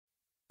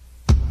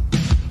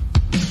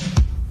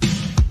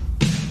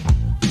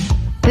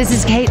This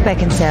is Kate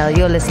Baconsale.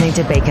 You're listening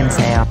to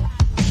Baconsale.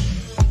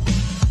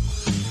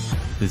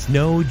 There's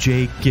no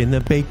Jake in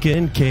the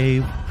Bacon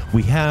Cave.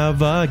 We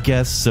have a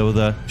guest, so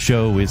the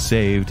show is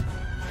saved.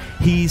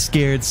 He's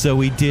scared, so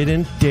he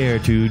didn't dare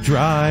to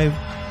drive.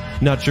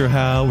 Not sure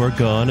how we're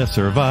gonna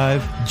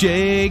survive.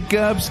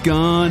 Jacob's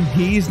gone,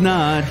 he's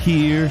not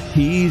here,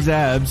 he's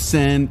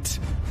absent.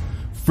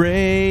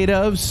 Afraid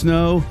of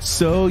snow,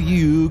 so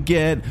you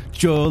get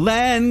Joel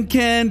and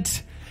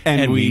Kent.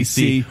 And we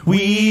see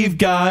we've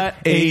got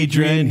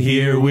Adrienne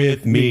here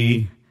with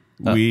me.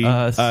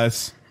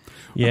 Us.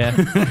 Yeah.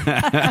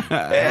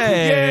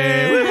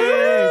 Hey!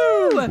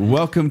 Woo-hoo!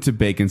 Welcome to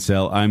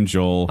Baconsale. I'm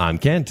Joel. I'm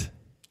Kent.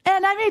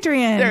 And I'm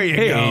Adrienne. There you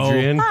Hey, go.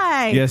 Adrienne.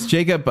 Hi. Yes,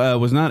 Jacob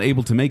was not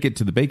able to make it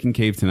to the Bacon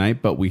Cave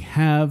tonight, but we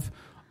have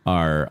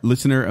our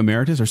listener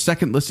emeritus, our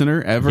second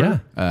listener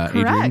ever.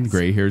 Adrienne Correct.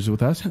 Gray here is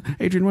with us.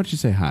 Adrienne, why don't you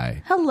say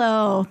hi?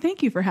 Hello.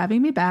 Thank you for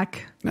having me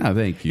back. Oh,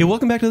 thank Yeah, you.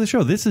 welcome back to the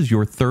show. This is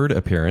your third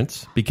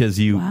appearance because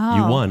you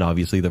won,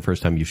 obviously, the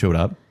first time you showed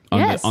up.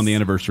 Yes. On the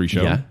anniversary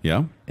show.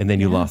 Yeah. And then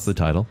you lost the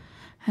title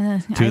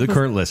to the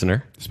current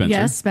listener. Spencer.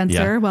 Yes,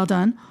 Spencer. Yeah. Well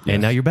done.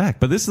 And now you're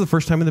back. But this is the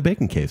first time in the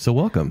Bacon Cave, so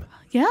welcome.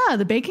 Yeah,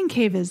 the Bacon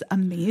Cave is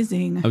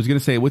amazing. I was going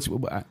to say,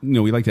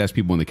 we like to ask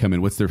people when they come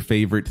in, what's their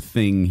favorite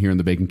thing here in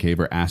the Bacon Cave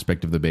or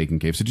aspect of the Bacon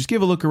Cave? So just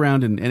give a look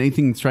around and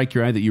anything strike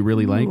your eye that you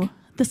really like.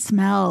 The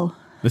smell.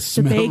 The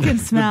smell. The bacon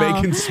smell. The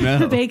bacon smell.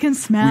 The bacon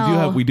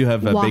smell. We do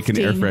have bacon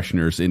Wafting. air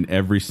fresheners in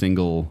every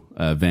single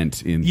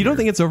vent in You don't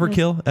think it's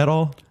overkill at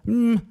all?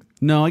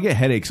 No, I get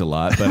headaches a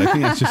lot, but I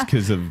think that's just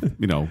because of,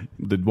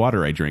 the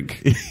water I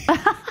drink.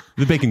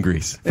 The bacon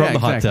grease from the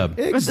hot tub.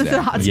 Exactly.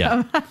 The hot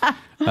tub.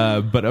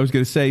 Yeah. But I was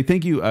going to say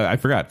thank you. I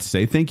forgot to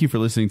say thank you for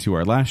listening to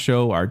our last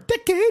show, our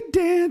Decade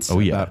Dance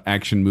about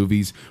action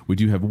movies. We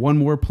do have one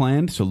more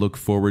planned, so look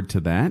forward to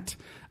that.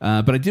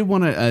 But I did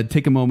want to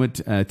take a moment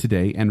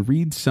today and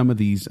read some of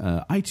these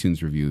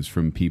iTunes reviews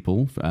from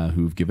people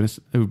who've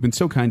been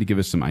so kind to give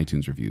us some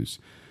iTunes reviews.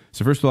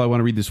 So first of all, I want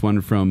to read this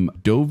one from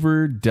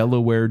Dover,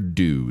 Delaware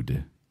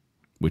Dude,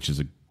 which is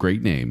a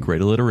great name.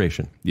 Great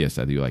alliteration. Yes,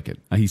 I do like it.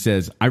 He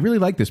says, I really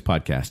like this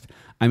podcast.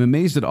 I'm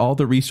amazed at all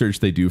the research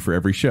they do for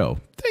every show.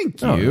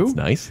 Thank you. Oh, that's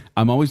nice.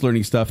 I'm always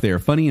learning stuff. They are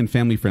funny and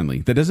family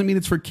friendly. That doesn't mean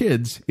it's for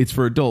kids. It's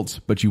for adults,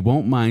 but you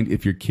won't mind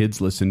if your kids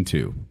listen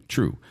too.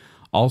 True.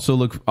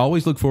 Also,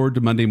 always look forward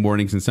to Monday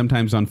mornings and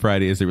sometimes on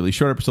Friday as they release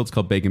short episodes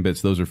called Bacon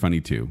Bits. Those are funny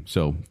too.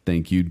 So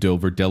thank you,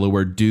 Dover,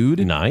 Delaware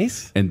Dude.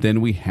 Nice. And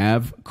then we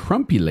have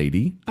Crumpy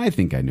Lady. I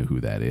think I know who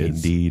that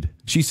is. Indeed.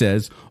 She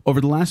says, over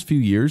the last few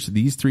years,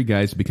 these three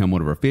guys have become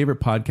one of our favorite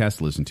podcasts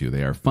to listen to.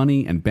 They are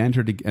funny and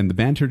the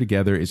banter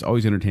together is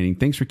always entertaining.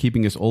 Thanks for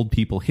keeping us old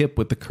people hip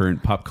with the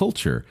current pop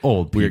culture.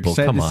 Old We're people,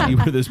 excited come to on. see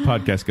where this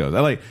podcast goes.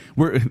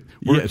 We're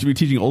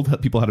teaching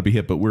old people how to be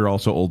hip, but we're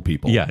also old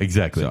people. Yeah,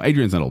 exactly. So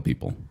Adrienne's not old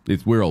people.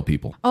 We're old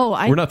people.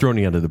 We're not throwing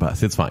you under the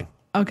bus. It's fine.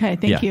 Okay,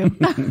 thank you.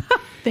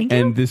 Thank you.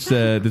 And this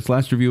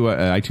last review,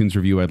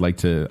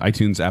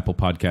 iTunes Apple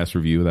Podcast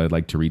review that I'd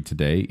like to read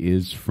today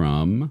is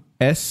from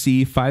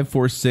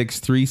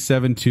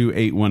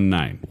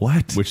SC546372819.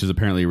 What? Which is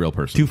apparently a real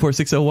person.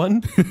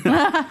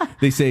 24601?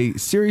 They say,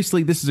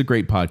 seriously, this is a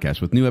great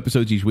podcast. With new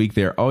episodes each week,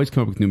 they are always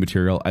coming up with new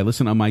material. I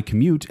listen on my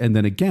commute and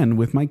then again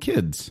with my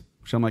kids.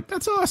 Which I'm like,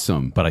 that's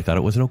awesome. But I thought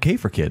it wasn't okay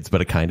for kids,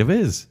 but it kind of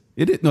is.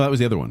 It is. No, that was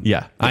the other one.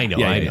 Yeah, I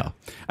know.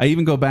 I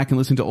even go back and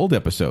listen to old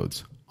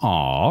episodes.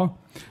 Aw.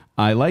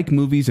 I like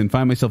movies and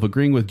find myself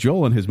agreeing with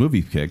Joel on his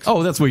movie picks.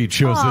 Oh, that's why you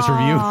chose this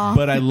review.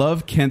 But I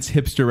love Kent's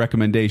hipster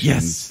recommendations.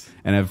 Yes.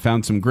 And have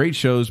found some great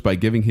shows by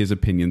giving his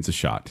opinions a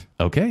shot.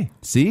 Okay.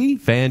 See?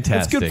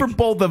 Fantastic. It's good for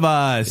both of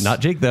us. Not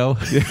Jake, though. No,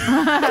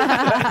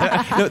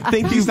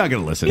 thank you. He's not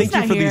going to listen. Thank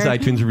you for these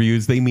iTunes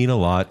reviews. They mean a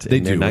lot.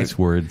 They They're do. nice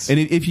words. And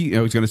if you,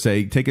 I was going to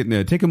say, take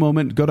a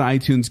moment, go to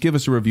iTunes, give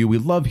us a review. We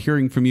love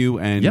hearing from you,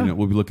 and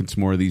we'll be looking at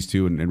some more of these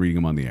too and reading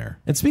them on the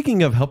air. And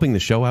speaking of helping the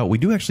show out, we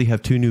do actually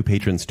have 2 new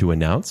patrons to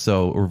announce.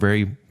 So we're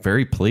very,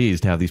 very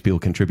pleased to have these people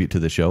contribute to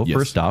the show. Yes.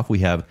 First off, we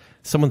have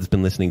someone that's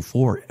been listening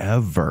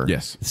forever.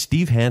 Yes.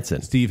 Steve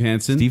Hansen. Steve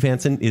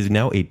Hansen is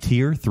now a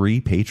tier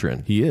 3 patron.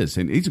 He is,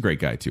 and he's a great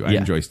guy too. I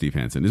enjoy Steve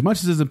Hansen. As much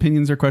as his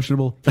opinions are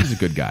questionable, he's a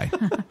good guy.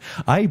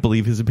 I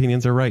believe his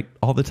opinions are right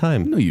all the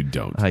time. No, you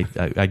don't.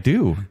 I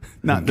do.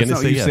 Not what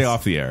you say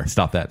off the air.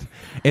 Stop that.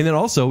 And then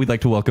also, we'd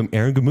like to welcome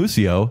Aaron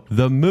Gamusio,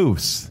 the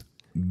Moose.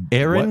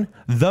 Aaron,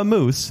 the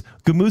Moose,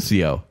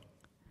 Gamusio.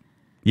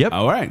 Yep.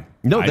 All right.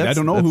 No, I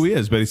don't know who he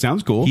is, but he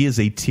sounds cool. He is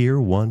a tier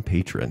 1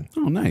 patron.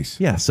 Oh, nice.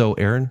 Yeah. So,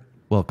 Aaron,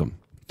 welcome.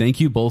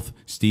 Thank you both,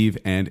 Steve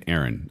and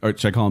Aaron. Or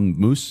should I call him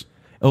Moose?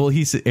 Oh, well,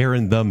 he's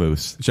Aaron the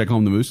Moose. Should I call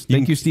him the Moose?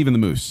 Thank you, Steve and the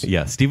Moose.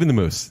 Yeah, Steve and the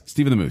Moose.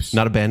 Steve and the Moose.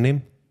 Not a band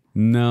name?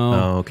 No.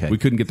 Oh, okay. We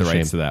couldn't get the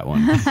rights to that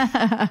one.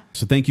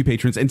 So thank you,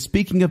 patrons. And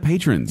speaking of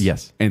patrons.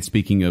 Yes. And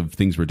speaking of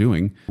things we're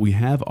doing, we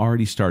have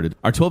already started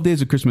our 12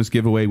 Days of Christmas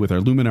giveaway with our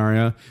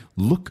Luminaria.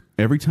 Look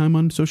every time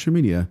on social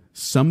media.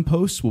 Some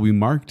posts will be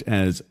marked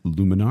as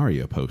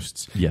Luminaria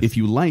posts. Yes. If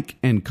you like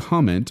and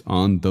comment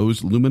on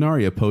those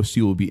Luminaria posts,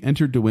 you will be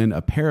entered to win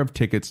a pair of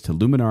tickets to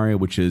Luminaria,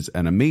 which is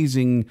an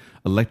amazing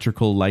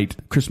electrical light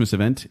Christmas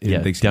event in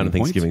down at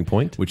Thanksgiving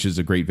Point, which is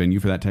a great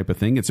venue for that type of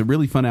thing. It's a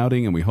really fun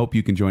outing, and we hope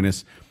you can join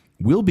us.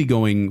 We'll be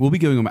going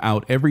them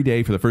out every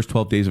day for the first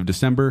 12 days of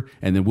December,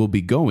 and then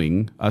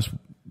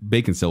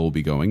Baconsale will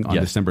be going on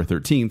December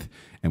 13th,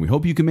 and we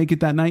hope you can make it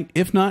that night.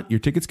 If not, your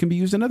tickets can be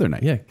used another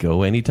night. Yeah,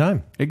 go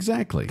anytime.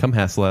 Exactly. Come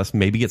hassle us.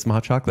 Maybe get some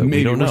hot chocolate.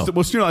 We don't know.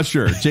 We're still not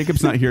sure.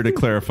 Jacob's not here to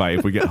clarify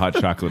if we get hot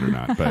chocolate or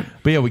not. But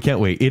yeah, we can't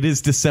wait. It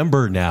is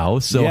December now,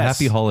 so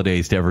happy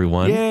holidays to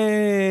everyone.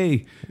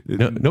 Yay!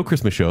 No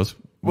Christmas shows.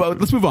 Well,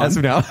 let's move on. As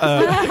of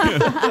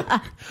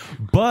now.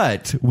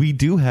 But we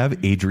do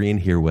have Adrienne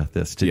here with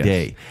us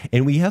today. Yes.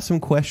 And we have some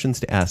questions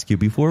to ask you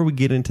before we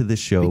get into the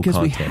show because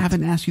content. We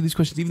haven't asked you these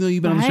questions, even though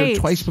you've been on the show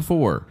twice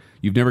before.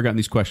 You've never gotten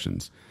these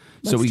questions.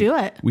 Let's do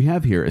it. We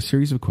have here a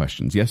series of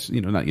questions. Yes,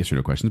 not yes or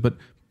no questions, but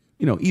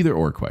either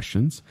or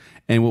questions.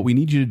 And what we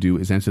need you to do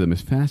is answer them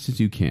as fast as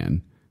you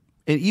can.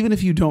 And even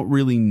if you don't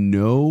really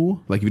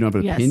know, like if you don't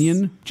have an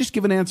opinion, just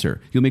give an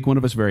answer. You'll make one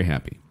of us very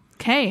happy.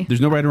 Okay. There's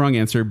no right or wrong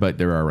answer, but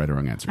there are right or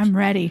wrong answers. I'm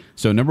ready.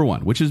 So number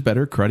 1, which is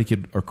better, Karate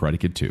Kid or Karate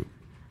Kid 2?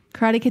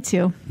 Karate Kid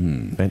 2.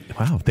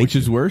 Wow. Which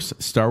is worse,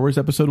 Star Wars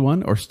Episode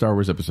 1 or Star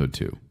Wars Episode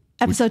 2?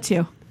 Episode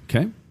 2.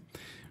 Okay.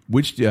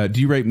 Which do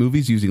you rate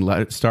movies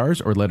using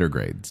stars or letter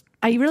grades?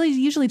 I really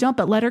usually don't,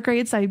 but letter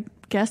grades, I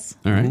guess.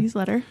 All right. I use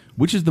letter.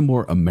 Which is the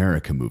more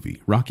America movie,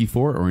 Rocky IV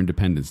or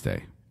Independence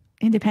Day?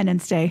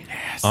 Independence Day.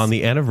 Yes. On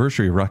the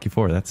anniversary of Rocky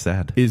IV. That's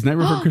sad. Is Night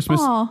Before Christmas...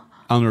 Aww.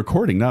 On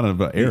recording, not on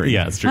airing.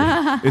 Yeah, it's true.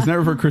 Is Night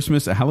Before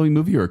Christmas a Halloween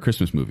movie or a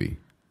Christmas movie?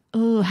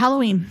 Oh,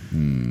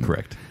 Halloween.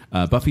 Correct.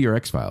 Buffy or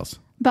X-Files?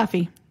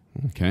 Buffy.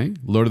 Okay.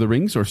 Lord of the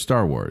Rings or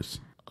Star Wars?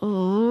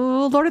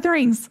 Oh, Lord of the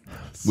Rings.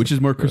 Which is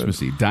more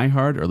Christmassy, Die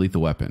Hard or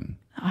Lethal Weapon?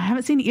 I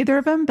haven't seen either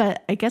of them,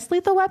 but I guess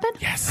Lethal Weapon?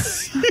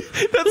 Yes.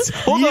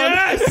 Hold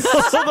on.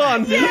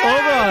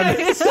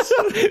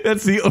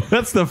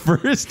 That's the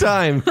first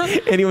time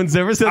anyone's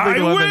ever said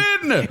Lethal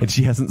Weapon. Win! And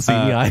she hasn't seen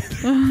me either.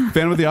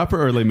 Phantom of the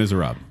Opera or Les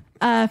Miserables?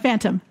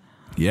 Phantom.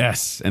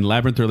 Yes. And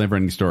Labyrinth or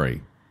Neverending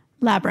Story?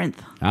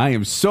 Labyrinth. I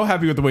am so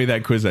happy with the way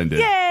that quiz ended.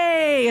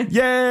 Yay!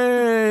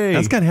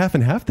 That's got half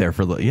and half there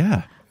for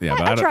Yeah,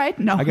 but I tried.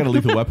 No. I got a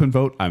Lethal Weapon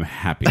vote. I'm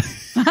happy.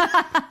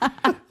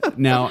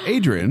 Now,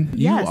 Adrienne,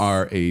 you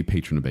are a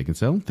patron of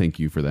Baconsale. Thank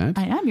you for that.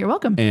 I am. You're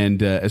welcome.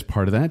 And as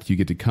part of that, you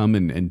get to come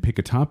and pick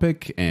a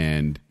topic,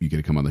 and you get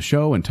to come on the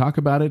show and talk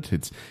about it.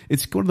 It's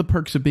one of the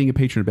perks of being a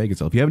patron of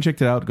Baconsale. If you haven't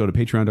checked it out, go to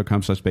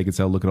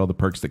patreon.com/Baconsale. Look at all the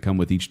perks that come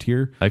with each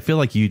tier. I feel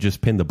like you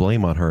just pinned the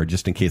blame on her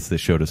just in case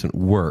this show doesn't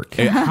work.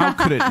 How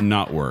could it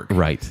not work?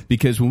 Right.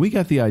 Because when we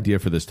got the idea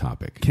for this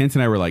topic, Kent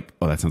and I were like,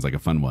 oh, that sounds like a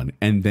fun one.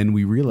 And then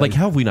we realized... Like,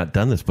 how have we not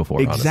done this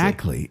before,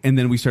 Exactly. Honestly? And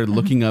then we started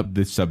looking up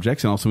the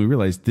subjects, and also we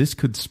realized this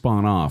could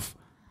spawn off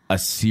a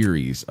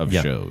series of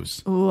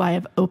shows. Oh, I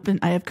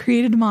have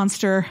created a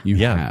monster. You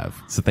have.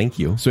 So thank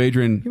you. So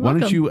Adrienne, You're why don't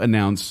welcome. you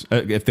announce,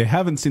 if they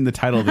haven't seen the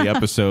title of the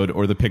episode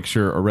or the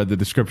picture or read the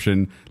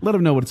description, let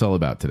them know what it's all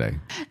about today.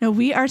 No,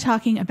 we are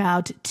talking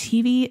about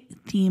TV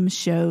theme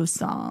show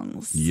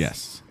songs.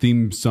 Yes.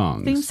 Theme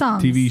songs.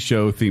 TV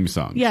show theme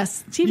songs.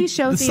 Yes. TV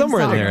show theme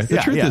somewhere songs. in there. The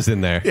truth is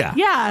in there.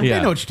 Yeah. They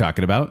know what you're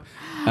talking about.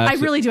 I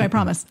really do, I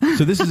promise.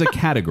 So this is a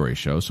category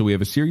show. So we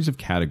have a series of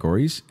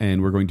categories,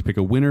 and we're going to pick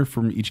a winner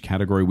from each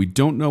category. We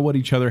don't know what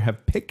each other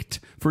have picked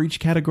for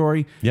each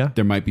category. Yeah.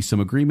 There might be some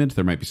agreement.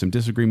 There might be some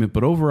disagreement.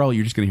 But overall,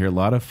 you're just going to hear a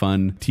lot of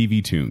fun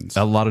TV tunes.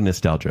 A lot of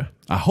nostalgia.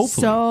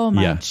 Hopefully. So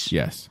much.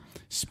 Yes.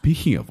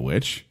 Speaking of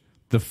which,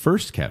 the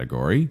first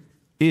category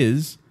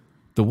is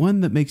the one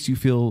that makes you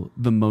feel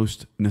the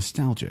most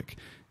nostalgic.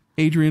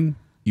 Adrienne,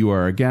 you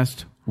are a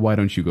guest. Why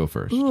don't you go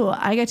first? Ooh,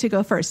 I get to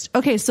go first.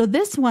 Okay, so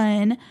this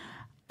one...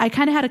 I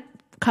kind of had a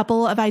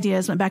couple of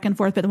ideas, went back and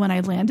forth, but when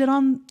I landed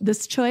on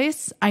this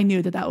choice, I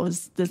knew that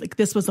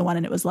this was the one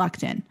and it was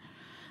locked in.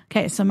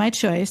 Okay, so my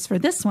choice for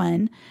this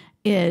one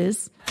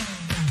is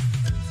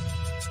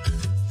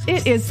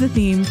the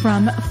theme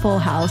from Full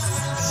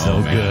House.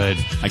 So good.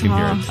 I can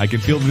hear it. I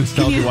can feel the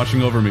nostalgia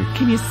washing over me.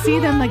 Can you see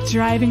them like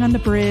driving on the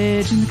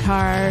bridge in the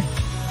car?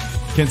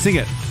 Can't sing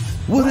it.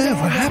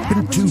 Whatever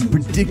happened to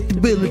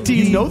predictability? Do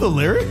you know the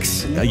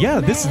lyrics?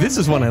 Yeah, this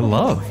is one I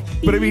love.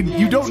 But I mean,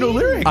 you don't know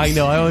lyrics. I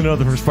know. I only know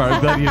the first part.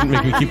 I'm glad you didn't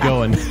make me keep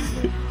going.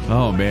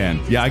 Oh, man.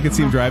 Yeah, I could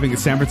see him driving at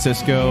San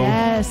Francisco.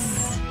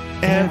 Yes.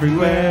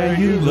 Everywhere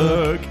you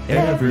look,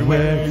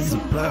 everywhere is a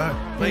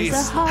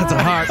place. That's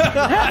a heart. There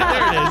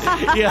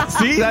it is. Yeah,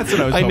 see? That's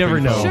what I was I never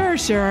hoping know. for.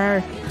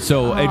 Sure.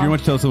 So, Adrienne, why don't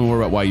you tell us a little more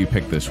about why you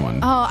picked this one?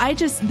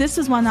 This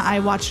was one that I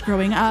watched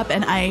growing up,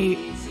 and I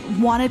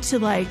wanted to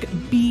like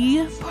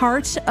be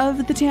part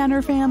of the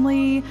Tanner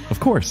family. Of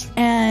course.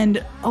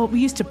 And we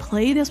used to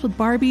play this with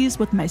Barbies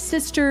with my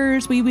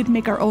sisters. We would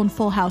make our own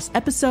Full House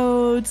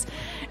episodes,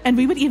 and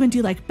we would even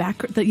do like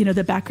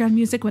the background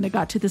music when it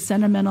got to the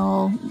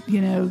sentimental,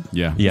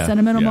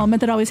 sentimental moment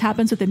that always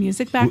happens with the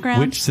music background.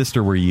 Which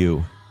sister were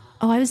you?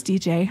 Oh, I was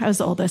DJ. I was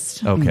the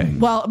oldest. Okay.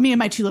 Well, me and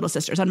my two little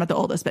sisters. I'm not the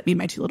oldest, but me and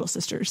my two little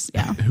sisters.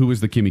 Yeah. Who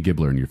was the Kimmy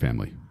Gibbler in your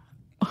family?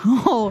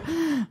 You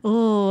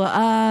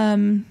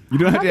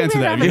don't have to answer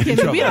that.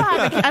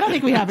 I don't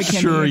think we have a Kimmy.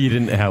 Sure, you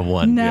didn't have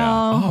one. No.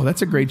 Yeah. Oh,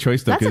 that's a great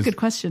choice, though. That's a good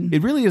question.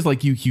 It really is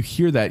like you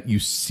hear that, you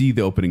see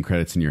the opening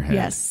credits in your head.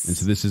 Yes. And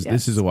so this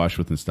is a wash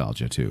with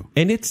nostalgia, too.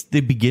 And it's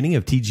the beginning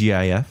of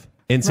TGIF.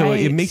 And so Right.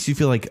 it makes you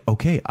feel like,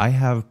 okay, I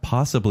have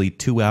possibly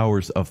 2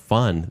 hours of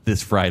fun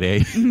this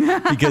Friday.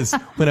 Because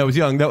when I was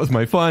young, that was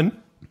my fun.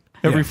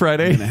 Every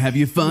Friday. Gonna have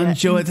you fun. Yeah.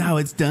 Show us how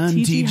it's done.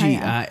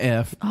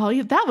 TGIF. Oh,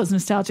 yeah, that was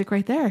nostalgic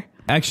right there.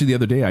 Actually, the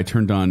other day, I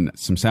turned on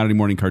some Saturday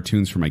morning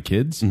cartoons for my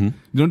kids. Mm-hmm.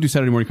 They don't do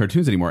Saturday morning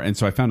cartoons anymore. And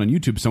so I found on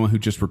YouTube someone who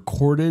just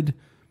recorded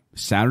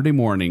Saturday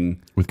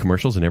morning With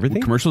commercials and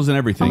everything?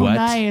 Oh, What?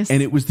 nice.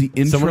 And it was the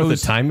intros. Someone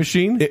with a time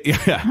machine?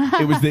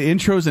 It was the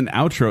intros and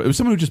outro. It was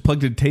someone who just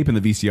plugged in tape in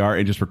the VCR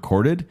and just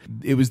recorded.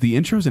 It was the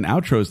intros and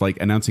outros,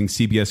 like announcing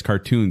CBS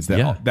cartoons.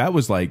 That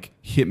was like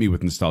hit me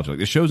with nostalgia. Like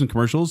the shows and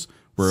commercials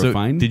were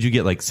fine. Did you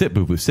get like, sit,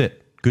 boo boo,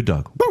 sit, good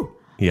dog, boo?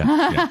 Yeah.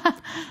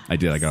 I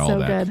did. I got So all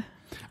that. good.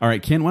 All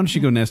right, Ken, why don't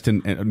you go next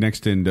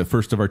in the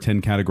first of our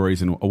 10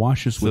 categories and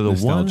wash us with So the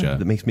nostalgia? one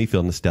that makes me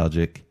feel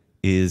nostalgic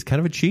is kind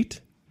of a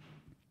cheat.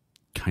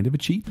 Kind of a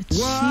cheat?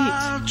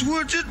 What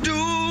would you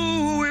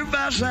do if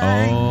I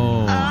sang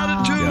out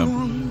of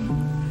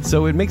tune?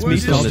 So it makes me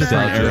feel Nostalgia for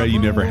an nostalgic. era you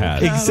never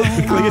had.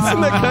 Exactly.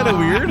 Isn't that kind of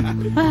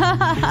weird?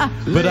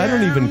 But I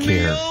don't even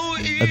care.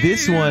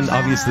 This one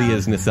obviously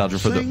is nostalgia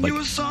for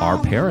our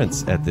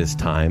parents at this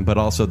time, but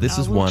also this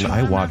is one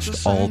I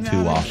watched all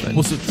too often.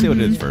 Well, so say what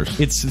it is first.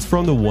 It's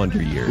from the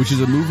Wonder Years, Which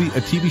is a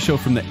TV show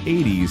from the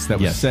 80s that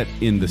was set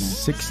in the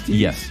 60s.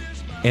 Yes.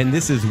 And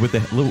this is with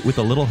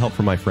a little help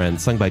from my friend,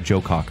 sung by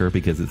Joe Cocker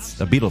because it's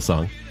a Beatles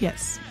song.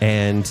 Yes.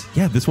 And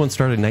yeah, this one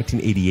started in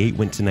 1988,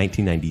 went to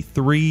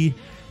 1993.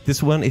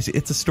 This one it's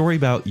a story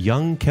about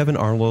young Kevin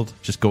Arnold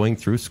just going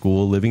through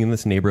school, living in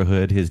this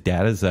neighborhood. His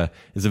dad is a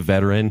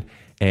veteran,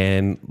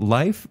 and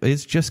life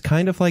is just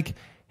kind of like,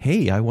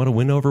 hey, I want to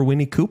win over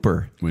Winnie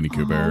Cooper. Winnie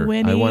Cooper.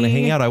 Winnie. I want to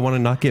hang out. I want to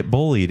not get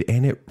bullied.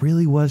 And it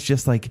really was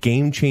just like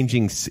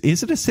game-changing. Is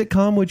it a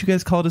sitcom? Would you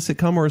guys call it a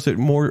sitcom, or is it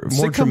more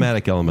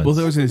dramatic elements? Well,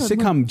 there was a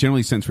sitcom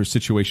generally stands for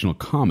situational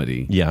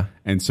comedy. Yeah.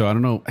 And so I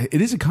don't know. It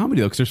is a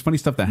comedy, though, because there's funny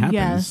stuff that happens.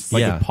 Yes.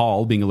 Like Yeah. with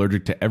Paul being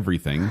allergic to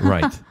everything.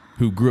 Right.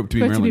 Who grew up to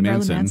be Marilyn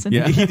Manson.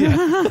 Yeah.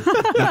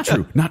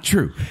 Not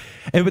true.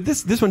 And but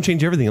this one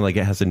changed everything. Like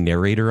it has a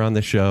narrator on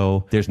the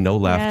show. There's no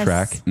laugh Yes.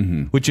 track,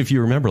 which if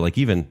you remember, like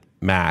even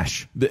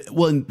MASH The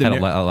had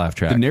a laugh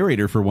track. The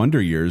narrator for Wonder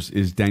Years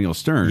is Daniel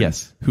Stern.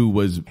 Yes. Who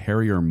was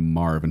Harry or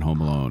Marv in Home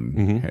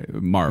Alone.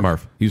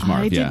 Marv. He's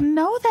Marv. I didn't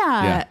know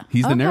that. Yeah,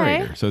 he's the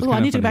narrator, so it's I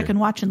kinda need to fun go back to hear. and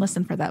watch and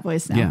listen for that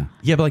voice now. Yeah.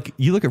 Yeah, but like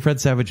you look at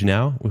Fred Savage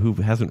now, who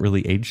hasn't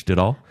really aged at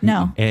all.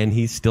 No. And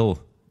he's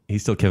still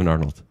Kevin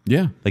Arnold.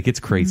 Yeah. Like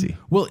it's crazy.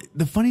 Well,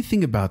 the funny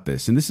thing about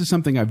this, and this is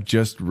something I've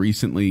just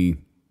recently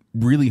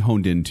really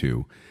honed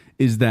into,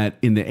 is that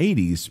in the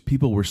 80s,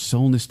 people were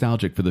so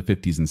nostalgic for the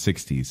 50s and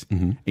 60s.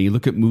 And you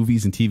look at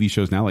movies and TV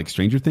shows now like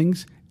Stranger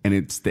Things, and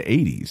it's the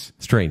 80s.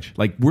 Strange.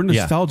 Like we're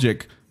Yeah.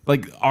 nostalgic.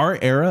 Like our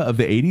era of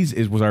the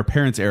 80s was our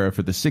parents' era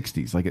for the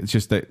 60s. Like it's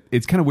just that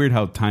it's kind of weird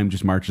how time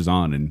just marches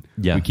on, and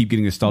Yeah. we keep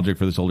getting nostalgic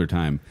for this older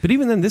time. But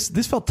even then, this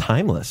felt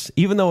timeless.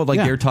 Even though like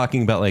Yeah. they're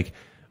talking about like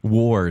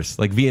wars,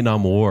 like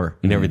Vietnam War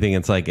and everything.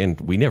 It's like, and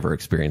we never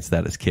experienced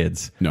that as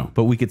kids. No.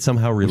 But we could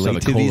somehow saw relate the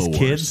to Cola these Wars.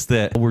 kids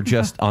that were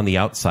just on the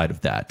outside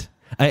of that.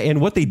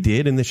 And what they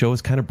did in the show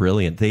was kind of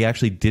brilliant. They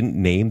actually didn't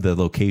name the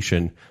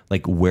location,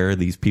 like where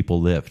these people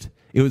lived.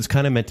 It was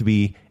kind of meant to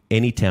be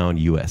Anytown,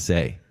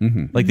 USA.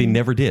 Like they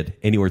never did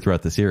anywhere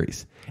throughout the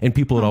series. And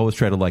people would always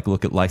try to like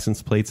look at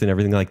license plates and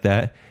everything like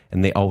that.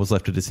 And they always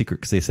left it a secret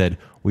because they said,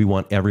 we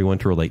want everyone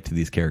to relate to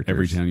these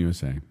characters. Everytown,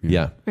 USA.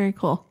 Yeah. Very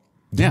cool.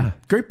 Yeah.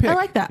 Great pick. I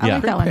like that. I Yeah.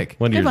 like that one. Pick.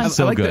 Wonder Good Years one. is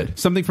so I like good. that.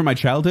 Something from my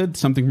childhood,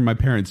 something from my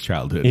parents'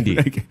 childhood. Indeed.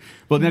 Like,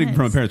 well, not even Nice.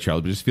 from my parents'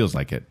 childhood, but it just feels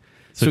like it.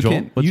 So Joel,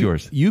 Ken, what's you-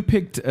 yours? You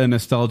picked a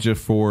nostalgia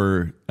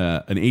for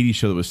an 80s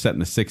show that was set in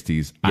the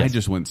 60s. I Yes.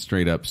 just went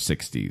straight up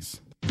 60s.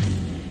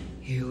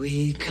 Here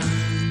we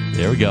come,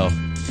 There we go.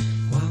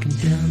 walking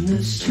down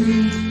the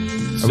street.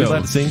 Are we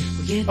allowed to sing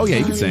Oh, yeah,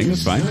 you can sing.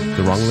 That's fine.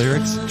 the wrong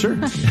lyrics? Sure.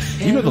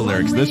 You know the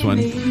lyrics to this one.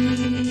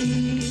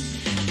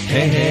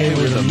 Hey, hey,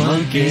 we're the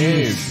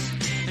monkeys.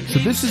 So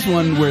this is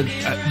one where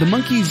the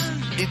Monkees,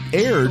 it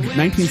aired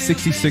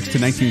 1966 to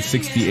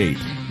 1968.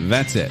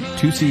 That's it.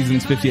 2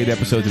 seasons, 58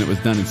 episodes, and it was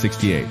done in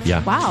 68.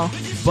 Yeah. Wow.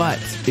 But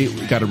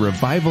it got a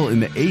revival in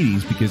the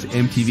 80s because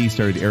MTV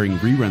started airing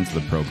reruns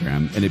of the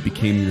program, and it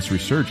became this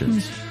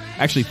resurgence.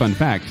 Actually, fun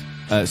fact,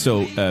 the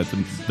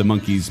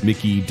Monkees,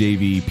 Mickey,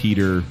 Davey,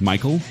 Peter,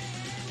 Michael.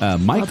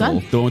 Michael,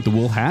 done. the one with the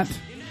wool hat,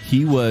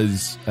 He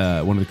was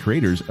one of the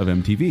creators of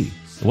MTV.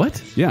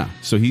 What? Yeah,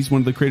 so he's one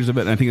of the creators of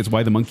it, and I think it's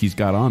why the Monkees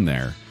got on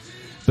there.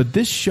 But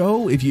this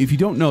show, if you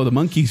don't know, the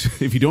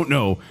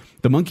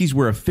Monkees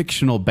were a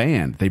fictional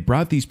band. They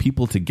brought these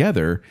people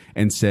together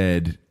and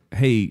said,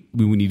 hey,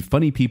 we need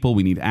funny people,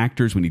 we need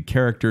actors, we need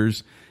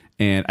characters.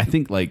 And I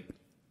think like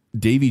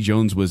Davy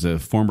Jones was a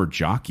former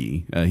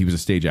jockey. He was a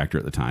stage actor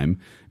at the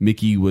time.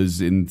 Mickey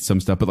was in some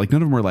stuff, but like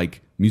none of them were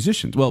like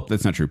musicians. Well,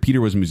 that's not true.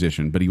 Peter was a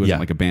musician, but he wasn't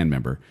like a band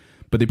member.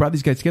 But they brought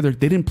these guys together.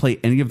 They didn't play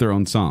any of their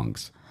own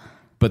songs,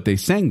 but they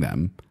sang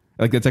them.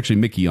 Like that's actually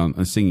Mickey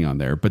singing on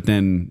there. But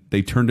then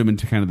they turned them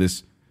into kind of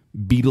this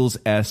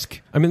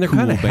Beatles-esque. I mean, they're cool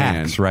kind of band.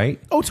 hacks, right?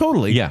 Oh,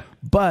 totally. Yeah.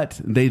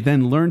 But they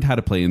then learned how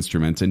to play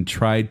instruments and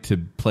tried to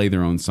play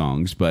their own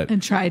songs. But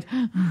tried.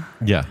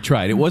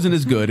 It wasn't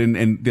as good.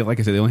 And they, like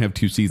I said, they only have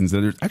 2 seasons.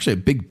 And there's actually a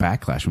big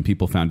backlash when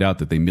people found out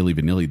that they Milli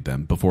Vanilli'd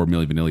them before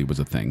Milli Vanilli was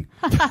a thing.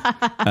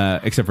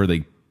 Except for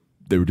they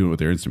were doing it with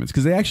their instruments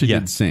because they actually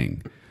did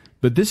sing.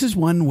 But this is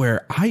one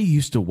where I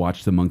used to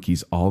watch the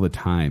Monkees all the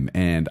time,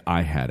 and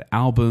I had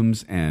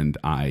albums, and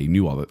I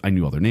knew all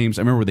their names.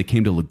 I remember when they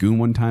came to Lagoon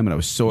one time, and I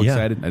was so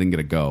excited. I didn't get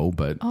to go,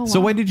 but So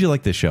why did you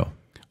like this show?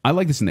 I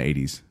like this in the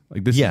 80s.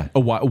 Like this. Yeah.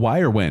 Why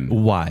or when?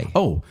 Why?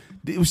 Oh,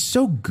 it was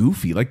so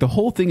goofy. Like the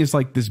whole thing is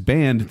like this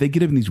band. They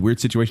get in these weird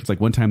situations.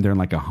 Like one time they're in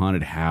like a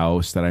haunted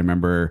house that I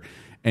remember.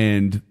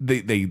 And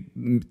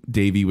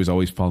Davey was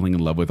always falling in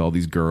love with all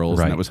these girls,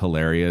 and that was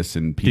hilarious.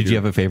 And Peter, did you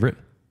have a favorite?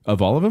 Of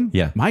all of them?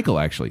 Yeah. Michael,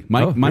 actually.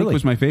 Mike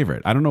was my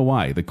favorite. I don't know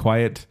why. The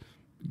quiet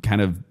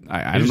kind of...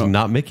 I don't know.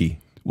 Not Mickey.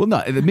 Well,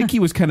 no. Mickey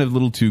was kind of a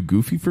little too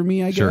goofy for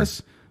me, I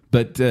guess.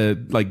 But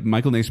like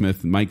Michael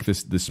Naismith, Mike,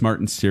 the smart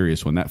and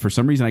serious one, that for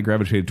some reason I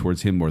gravitated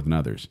towards him more than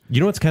others. You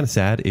know what's kind of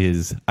sad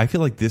is I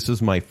feel like this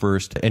was my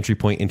first entry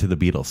point into the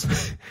Beatles.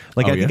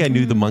 I think I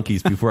knew the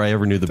Monkees before I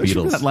ever knew the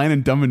Beatles. That line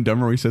in Dumb and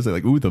Dumber where he says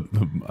like, "Ooh, the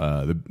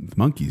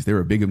Monkees, they were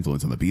a big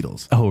influence on the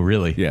Beatles." Oh,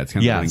 really? Yeah, it's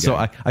kind of so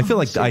I feel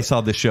like I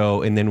saw the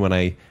show, and then when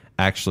I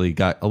actually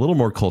got a little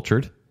more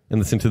cultured and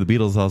listened to the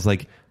Beatles, I was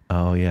like,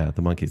 oh yeah,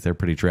 the Monkees, they're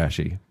pretty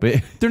trashy.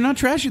 But they're not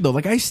trashy though.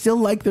 Like I still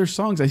like their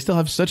songs. I still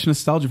have such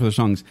nostalgia for their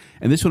songs.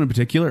 And this one in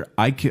particular,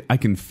 I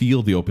can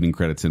feel the opening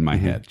credits in my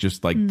head,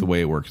 just like the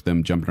way it works.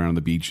 Them jumping around on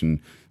the beach and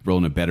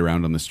rolling a bed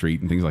around on the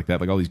street and things like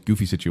that. Like all these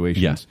goofy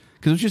situations. Yeah.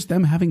 Because it was just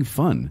them having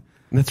fun.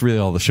 And that's really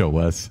all the show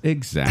was.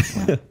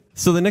 Exactly.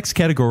 So the next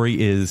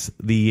category is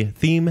the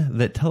theme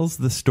that tells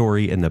the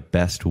story in the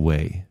best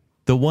way.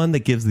 The one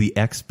that gives the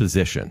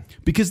exposition.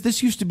 Because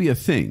this used to be a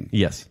thing.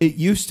 Yes. It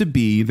used to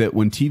be that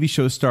when TV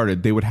shows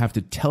started, they would have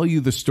to tell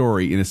you the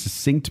story in a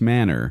succinct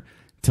manner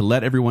to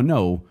let everyone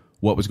know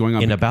what was going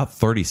on. In about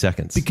 30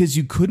 seconds. Because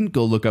you couldn't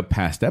go look up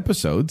past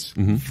episodes.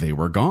 They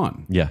were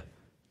gone. Yeah.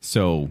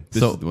 So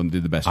this is the one that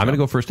did the best I'm going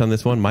to job. go first on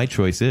this one. My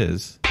choice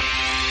is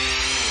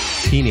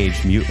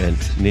Teenage Mutant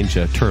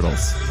Ninja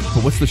Turtles.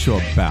 But what's the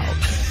show about?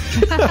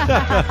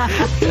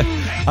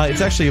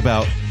 It's actually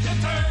about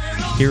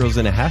heroes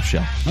in a half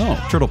shell.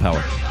 Oh. Turtle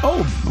power.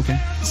 Oh,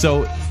 okay.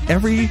 So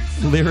every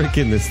lyric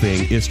in this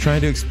thing is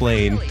trying to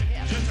explain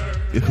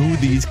who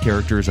these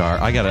characters are.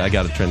 I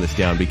gotta turn this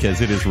down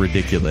because it is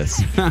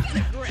ridiculous.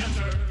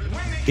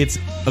 It's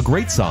a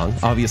great song,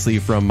 obviously,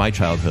 from my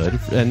childhood.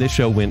 And this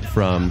show went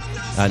from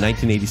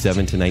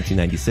 1987 to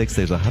 1996.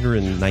 There's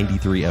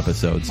 193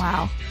 episodes.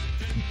 Wow.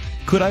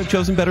 Could I have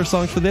chosen better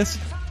songs for this?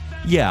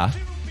 Yeah.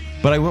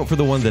 But I went for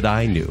the one that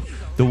I knew.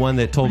 The one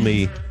that told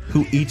me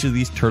who each of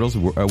these turtles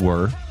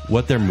were,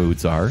 what their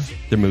moods are,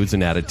 their moods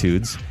and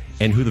attitudes,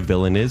 and who the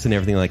villain is, and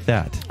everything like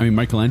that. I mean,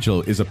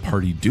 Michelangelo is a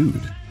party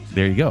dude.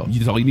 There you go.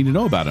 That's all you need to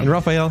know about him. And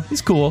Raphael,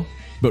 he's cool.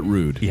 But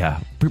rude. Yeah,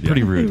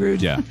 pretty rude.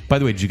 Rude. Yeah. By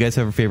the way, did you guys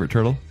have a favorite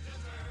turtle?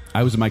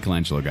 I was a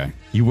Michelangelo guy.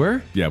 You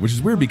were? Yeah, which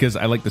is weird because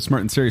I like the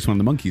smart and serious one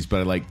of the Monkees, but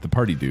I like the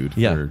party dude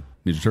for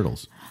Ninja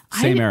Turtles.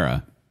 Same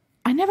era.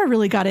 I never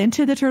really got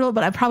into the turtle,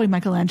 but I'm probably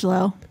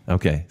Michelangelo.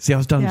 Okay. See, I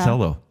was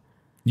Donatello.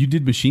 You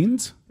did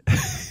machines?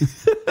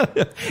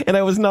 And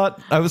I was not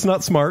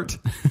smart.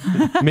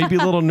 Maybe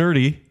a little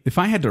nerdy. If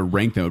I had to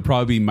rank them, it would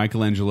probably be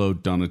Michelangelo,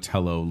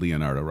 Donatello,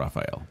 Leonardo,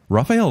 Raphael.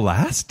 Raphael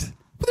last?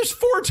 But there's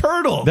 4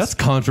 turtles. That's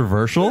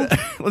controversial.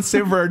 Let's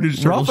save it for our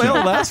Ninja Turtle show.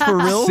 Raphael last for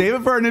real? Save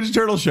it for our Ninja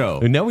Turtle show.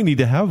 And now we need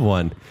to have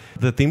one.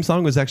 The theme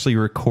song was actually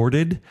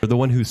recorded. The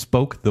one who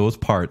spoke those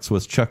parts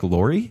was Chuck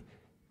Lorre,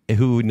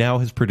 who now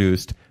has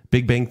produced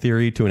Big Bang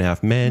Theory,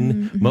 2.5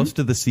 Men, most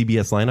of the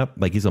CBS lineup.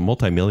 Like, he's a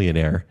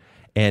multimillionaire.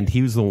 And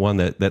he was the one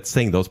that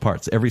sang those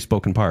parts. Every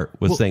spoken part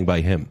was sang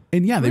by him.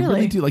 And yeah, they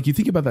really do. Like, you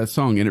think about that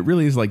song, and it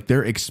really is like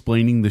they're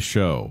explaining the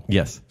show.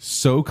 Yes.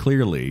 So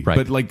clearly. Right.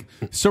 But like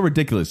so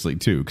ridiculously,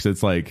 too. Because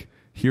it's like,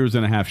 heroes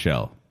in a half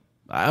shell.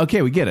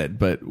 Okay, we get it.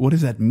 But what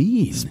does that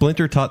mean?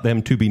 Splinter taught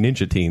them to be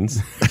ninja teens.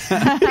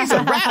 He's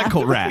a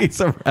radical rat. He's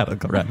a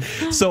radical rat.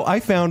 So I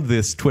found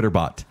this Twitter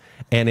bot.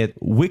 And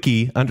it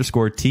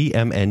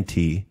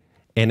wiki_TMNT.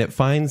 And it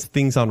finds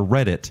things on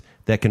Reddit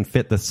that can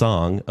fit the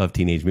song of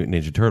Teenage Mutant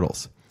Ninja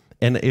Turtles.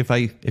 And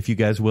if you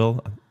guys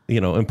will,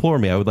 implore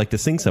me, I would like to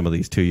sing some of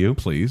these to you.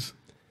 Please.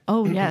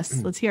 Oh,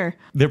 yes. Let's hear.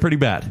 They're pretty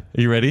bad.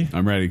 Are you ready?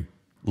 I'm ready.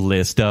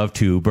 List of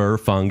tuber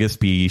fungus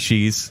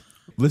species.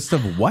 List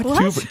of what?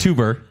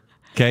 Tuber.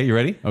 Okay, you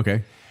ready?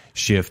 Okay.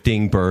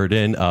 Shifting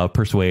burden of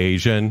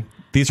persuasion.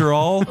 These are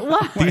all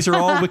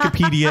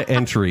Wikipedia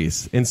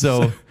entries. And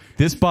so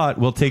this bot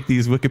will take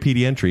these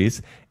Wikipedia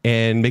entries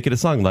and make it a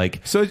song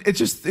like. So it's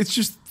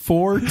just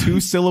 4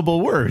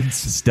 2-syllable words.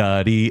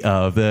 Study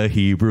of the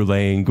Hebrew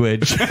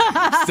language.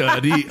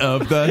 Study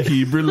of the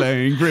Hebrew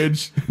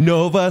language.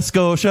 Nova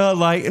Scotia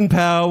light and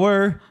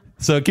power.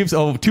 So it gives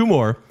 2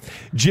 more.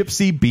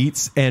 Gypsy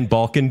beats and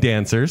Balkan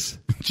dancers.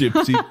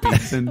 Gypsy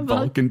beats and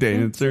Balkan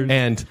dancers.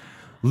 And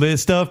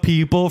list of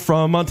people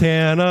from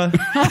Montana.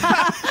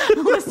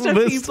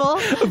 List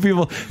of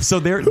people. So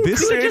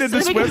this created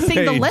this we can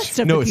sing the webpage. list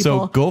of the people.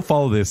 So go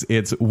follow this.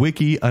 It's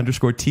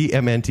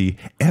wiki_TMNT.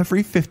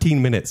 Every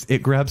 15 minutes,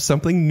 it grabs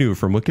something new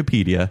from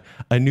Wikipedia,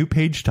 a new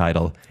page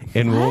title,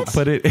 and we'll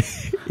put it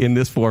in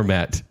this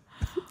format.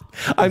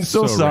 I'm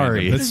so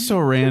sorry. Random. That's so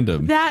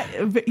random.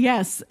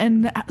 Yes,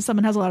 and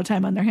someone has a lot of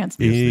time on their hands.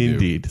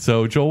 Indeed.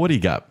 So, Joel, what do you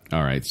got?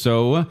 All right.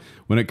 So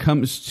when it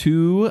comes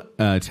to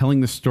telling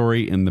the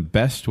story in the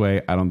best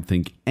way, I don't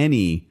think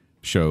any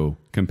show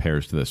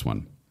compares to this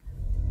one.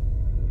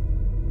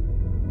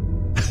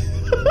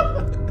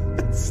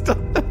 Stop.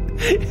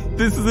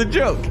 This is a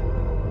joke.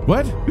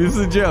 What? This is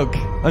a joke.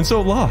 I'm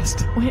so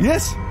lost. Wait.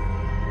 Yes.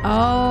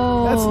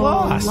 Oh,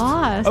 That's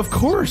Lost. Of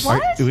course.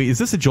 What? Wait, is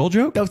this a Joel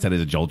joke? No, that is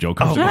a Joel joke.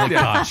 Oh my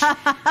gosh.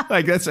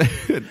 Like that's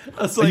you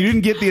didn't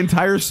get the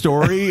entire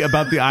story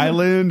about the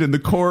island and the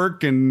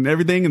cork and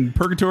everything and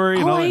purgatory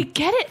and all I that.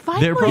 get it.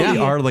 Finally. There probably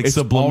are like It's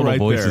subliminal all right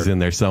voices there. in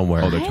there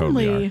somewhere. Oh, there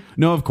totally Finally. are.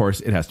 No, of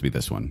course, it has to be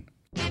this one.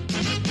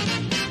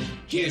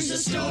 Here's the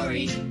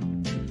story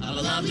of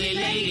a lovely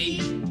lady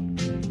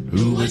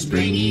Who was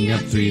bringing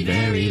up 3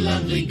 very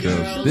lovely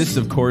girls. This,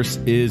 of course,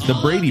 is the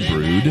Brady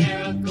Brood.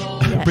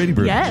 Brady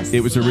Brood. Yes.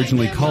 It was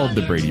originally called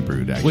the Brady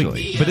Brood, actually.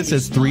 Wait, but it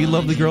says 3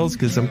 lovely girls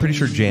because I'm pretty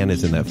sure Jan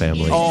is in that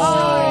family.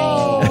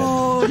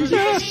 Oh, did you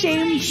guys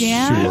shame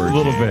Jan? Sure. A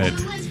little bit.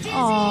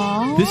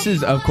 Aw. This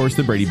is, of course,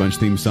 the Brady Bunch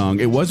theme song.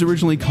 It was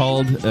originally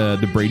called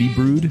the Brady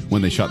Brood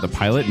when they shot the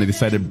pilot, and they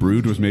decided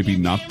brood was maybe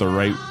not the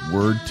right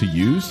word to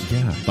use.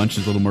 Yeah. Bunch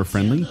is a little more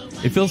friendly.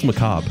 It feels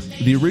macabre.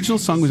 The original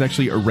song was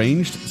actually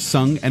arranged,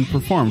 sung, and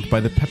performed by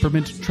the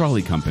Peppermint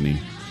Trolley Company.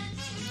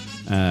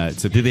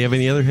 Did they have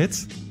any other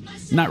hits?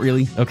 Not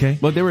really. Okay.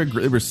 Well, they were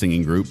a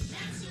singing group,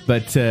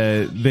 but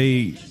then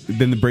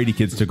the Brady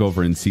kids took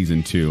over in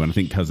season 2, and I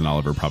think Cousin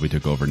Oliver probably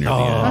took over near the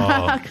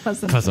end.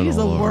 Cousin he's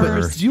the Oliver.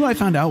 worst. Do you know what I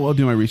found out while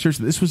doing my research?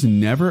 That this was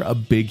never a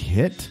big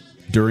hit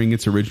during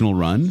its original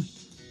run.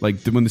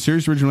 Like when the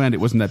series originally ran, it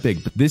wasn't that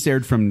big. But this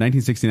aired from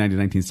 1969 to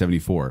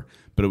 1974.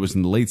 But it was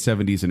in the late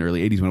 70s and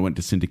early 80s when it went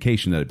to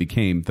syndication that it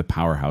became the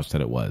powerhouse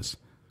that it was.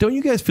 Don't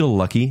you guys feel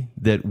lucky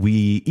that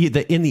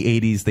that in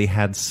the 80s they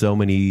had so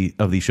many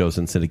of these shows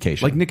in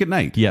syndication? Like Nick at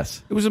Night.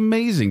 Yes. It was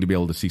amazing to be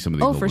able to see some of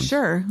these. Oh, old for ones.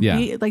 sure.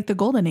 Yeah. Like the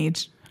golden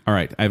age. All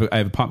right. I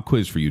have a pop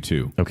quiz for you,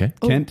 too. Okay.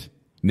 Kent,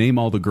 name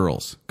all the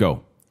girls.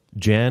 Go.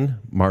 Jan,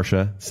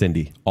 Marcia,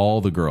 Cindy.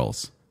 All the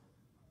girls.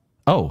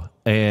 Oh,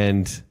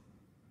 and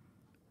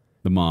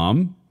The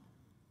mom.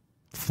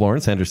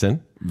 Florence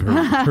Henderson.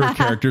 Her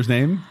character's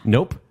name.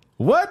 Nope.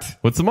 What?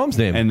 What's the mom's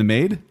name? And the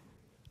maid.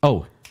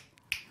 Oh.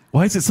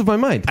 Why is it slip my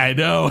mind? I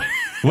know.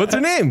 What's her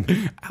name?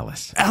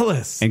 Alice.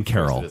 Alice. And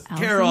Carol.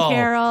 Carol.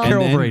 Carol. And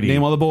Carol then Brady.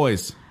 Name all the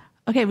boys.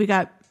 Okay, we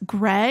got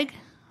Greg,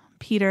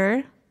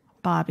 Peter,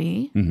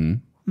 Bobby,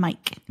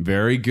 Mike.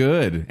 Very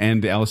good.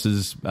 And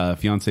Alice's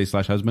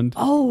fiance/husband.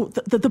 Oh,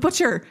 the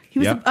butcher. He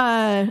was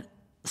Yep.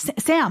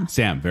 Sam.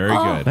 Sam. Very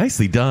good.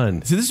 Nicely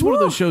done. So this is one of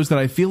those shows that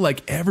I feel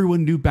like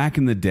everyone knew back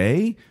in the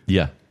day,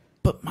 Yeah.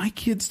 but my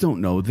kids don't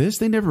know this.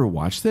 They never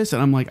watched this.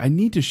 And I'm like, I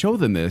need to show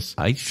them this.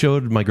 I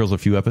showed my girls a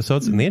few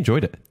episodes and they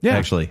enjoyed it. Yeah.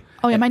 Actually.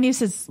 Oh yeah, my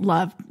nieces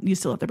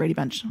used to love the Brady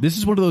Bunch. This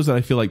is one of those that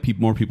I feel like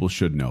more people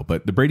should know.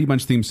 But the Brady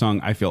Bunch theme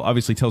song, I feel,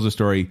 obviously tells a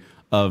story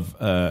of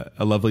a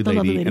lovely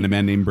lady and a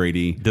man named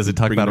Brady. Does it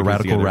talk bringing about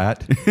a their kids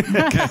radical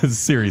together. rat? 'Cause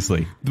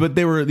seriously. But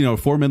they were,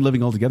 4 men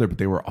living all together, but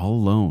they were all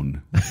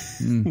alone.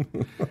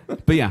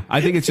 But yeah,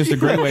 I think it's just a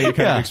great way to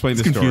kind of explain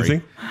the it's story.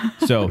 confusing.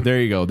 So there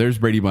you go. There's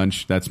Brady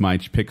Bunch. That's my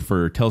pick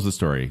for Tells the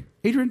Story.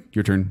 Adrienne,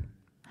 your turn.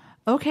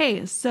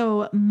 Okay,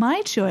 so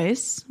my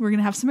choice, we're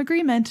gonna have some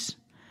agreement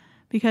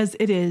because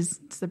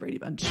it's the Brady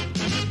Bunch.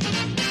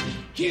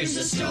 Here's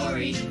the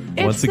story.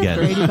 Once It's again.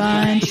 the Brady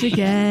Bunch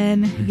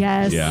again.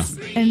 Yes. Yeah.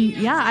 And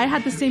yeah,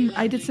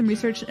 I did some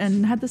research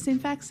and had the same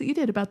facts that you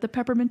did about the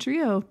Peppermint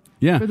Trio.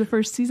 Yeah. For the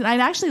first season. I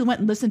actually went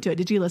and listened to it.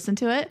 Did you listen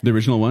to it? The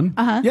original one?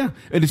 Uh-huh. Yeah.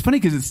 And it's funny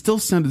because it still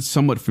sounded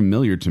somewhat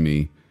familiar to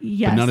me,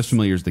 Yes. but not as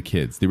familiar as the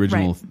kids. The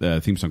original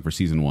theme song for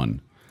season 1.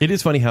 It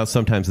is funny how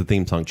sometimes the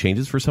theme song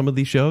changes for some of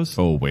these shows.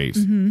 Oh, wait.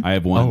 Mm-hmm. I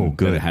have one Oh,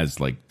 good. that has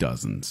like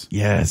dozens.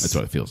 Yes. That's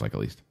what it feels like, at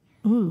least.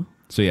 Ooh.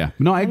 So yeah,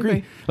 no, I agree.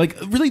 agree. Like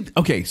really,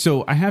 okay.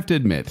 So I have to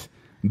admit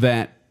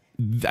that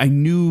I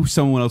knew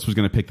someone else was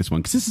going to pick this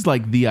one because this is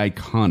like the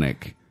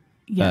iconic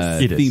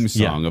Yes. It is, theme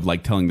yeah. song of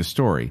like telling the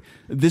story.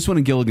 This one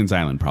and Gilligan's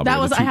Island probably. That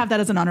are was the two. I have that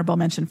as an honorable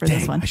mention for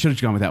this one. I should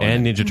have gone with that one.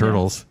 And Ninja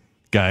Turtles.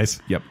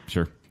 Guys. Yep,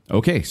 sure.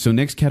 Okay, so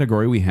next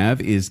category we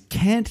have is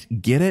Can't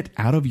Get It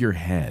Out of Your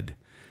Head.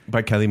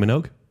 By Kylie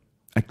Minogue.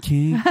 I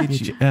can't get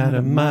you out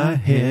of my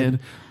head.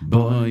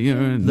 Boy,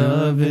 your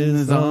love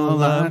is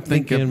all I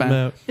think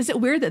about. Is it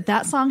weird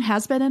that song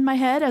has been in my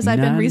head as I've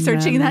been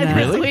researching that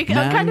this week? It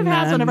kind of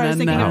has whenever I was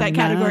thinking of that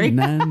category. We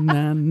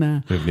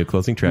have a new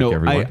closing track,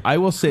 everyone. I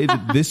will say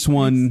that this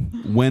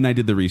one, when I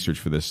did the research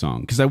for this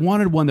song, because I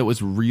wanted one that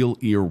was real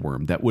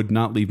earworm, that would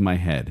not leave my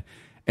head.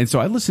 And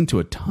so I listened to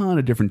a ton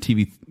of different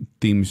TV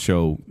theme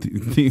show.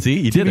 See,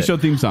 you did TV show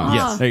theme songs.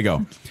 Yes. There you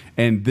go.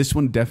 And this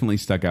one definitely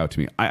stuck out to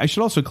me. I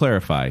should also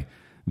clarify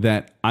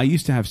that I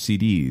used to have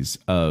CDs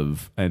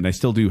of, and I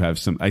still do have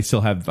some, I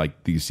still have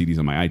like these CDs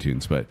on my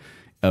iTunes, but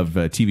of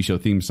TV show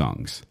theme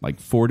songs, like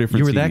 4 different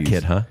You were CDs. that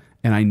kid, huh?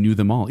 And I knew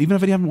them all, even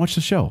if I haven't watched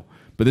the show.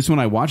 But this one,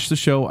 I watched the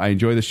show, I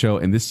enjoy the show,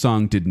 and this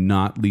song did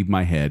not leave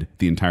my head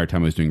the entire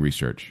time I was doing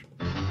research.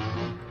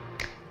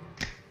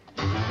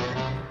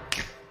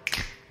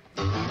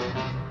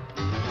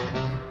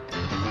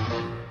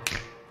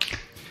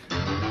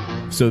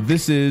 So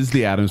this is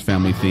the Addams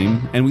Family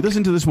theme, and we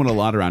listen to this one a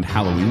lot around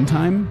Halloween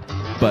time,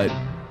 but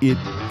it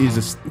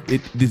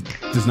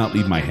does not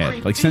leave my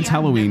head. Like, since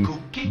Halloween,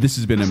 this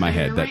has been in my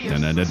head. That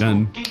dun dun dun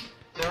dun.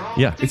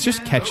 Yeah, it's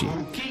just catchy.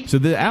 So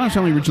the Addams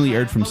Family originally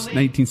aired from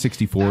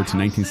 1964 to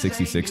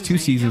 1966, 2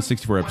 seasons,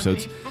 64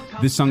 episodes.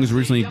 This song was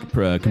originally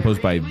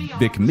composed by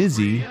Vic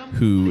Mizzy,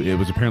 who it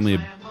was apparently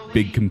a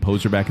big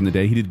composer back in the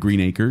day. He did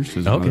Green Acres,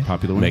 was one of the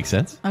popular ones. Makes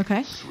sense.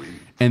 Okay.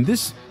 And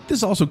this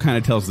also kind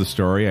of tells the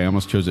story. I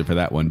almost chose it for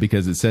that one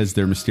because it says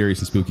they're mysterious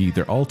and spooky.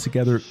 They're all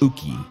together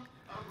ooky.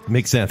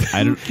 Makes sense.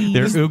 They're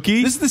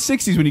ooky. This is the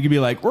 60s when you could be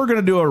like, we're going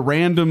to do a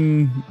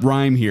random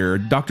rhyme here,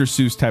 Dr.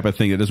 Seuss type of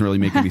thing that doesn't really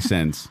make any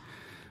sense.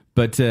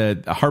 But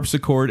a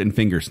harpsichord and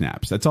finger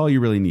snaps. That's all you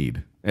really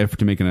need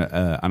to make an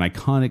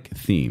iconic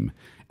theme.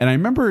 And I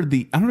remember I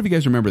don't know if you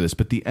guys remember this,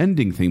 but the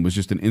ending theme was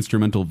just an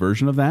instrumental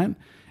version of that.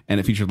 And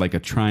it featured like a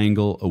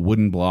triangle, a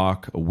wooden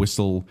block, a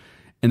whistle.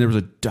 And there was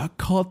a duck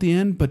call at the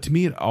end, but to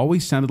me it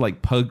always sounded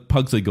like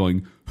Pugsley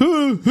going,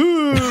 hoo,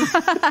 hoo.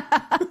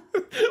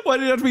 Why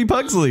did it have to be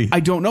Pugsley?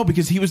 I don't know,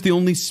 because he was the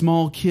only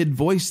small kid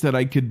voice that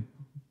I could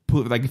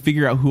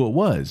figure out who it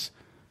was.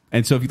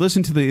 And so if you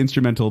listen to the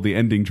instrumental, the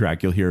ending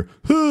track, you'll hear,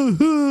 hoo,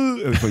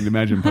 hoo. I was going to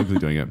imagine Pugsley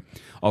doing it.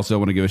 Also, I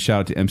want to give a shout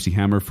out to MC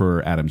Hammer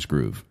for Adam's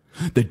Groove.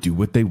 They do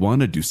what they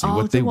want to do, say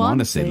what they want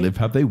to say, live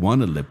how they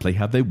want to live, play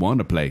how they want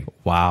to play.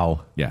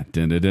 Wow. Yeah.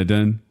 Dun, dun, dun,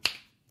 dun.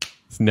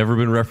 It's never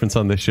been referenced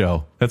on this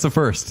show. That's a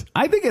first.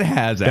 I think it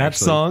has, actually. That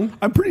song?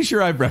 I'm pretty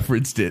sure I've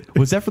referenced it.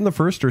 Was that from the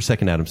first or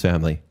second Addams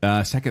Family?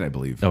 Second, I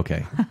believe.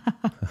 Okay.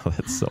 Oh,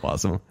 that's so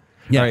awesome.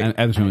 Yeah, All right. and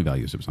Addams Family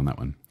Values, it was on that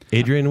one.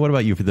 Adrienne, what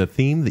about you for the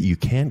theme that you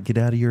can't get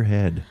out of your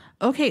head?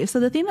 Okay,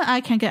 so the theme that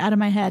I can't get out of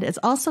my head is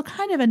also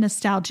kind of a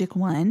nostalgic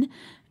one,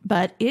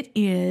 but it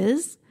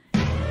is...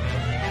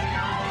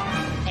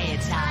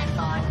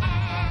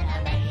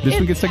 This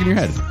one gets stuck in your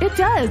head. It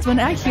does. When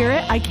I hear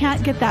it, I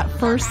can't get that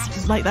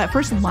first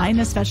line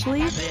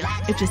especially.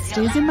 It just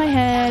stays in my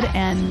head,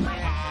 and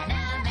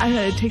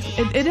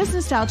it is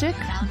nostalgic,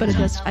 but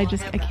I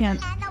can't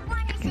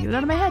get it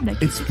out of my head.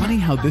 It's funny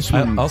how this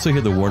one... I also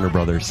hear the Warner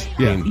Brothers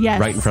theme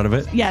right in front of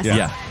it. Yes.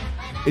 Yeah.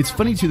 It's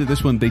funny, too, that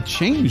this one, they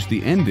changed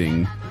the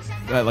ending,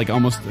 like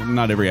almost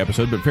not every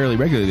episode, but fairly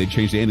regularly, they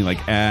changed the ending, like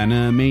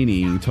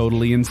Animani,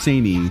 Totally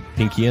Insaney,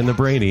 Pinky and the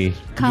Brainy.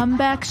 Come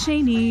back,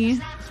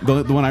 Shaney.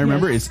 The one I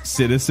remember is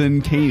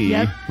Citizen Caney.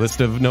 Yep.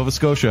 List of Nova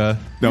Scotia.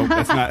 No,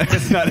 that's not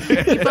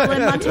it. People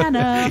in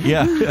Montana.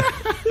 Yeah.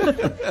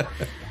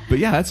 But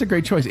yeah, that's a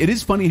great choice. It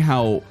is funny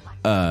how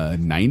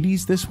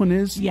 90s this one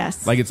is.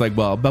 Yes. Like, it's like,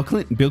 well, Bill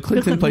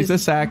Clinton plays the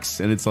sax,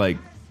 and it's like,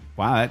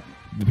 wow,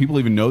 do people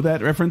even know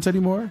that reference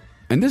anymore?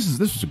 And this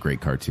was a great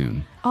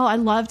cartoon. Oh, I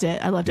loved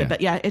it. It. But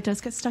yeah, it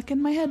does get stuck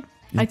in my head.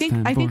 I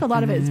think a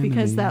lot of it is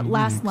because that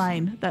last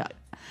line that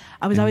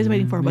I was always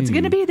waiting for. What's it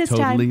going to be this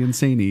time? Totally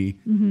Insaney.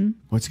 Mm-hmm.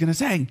 What's it going to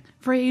say?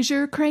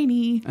 Fraser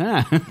Craney.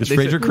 Is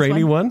Fraser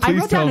Craney one? I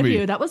wrote down a me.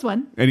 few. That was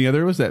one. Any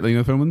other? Was that any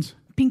other ones?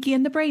 Pinky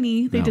and the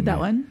Brainy. They did that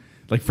one.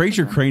 Like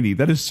Fraser Craney.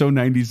 That is so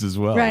 90s as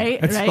well.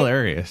 Right. That's right.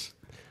 hilarious.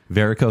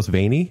 Varicose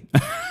Veiny?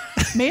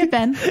 May have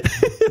been.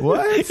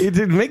 What? It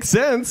didn't make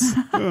sense.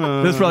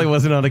 This probably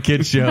wasn't on a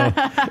kid's show.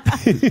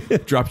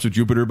 Drops of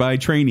Jupiter by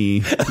Trainee.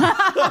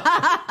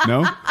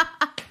 No?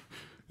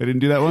 I didn't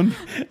do that one?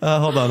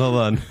 Hold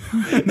on.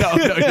 No,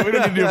 we don't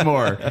need to do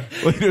more.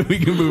 We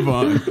can move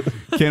on.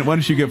 Kent, why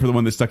don't you get for the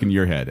one that's stuck in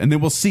your head? And then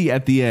we'll see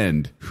at the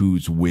end who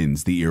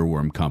wins the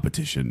earworm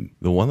competition.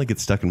 The one that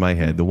gets stuck in my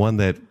head, the one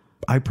that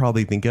I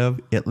probably think of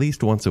at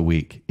least once a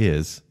week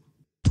is...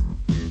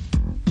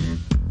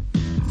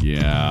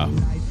 Yeah.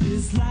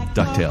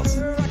 DuckTales.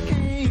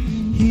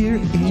 Here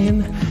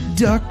in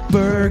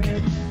Duckburg.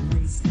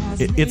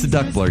 It's a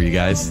duck blur, you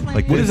guys.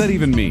 Like, what does that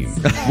even mean?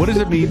 What does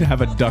it mean to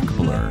have a duck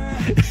blur?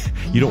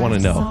 You don't want to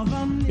know.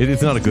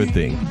 It's not a good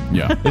thing.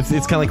 Yeah. It's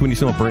kind of like when you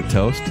smell burnt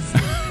toast.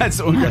 That's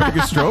you're having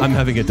a stroke? I'm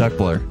having a duck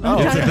blur. Oh,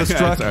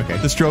 okay.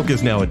 The stroke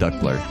is now a duck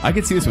blur. I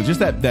can see this one. Just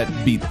that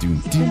beat.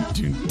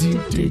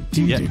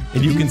 Yeah.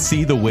 And you can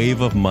see the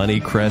wave of money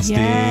cresting.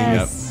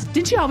 Yes.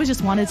 Didn't you always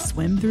just want to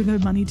swim through the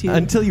money too?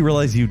 Until you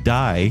realize you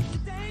die.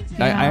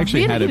 I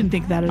actually didn't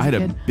think that as I had a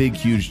a kid. big,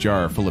 huge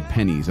jar full of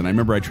pennies, and I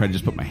remember I tried to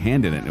just put my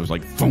hand in it, and it was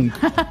like, thunk.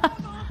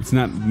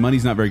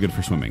 Money's not very good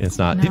for swimming. It's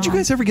not. No. Did you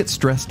guys ever get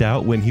stressed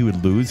out when he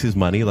would lose his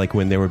money? Like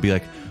when there would be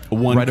like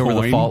One right over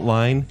the coin? fault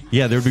line?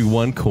 Yeah, there would be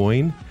one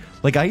coin.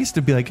 Like I used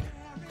to be like,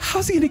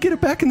 how's he going to get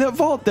it back in that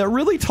vault? That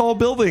really tall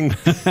building.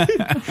 What's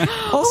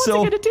he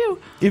going to do?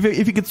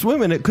 If he could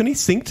swim in it, couldn't he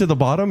sink to the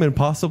bottom and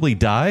possibly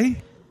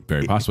die?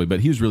 Very possibly, but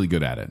he was really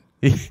good at it.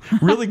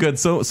 Really good.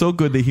 So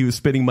good that he was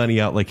spitting money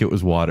out like it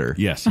was water.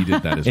 Yes, he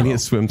did that as In well.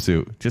 his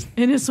swimsuit. Just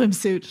In his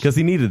swimsuit. because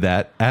he needed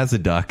that as a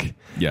duck.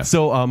 Yeah.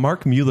 So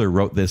Mark Mueller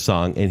wrote this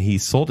song and he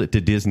sold it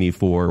to Disney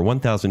for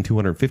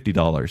 $1,250.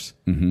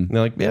 Mm-hmm. And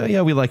they're like,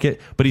 yeah, we like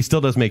it, but he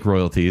still does make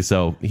royalties,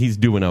 so he's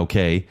doing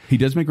okay. He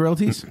does make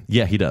royalties?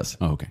 Yeah, he does.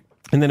 Oh, okay.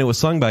 And then it was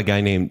sung by a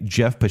guy named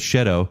Jeff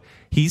Pachetto.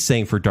 He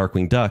sang for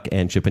Darkwing Duck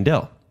and Chip and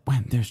Dale.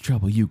 When there's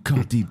trouble, you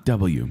call Deep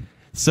W.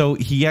 So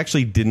he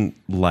actually didn't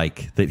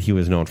like that he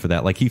was known for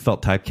that. Like he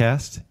felt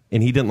typecast,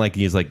 and he didn't like.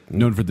 He's like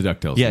Known for the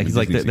DuckTales. yeah, he's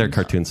like Disney they're scenes.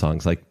 cartoon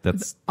songs. Like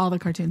that's All the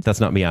cartoons. That's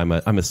not me. I'm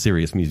a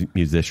serious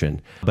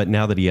musician. But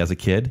now that he has a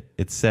kid,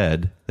 it's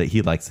said that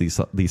he likes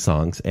these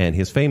songs and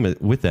his fame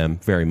with them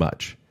very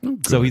much.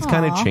 So he's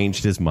kind of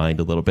changed his mind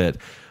a little bit.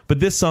 But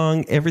this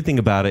song, everything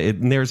about it,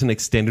 and there's an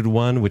extended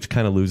one which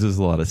kind of loses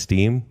a lot of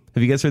steam.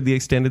 Have you guys heard the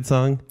extended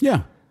song?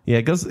 Yeah. Yeah,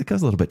 it goes a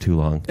little bit too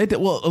long.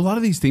 Well, a lot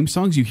of these theme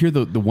songs, you hear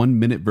the 1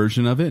 minute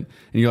version of it, and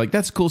you're like,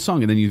 that's a cool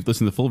song. And then you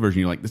listen to the full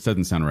version, you're like, this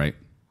doesn't sound right.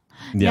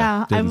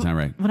 Yeah. Doesn't sound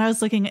right. When I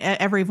was looking at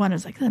every one, it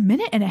was like a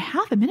minute and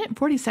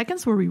 40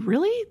 seconds. Did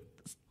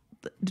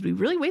we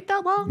really wait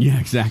that long? Yeah,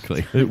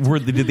 exactly.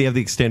 Did they have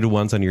the extended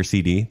ones on your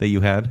CD that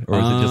you had? Or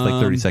was it just like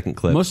 30-second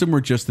clips? Most of them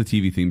were just the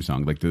TV theme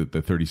song, like the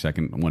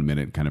 30-second, 1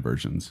 minute kind of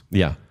versions.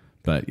 Yeah.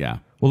 But yeah.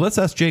 Well, let's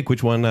ask Jake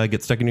which one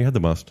gets stuck in your head the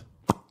most.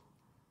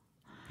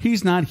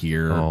 He's not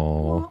here.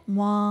 Oh.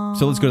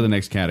 So let's go to the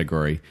next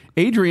category.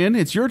 Adrienne,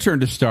 it's your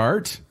turn to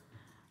start.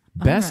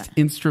 Best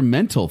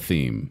instrumental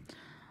theme.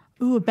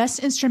 Ooh, best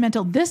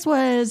instrumental. This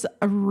was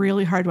a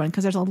really hard one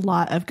because there's a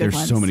lot of good ones.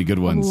 There's so many good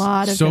ones. A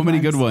lot of so many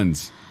good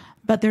ones.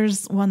 But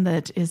there's one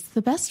that is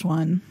the best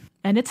one,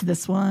 and it's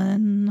this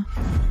one.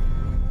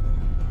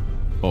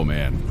 Oh,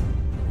 man.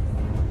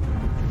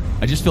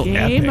 I just feel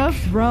Game epic. of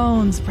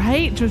Thrones,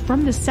 right? Just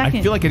from the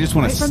second. I feel like I just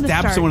want right to from the stab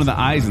start. someone in the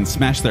eyes and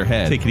smash their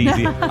head. Take it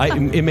easy.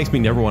 It makes me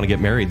never want to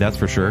get married, that's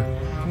for sure.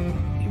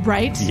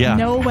 Right? Yeah.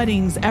 No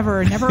weddings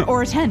ever, never,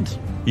 or attend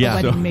Yeah. a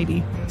wedding, So-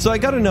 maybe. So I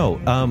got to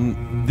know,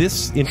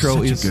 this intro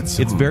Such a is good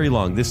song. it's very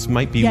long. This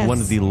might be Yes.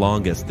 one of the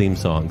longest theme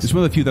songs. It's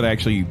one of the few that I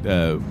actually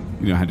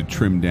had to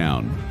trim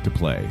down to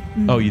play.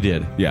 Oh, you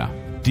did? Yeah.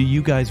 Do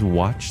you guys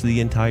watch the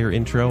entire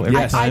intro every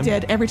Yes. time? I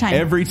did every time.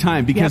 Every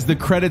time, because Yep. the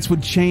credits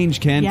would change,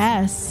 Ken.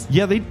 Yes.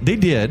 Yeah, they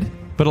did.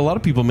 But a lot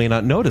of people may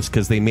not notice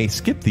because they may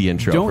skip the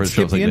intro. Don't for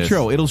skip shows the like this.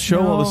 intro. It'll show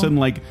all of a sudden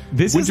like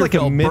This is like a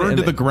Winterfell minute burned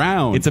to and the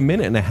ground. It's a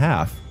minute and a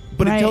half.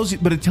 But Right. it tells you.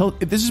 But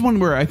this is one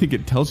where I think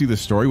it tells you the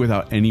story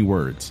without any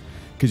words,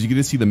 because you get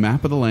to see the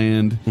map of the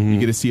land. You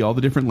get to see all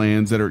the different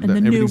lands that are And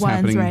the new everything's ones,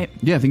 happening. right.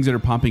 Yeah, things that are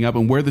popping up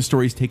and where the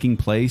story's taking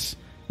place,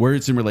 where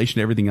it's in relation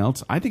to everything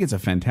else. I think it's a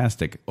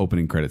fantastic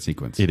opening credit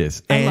sequence. It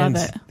is. I love And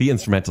it. the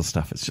instrumental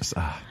stuff is just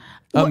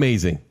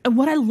amazing.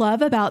 What I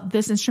love about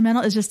this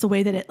instrumental is just the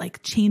way that it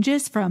like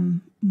changes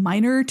from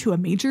minor to a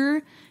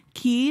major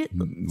key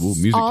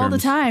music all the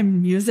terms.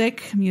 time.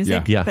 Music.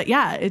 Yeah. But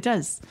yeah, it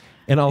does.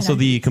 And also And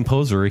I the think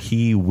composer,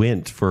 he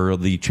went for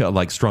the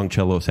strong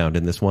cello sound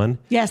in this one.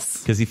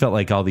 Yes. Because he felt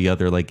like all the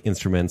other like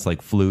instruments,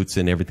 like flutes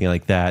and everything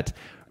like that,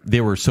 they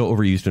were so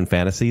overused in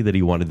fantasy that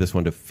he wanted this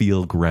one to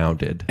feel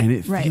grounded. And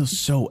it Right. feels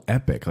so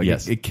epic. Like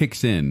Yes. it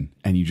kicks in,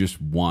 and you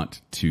just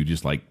want to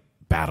just like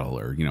battle,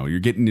 or you're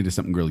getting into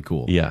something really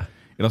cool. Yeah.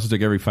 It also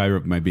took every fiber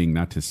of my being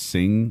not to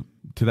sing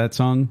to that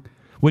song.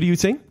 What do you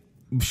sing?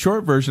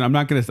 Short version. I'm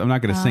not gonna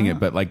sing it,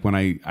 but like when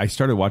I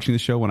started watching the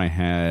show when I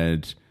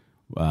had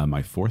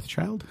my fourth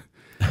child,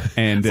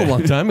 and It's a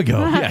long time ago.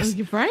 yes,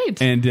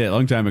 Right. and a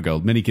long time ago,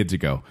 many kids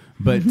ago.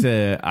 But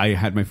I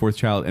had my fourth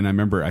child, and I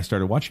remember I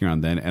started watching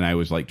around then, and I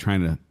was like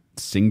trying to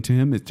sing to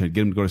him to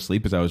get him to go to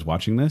sleep as I was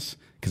watching this,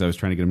 because I was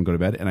trying to get him to go to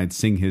bed, and I'd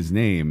sing his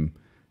name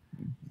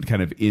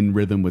kind of in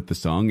rhythm with the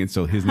song, and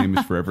so his name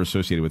is forever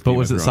associated with. But Game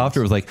was of it Thrones. softer?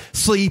 It was like,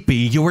 sleepy,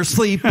 you were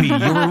sleepy, you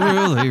were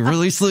really,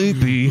 really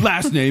sleepy.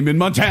 Last name in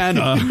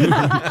Montana.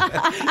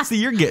 See,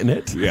 you're getting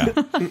it. Yeah.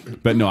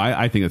 But no,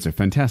 I think that's a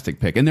fantastic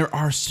pick. And there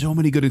are so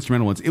many good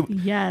instrumental ones.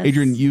 Yes.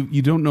 Adrienne,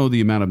 you don't know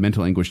the amount of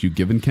mental anguish you've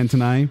given Kent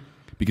and I,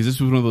 because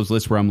this was one of those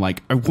lists where I'm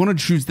like, I want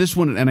to choose this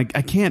one, and I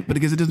can't, but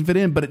because it doesn't fit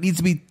in, but it needs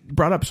to be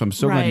brought up. So I'm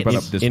so glad you Right. brought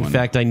up this In one.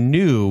 fact, I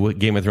knew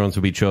Game of Thrones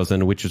would be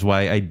chosen, which is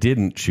why I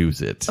didn't choose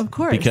it. Of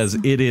course. Because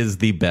it is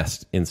the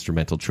best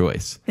instrumental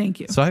choice. Thank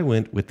you. So I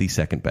went with the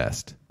second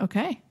best.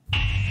 Okay.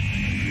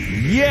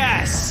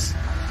 Yes!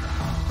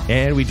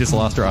 And we just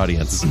lost our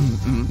audience.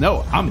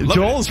 no, I'm loving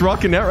Joel's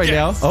rocking that right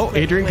now. Oh,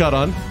 Adrienne got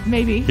on.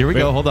 Maybe. Here we it.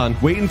 go. Hold on.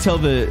 Wait until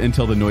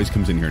the noise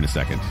comes in here in a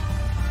second.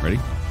 Ready?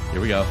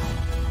 Here we go.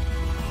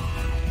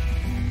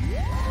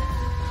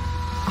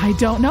 I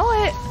don't know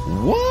it.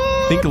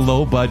 What? Think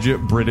low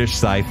budget British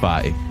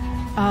sci-fi.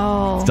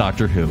 Oh. It's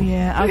Doctor Who.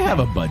 Yeah. They Okay. have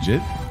a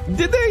budget.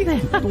 Did they?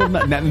 Well,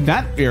 not in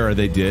that era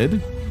they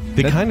did.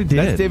 They kind of did.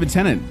 That's David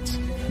Tennant.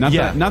 Not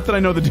that I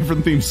know the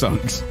different theme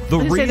songs.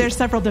 Say there's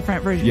several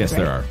different versions. Yes, right?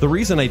 there are. The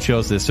reason I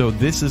chose this, so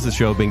this is a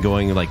show been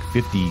going like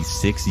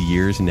 56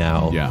 years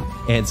now. Yeah.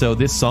 And so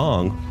this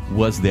song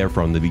was there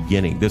from the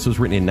beginning. This was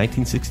written in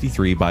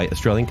 1963 by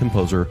Australian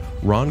composer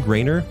Ron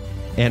Grainer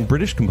and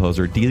British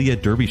composer Delia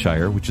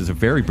Derbyshire, which is a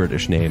very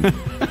British name.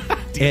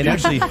 And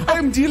actually,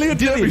 I'm Delia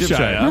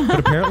Derbyshire. but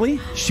apparently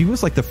she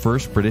was like the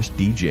first British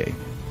DJ.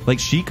 Like,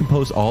 she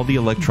composed all the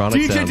electronic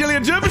DJ sounds. Delia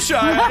Derbyshire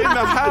in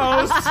the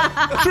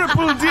house.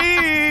 Triple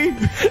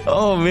D.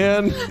 Oh,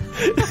 man.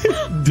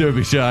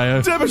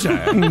 Derbyshire.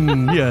 Derbyshire.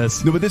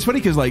 Yes. No, but it's funny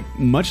because, like,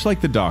 much like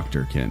the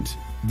Doctor, Kent,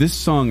 this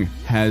song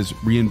has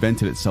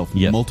reinvented itself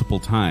multiple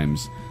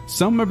times.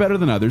 Some are better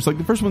than others. Like,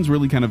 the first one's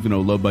really kind of,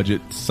 low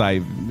budget sci-fi.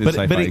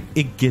 But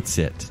it gets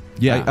it.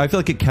 Yeah. I feel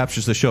like it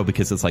captures the show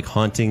because it's like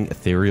haunting,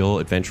 ethereal,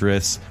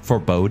 adventurous,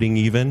 foreboding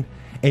even.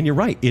 And you're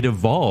right, it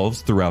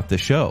evolves throughout the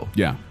show.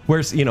 Yeah.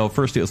 Whereas,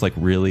 first it was like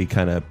really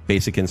kind of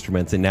basic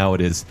instruments, and now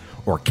it is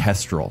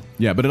orchestral.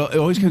 Yeah, but it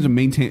always kind of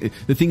maintain.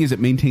 The thing is, it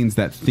maintains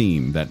that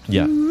theme.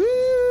 Yeah.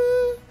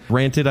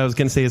 Granted, I was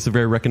going to say it's a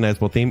very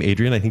recognizable theme.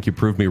 Adrienne, I think you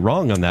proved me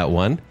wrong on that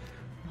one.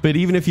 But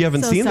even if you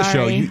haven't seen the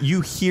show,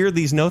 you hear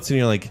these notes and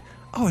you're like,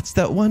 oh, it's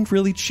that one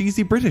really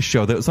cheesy British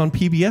show that was on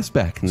PBS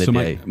back in the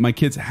day. My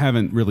kids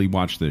haven't really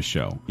watched this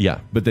show. Yeah.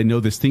 But they know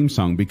this theme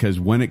song because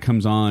when it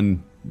comes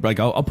on, like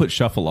I'll put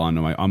shuffle on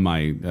my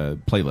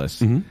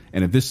playlist, and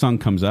if this song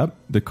comes up,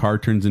 the car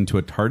turns into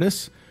a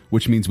TARDIS,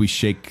 which means we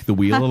shake the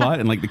wheel a lot,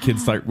 and like the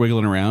kids start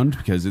wiggling around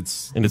because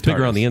it's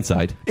bigger on the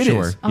inside. It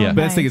sure. is. Yeah. But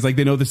that's the thing is like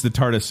they know this is the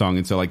TARDIS song,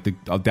 and so like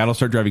that'll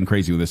start driving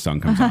crazy when this song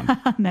comes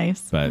on.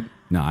 Nice. But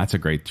no, that's a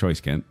great choice,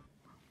 Kent.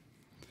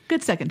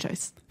 Good second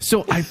choice.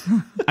 So I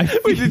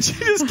Wait, did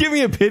you just give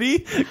me a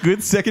pity?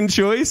 Good second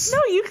choice?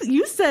 No,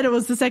 you said it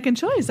was the second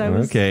choice. I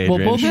was Okay, well,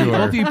 Adrienne, both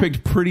sure. of you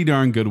picked pretty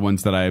darn good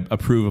ones that I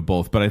approve of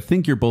both, but I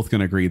think you're both going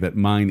to agree that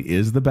mine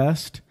is the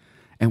best.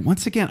 And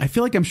once again, I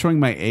feel like I'm showing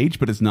my age,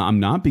 but it's not. I'm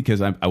not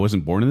because I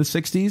wasn't born in the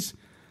 60s,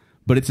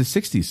 but it's a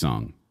 60s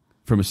song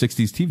from a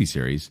 60s TV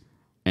series,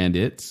 and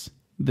it's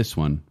this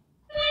one.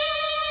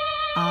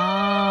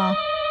 Ah.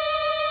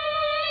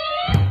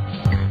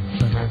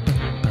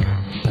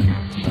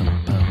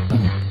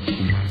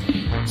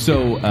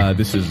 So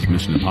this is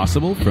Mission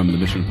Impossible from the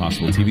Mission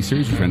Impossible TV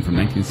series, which ran from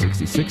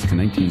 1966 to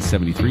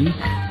 1973,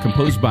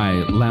 composed by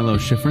Lalo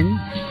Schifrin.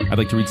 I'd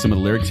like to read some of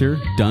the lyrics here.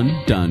 Dun,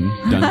 dun,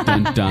 dun,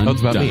 dun, dun, Oh,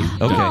 it's about dun, me.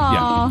 dun. Okay.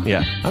 Yeah.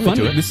 Yeah. I'm Fun,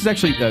 into it. this is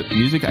actually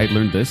music. I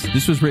learned this.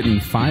 This was written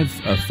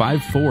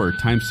 5/4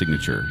 time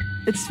signature.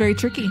 It's very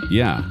tricky.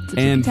 Yeah. It's a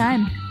tricky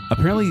time.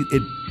 Apparently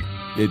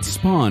it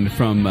spawned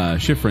from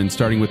Schifrin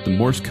starting with the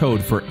Morse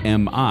code for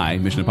MI,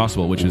 Mission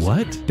Impossible, which is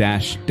What?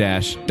 dash,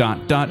 dash,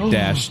 dot, dot,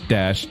 dash,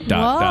 dash,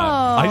 dot,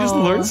 dot. I just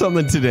learned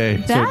something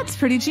today. That's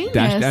pretty genius.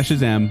 Dash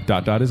is M,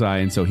 dot, dot is I,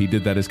 and so he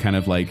did that as kind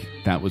of like,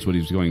 that was what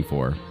he was going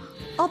for.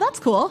 Oh, that's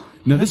cool.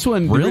 Now, this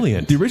one,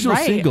 brilliant. The original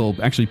Right. single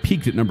actually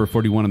peaked at number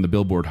 41 on the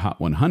Billboard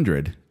Hot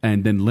 100,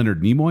 and then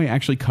Leonard Nimoy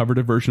actually covered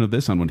a version of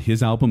this on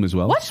his album as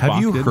well. What? Have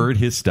Spock you did. heard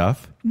his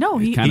stuff? No,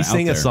 Kinda He out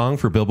sang a there. song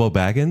for Bilbo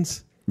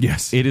Baggins.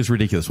 Yes. It is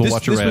ridiculous. We'll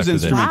watch it right This was after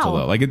this. instrumental, Wow.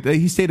 though. Like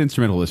he stayed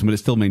instrumental with this, but it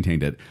still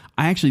maintained it.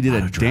 I actually did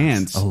a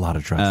dance. A lot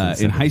of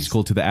drugs in in the high 70s.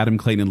 school to the Adam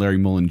Clayton and Larry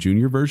Mullen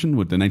Jr. version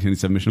with the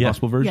 1987 Mission Yeah.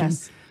 Impossible version.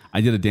 Yes. I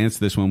did a dance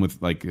to this one with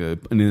like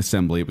an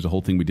assembly. It was a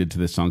whole thing we did to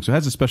this song, so it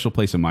has a special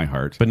place in my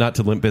heart. But not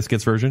to Limp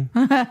Bizkit's version?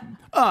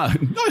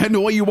 I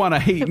know why you want to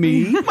hate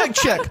me. Mike,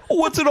 check.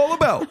 What's it all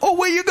about? Oh,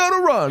 wait, you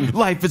gotta run.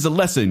 Life is a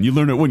lesson. You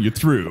learn it when you're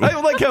through. I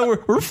like how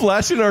we're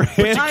flashing our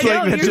hands. I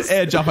know, Like you're the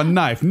edge off a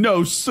knife.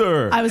 No,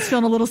 sir. I was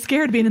feeling a little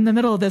scared being in the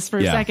middle of this for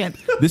a Yeah. second.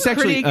 This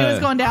actually, it was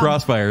going down.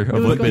 Crossfire of It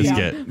was Limp going down.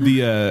 Bizkit.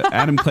 The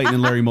Adam Clayton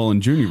and Larry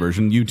Mullen Jr.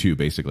 version, U2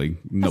 basically.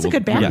 That's a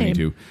good band name.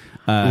 U2.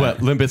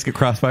 What, Limp Bizkit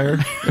Crossfire?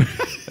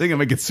 I think I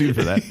might get sued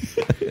for that.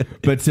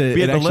 But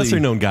Yeah, the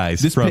lesser-known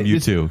guys from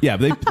U2. Yeah,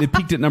 it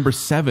peaked at number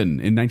 7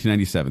 in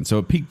 1997. So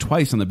it peaked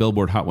twice on the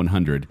Billboard Hot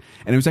 100.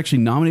 And it was actually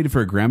nominated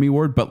for a Grammy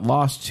Award, but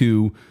lost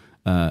to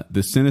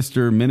The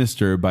Sinister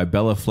Minister by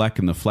Bella Fleck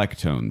and the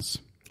Flecktones.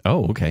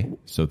 Oh, okay.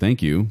 So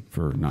thank you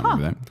for not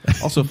knowing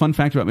that. Also, fun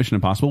fact about Mission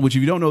Impossible, which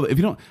if you don't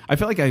know, I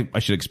feel like I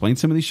should explain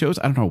some of these shows.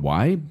 I don't know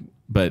why,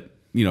 but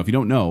if you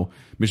don't know,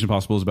 Mission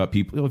Impossible is about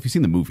people. If you've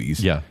seen the movies,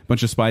 Yeah. a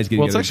bunch of spies getting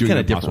Well, it's together. actually doing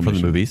kinda different impossible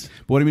from the missions.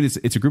 movies. But what I mean is,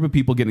 it's a group of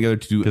people getting together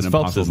to do an 'Cause Phelps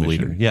impossible is the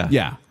leader. mission. Yeah.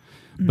 yeah.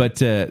 But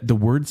the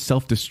word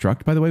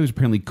self-destruct, by the way, was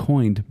apparently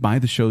coined by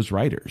the show's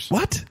writers.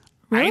 What?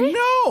 Really? I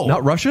know.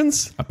 Not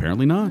Russians?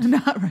 Apparently not.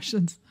 Not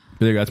Russians.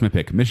 But there you go. That's my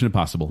pick. Mission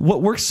Impossible.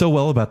 What works so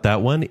well about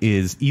that one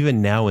is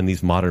even now in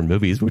these modern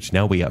movies, which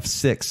now we have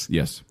 6,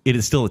 Yes. it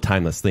is still a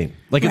timeless theme.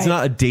 Like, it's Right.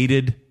 not a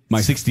dated My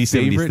 60s, 70s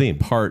favorite theme.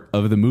 part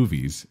of the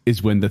movies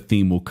is when the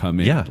theme will come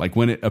in. Yeah. Like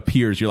when it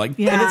appears, you're like,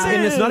 Yeah.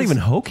 And it's not even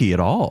hokey at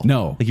all.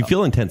 No. Like you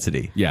feel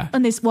intensity. yeah.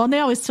 And they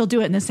always still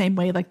do it in the same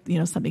way, like,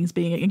 something's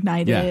being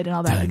ignited Yeah. and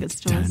all that. Like it's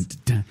still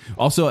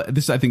Also,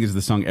 this I think is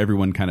the song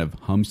everyone kind of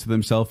hums to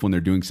themselves when they're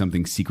doing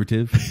something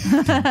secretive.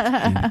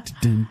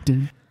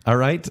 All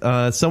right.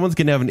 Someone's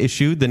going to have an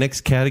issue. The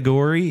next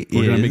category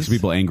We're is going to make some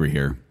people angry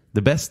here.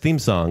 the best theme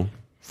song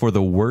for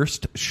the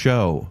worst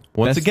show.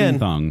 Once Best again, theme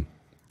song.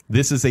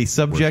 this is a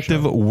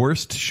subjective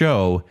worst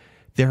show.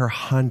 There are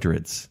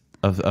hundreds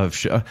of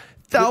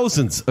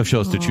thousands of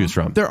shows to choose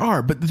from. There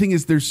are, but the thing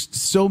is,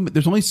 there's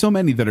only so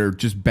many that are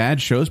just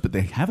bad shows, but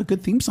they have a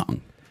good theme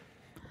song.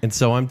 And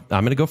so I'm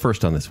going to go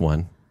first on this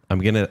one. I'm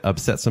going to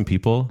upset some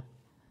people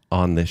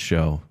on this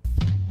show.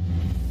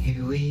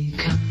 Here we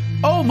come.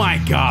 Oh my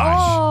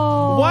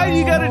gosh! Why do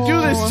you got to do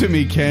this to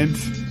me, Kent?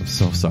 I'm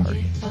so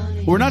sorry.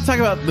 We're not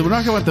talking about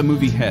the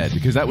movie Head,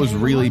 because that was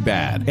really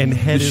bad. And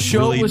Head the is show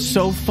really, was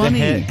so funny.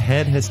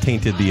 Head has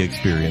tainted the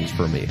experience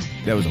for me.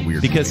 That was a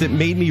weird Because movie. it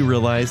made me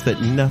realize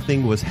that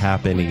nothing was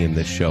happening in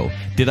this show.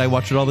 Did I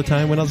watch it all the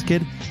time when I was a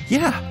kid?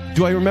 Yeah.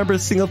 Do I remember a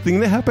single thing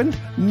that happened?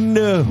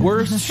 No.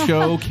 Worst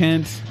show,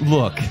 Kent.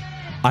 Look,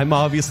 I'm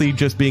obviously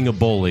just being a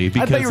bully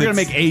because I thought you were going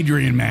to make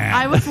Adrienne mad.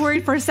 I was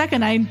worried for a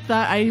second. I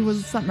thought I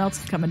was something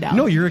else coming down.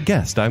 No, you're a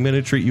guest. I'm going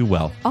to treat you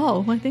well.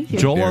 Oh, well, thank you.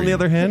 Joel, dare on the you.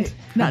 other hand,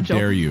 Not Joel.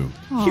 Dare you?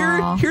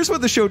 here's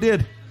what the show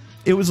did.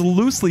 It was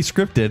loosely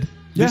scripted,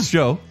 this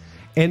show,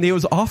 and it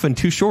was often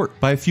too short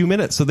by a few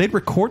minutes. So they'd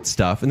record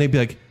stuff, and they'd be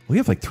like, we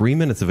have like 3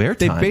 minutes of airtime.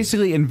 They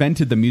basically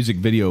invented the music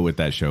video with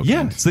that show. Yeah,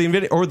 Kent. so they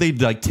invented, or they'd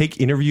like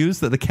take interviews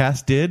that the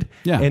cast did,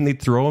 and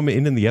they'd throw them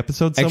in the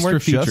episode somewhere.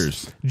 Extra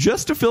features.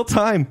 Just to fill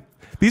time.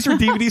 These are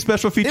DVD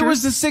special features. It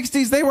was the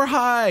 60s. They were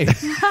high.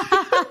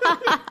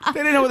 They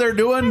didn't know what they were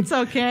doing. It's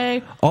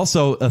okay.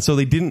 Also, so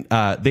they didn't.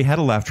 They had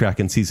a laugh track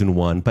in season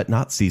 1, but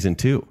not season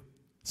 2.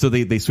 So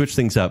they switched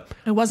things up.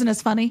 It wasn't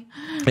as funny.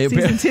 It-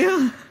 Season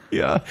 2.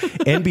 Yeah,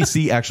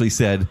 NBC actually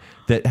said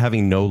that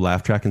having no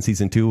laugh track in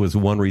season 2 was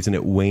one reason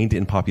it waned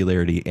in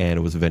popularity and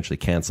it was eventually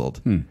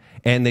canceled.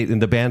 And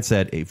the band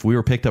said if we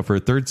were picked up for a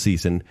third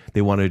season,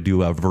 they wanted to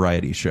do a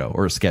variety show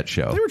or a sketch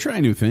show. They were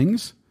trying new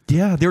things.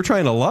 Yeah, they were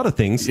trying a lot of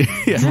things.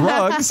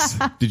 Drugs.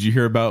 Did you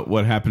hear about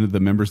what happened to the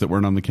members that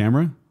weren't on the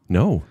camera?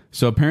 No.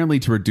 So apparently,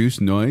 to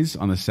reduce noise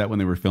on the set when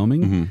they were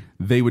filming,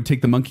 they would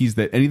take the monkeys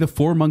any of the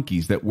 4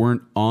 monkeys that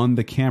weren't on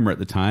the camera at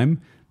the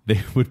time,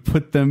 they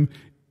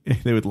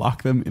would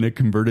lock them in a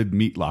converted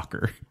meat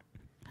locker.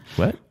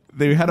 What?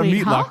 They had a Wait,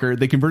 meat huh? locker.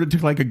 They converted to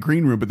like a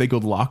green room, but they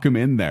could lock them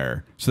in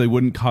there so they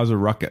wouldn't cause a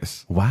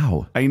ruckus.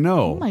 Wow. I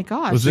know. Oh my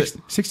gosh. Was it-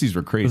 60s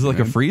were crazy. Was it like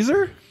a man.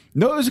 freezer?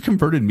 No, it was a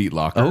converted meat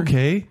locker.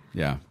 Okay.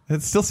 Yeah.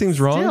 That still seems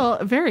wrong. Still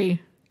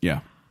very. Yeah.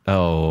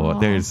 Oh,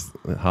 there's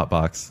hot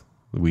box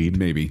weed.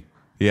 Maybe.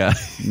 Yeah.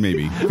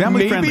 Maybe. Family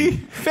Maybe. friendly.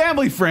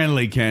 Family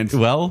friendly, Kent.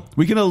 Well,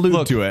 we can allude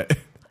look, to it.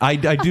 I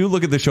do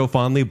look at the show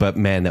fondly, but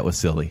man, that was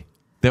silly.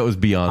 That was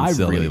beyond I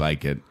silly. really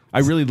like it. I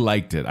really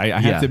liked it. I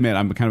have to admit,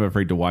 I'm kind of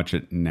afraid to watch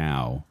it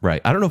now.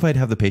 Right. I don't know if I'd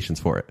have the patience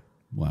for it.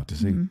 We'll have to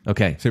see.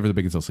 Okay. Save for the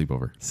Baconsale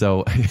sleepover.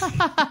 So,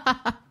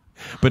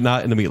 but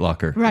not in the meat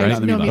locker. Right.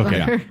 Not the No meat meat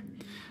locker.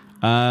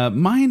 locker.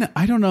 Mine,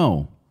 I don't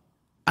know.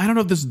 I don't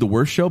know if this is the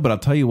worst show, but I'll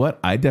tell you what,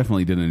 I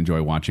definitely didn't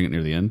enjoy watching it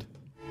near the end.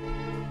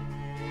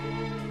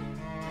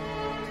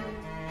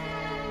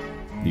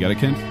 You got it,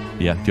 Kent?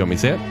 Yeah. Do you want me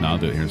to say it? No, I'll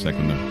do it here in a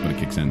second when it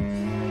kicks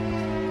in.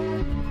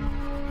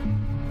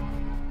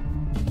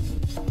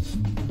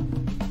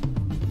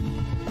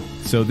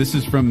 So this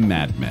is from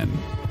Mad Men,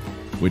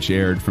 which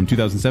aired from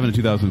 2007 to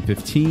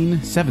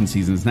 2015, 7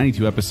 seasons,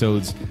 92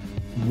 episodes,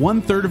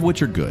 1/3 of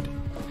which are good.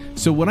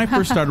 So when I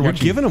first started You're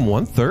watching, giving them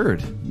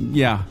 1/3.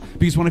 yeah,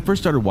 because when I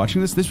first started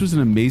watching this was an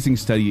amazing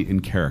study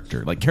in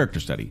character, like character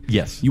study.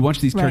 Yes. You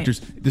watch these Right.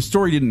 characters, the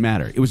story didn't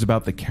matter. It was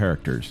about the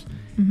characters.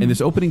 And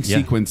this opening Yeah.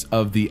 sequence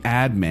of the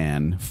ad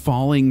man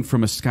falling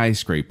from a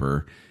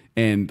skyscraper,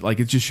 and like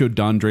it just showed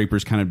Don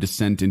Draper's kind of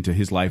descent into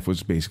his life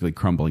was basically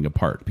crumbling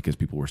apart because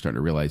people were starting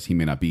to realize he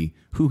may not be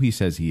who he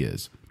says he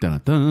is.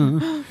 Dun, dun,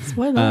 dun.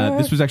 Spoiler.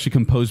 This was actually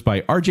composed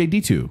by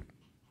RJD2.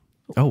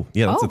 Oh,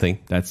 yeah, that's Oh. the thing.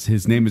 That's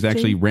his name is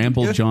actually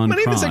Ramble John My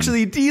name is Cron.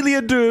 actually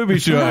Delia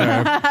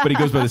Derbyshire. But he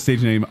goes by the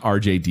stage name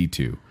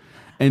RJD2.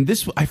 And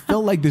this, I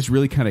felt like this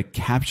really kind of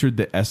captured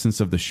the essence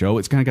of the show.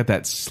 It's kind of got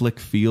that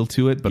slick feel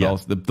to it, but Yeah.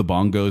 also the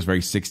bongos,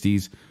 very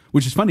 60s,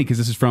 which is funny because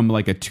this is from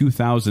like a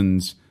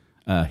 2000s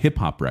hip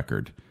hop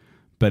record,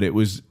 but it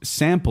was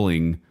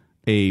sampling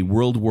a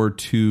World War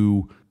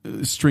II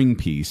string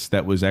piece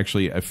that was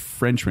actually a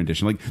French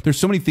rendition. Like there's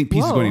so many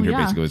pieces Whoa, going in here,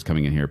 yeah. basically, what's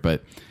coming in here,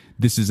 but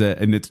this is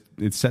and it's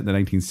set in the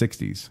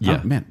 1960s. Yeah.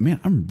 Oh, man,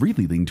 I'm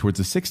really leaning towards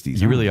the 60s.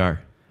 You really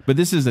are. But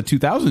this is a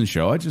 2000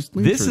 show. I just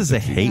lean This towards is the a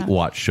 60s. hate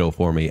watch show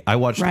for me. I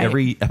watched Right.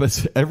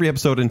 every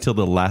episode until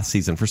the last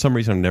season. For some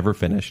reason, I never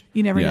finished.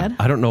 You never Yeah. did?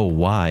 I don't know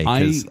why,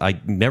 because I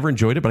never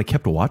enjoyed it, but I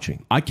kept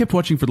watching. I kept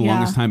watching for the Yeah.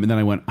 longest time, and then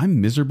I went,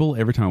 I'm miserable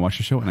every time I watch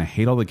the show, and I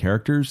hate all the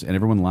characters, and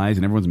everyone lies,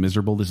 and everyone's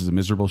miserable. This is a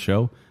miserable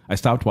show. I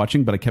stopped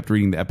watching, but I kept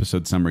reading the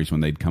episode summaries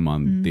when they'd come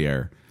on the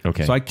air.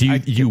 Okay. So Do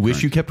you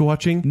wish you kept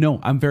watching? No,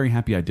 I'm very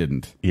happy I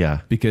didn't.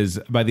 Yeah. Because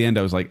by the end,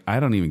 I was like, I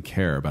don't even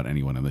care about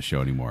anyone on the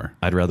show anymore.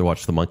 I'd rather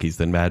watch the monkeys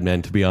than Mad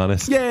Men, to be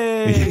honest.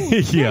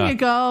 Yay! There you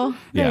go.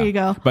 There you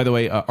go. By the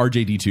way,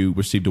 RJD2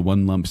 received a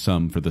one lump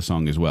sum for the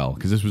song as well,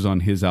 because this was on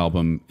his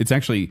album. It's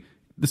actually,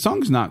 the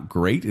song's not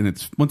great, and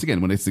it's, once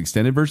again, when it's the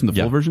extended version, the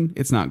full version,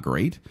 it's not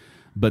great.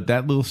 But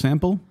that little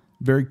sample,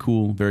 very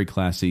cool, very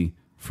classy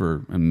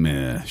for a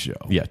meh show.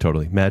 Yeah,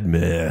 totally. Mad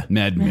meh.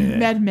 Mad meh.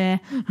 Mad meh.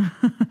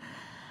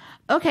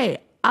 Okay,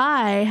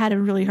 I had a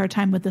really hard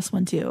time with this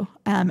one too.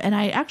 And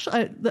I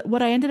actually,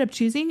 what I ended up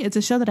choosing, it's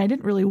a show that I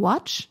didn't really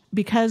watch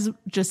because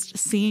just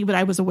seeing, but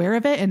I was aware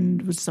of it,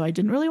 and so I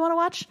didn't really want to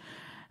watch.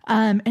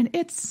 And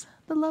it's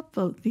the Love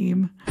Boat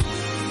theme.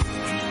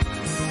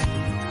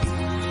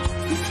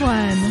 This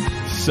one.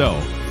 So,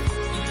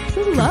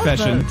 The Love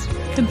Confession.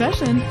 Boat.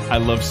 Confession. I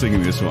love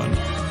singing this one.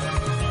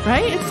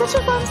 Right? It's such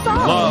a fun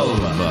song.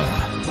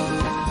 Love.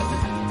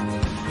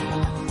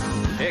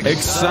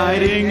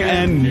 Exciting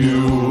and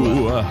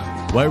new.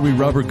 Why are we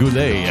Robert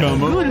Goulet?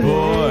 Come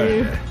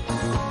aboard.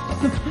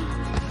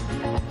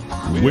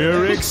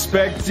 We're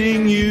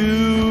expecting you.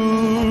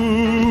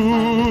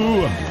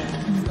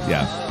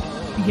 Yeah.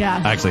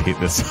 Yeah. I actually hate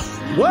this.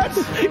 What?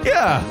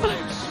 Yeah.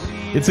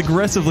 It's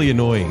aggressively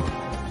annoying.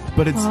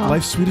 But it's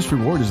life's sweetest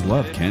reward is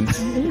love, Kent.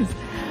 It is.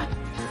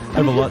 I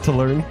have a lot to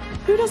learn.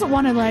 Who doesn't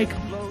want to like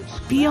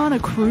be on a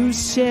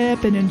cruise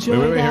ship and enjoy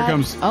Wait, that? here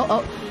comes.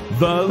 Oh.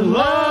 The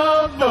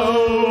Love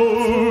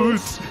Boat.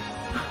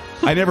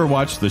 I never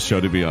watched the show,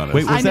 to be honest.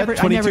 Wait, was that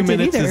 22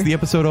 minutes? either. Is the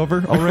episode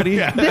over already?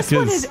 This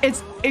one is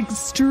it's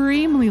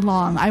extremely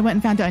long. I went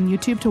and found it on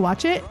YouTube to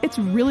watch it. It's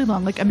really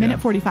long, like a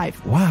minute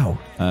 45. Wow.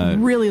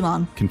 Really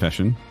long.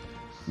 Confession.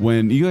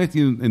 When you guys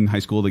in high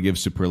school, they give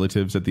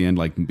superlatives at the end,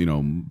 like, you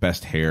know,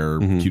 best hair,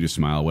 cutest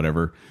smile,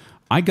 whatever.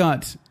 I'm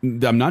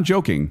not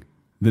joking,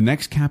 the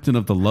next captain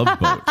of the Love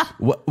Boat.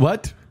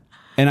 What?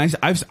 And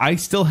I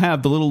still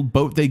have the little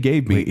boat they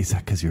gave me. Wait, is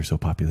that because you're so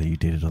popular you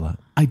dated a lot?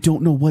 I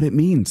don't know what it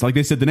means. Like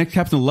they said, the next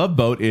captain of the Love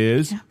Boat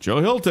is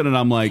Joe Hilton. And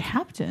I'm like,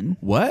 Captain.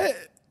 what?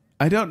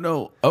 I don't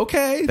know.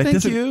 Okay, That thank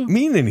doesn't you.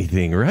 mean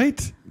anything,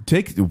 right?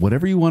 Take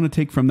whatever you want to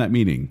take from that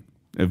meeting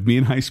of me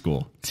in high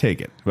school. Take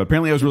it. But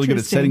apparently I was really good at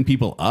Interesting. setting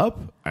people up.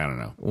 I don't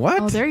know.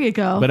 What? Oh, there you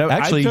go. But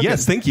Actually, took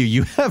yes, it. thank you.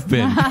 You have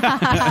been.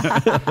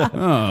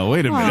 Oh,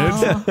 wait a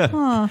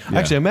minute.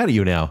 Actually, I'm mad at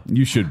you now.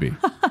 You should be.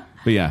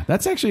 But yeah,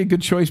 that's actually a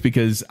good choice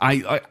because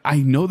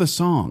I know the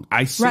song.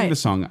 I sing the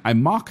song. I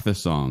mock the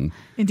song.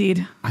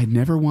 Indeed. I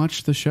never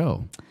watched the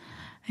show.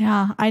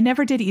 Yeah, I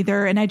never did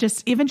either. And I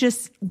just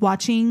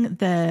watching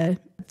the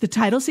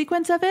title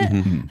sequence of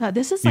it,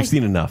 this is You've like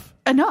seen enough.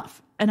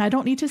 enough. And I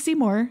don't need to see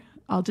more.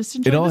 I'll just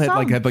enjoy It all the had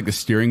song. like the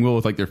steering wheel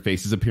with like their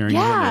faces appearing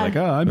in it. Yeah. They're like,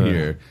 oh, I'm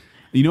here.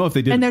 You know, if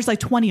they did, and there's like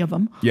 20 of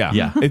them.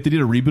 yeah, if they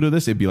did a reboot of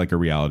this, it'd be like a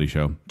reality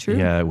show. True.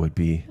 Yeah, it would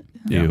be.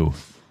 Yeah. Ew.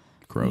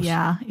 Gross.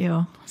 Yeah,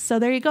 ew. So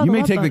there you go. You the may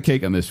Love take the Boat.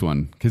 cake on this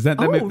one because that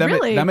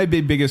really? may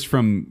be biggest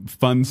from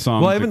fun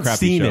song. Well, I to haven't crappy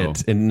seen show.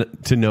 it and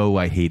to know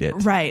I hate it.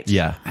 Right.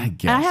 Yeah. I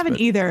guess. And I haven't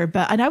but- either,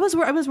 but I was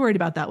worried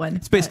about that one.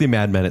 It's basically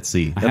Mad Men at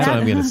Sea. That's what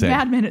I'm going to say.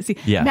 Mad Men at Sea.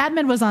 Yeah. Mad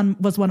Men was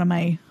one of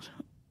my.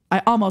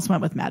 I almost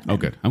went with Mad Men. Oh,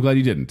 good. I'm glad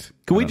you didn't.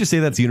 Can we just say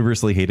that's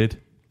universally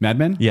hated? Mad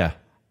Men? Yeah.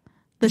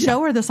 The show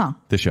or the song?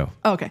 The show.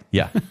 Oh, okay.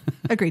 Yeah.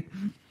 Agreed.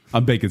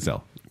 I'm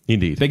Baconsale.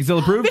 Indeed. Baconsale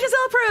approved?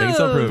 Baconsale approved.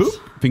 Baconsale approved.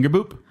 Boop. Finger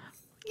boop.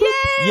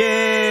 Yay!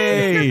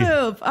 Yay! Finger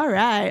boop. All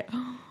right.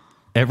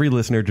 Every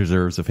listener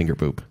deserves a finger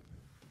poop.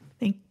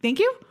 Thank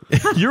you.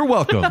 You're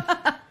welcome.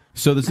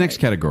 So this next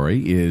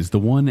category is the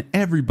one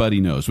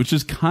everybody knows, which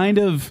is kind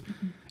of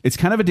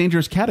a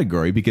dangerous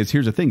category because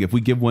here's the thing. If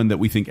we give one that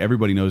we think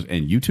everybody knows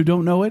and you two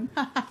don't know it,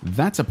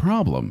 that's a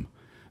problem.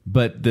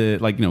 But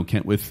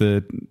Kent with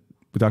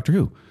Doctor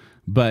Who.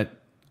 But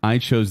I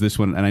chose this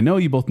one, and I know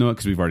you both know it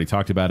because we've already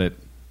talked about it.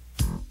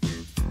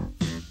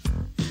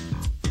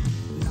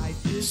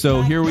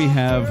 So here we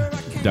have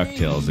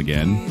DuckTales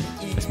again.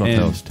 I smell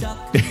toast.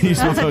 You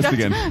smell toast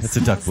again. It's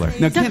a duck blur.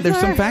 Now, Kent, there's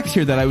some facts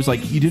here that I was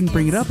like, you didn't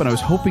bring it up, and I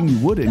was hoping you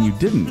would, and you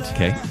didn't.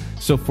 Okay.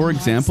 So, for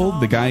example,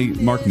 the guy,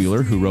 Mark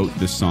Mueller, who wrote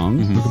this song,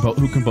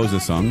 who composed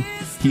this song,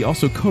 he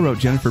also co-wrote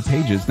Jennifer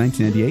Page's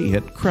 1998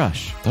 hit,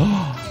 Crush.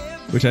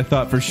 Which I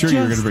thought for sure you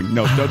were going to bring.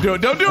 No, don't do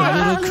it. Don't do it.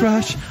 Little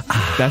crush.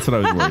 That's what I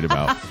was worried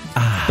about.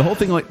 The whole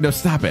thing, no,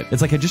 stop it.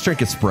 It's like I just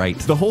drank a Sprite.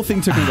 The whole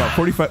thing took me about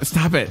 45.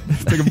 Stop it.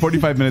 It took him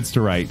 45 minutes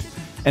to write.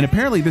 And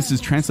apparently this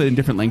is translated in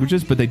different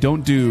languages, but they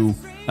don't do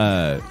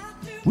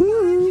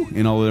woo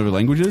in all the other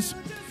languages.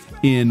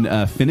 In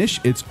Finnish,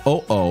 it's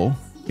o-o.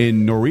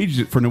 In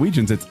Norwegian, for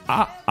Norwegians, it's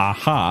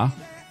aha.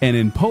 And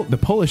in the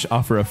Polish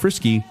offer a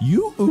frisky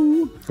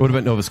you. What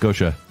about Nova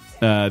Scotia?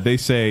 They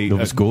say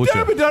Nova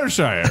Scotia.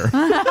 Derbyshire.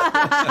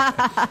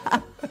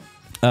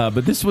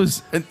 But this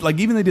was like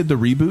even they did the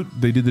reboot.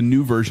 They did the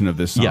new version of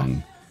this song.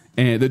 Yeah.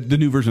 And the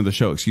new version of the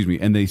show, excuse me,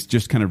 and they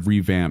just kind of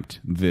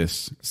revamped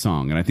this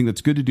song, and I think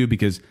that's good to do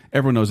because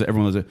everyone knows it.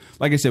 Everyone knows it.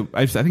 Like I said,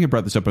 I think I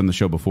brought this up on the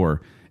show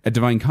before. at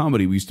Divine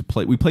Comedy, we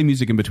play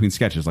music in between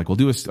sketches. Like we'll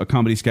do a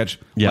comedy sketch,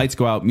 lights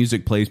go out,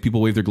 music plays,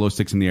 people wave their glow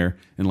sticks in the air,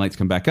 and lights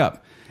come back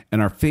up.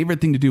 And our favorite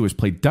thing to do is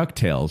play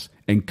DuckTales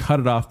and cut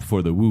it off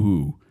before the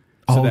woohoo.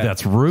 So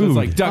that's rude. So it's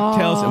like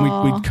DuckTales, and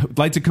we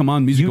lights would come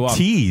on, music go off.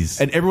 Tease.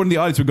 And everyone in the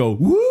audience would go,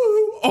 woo!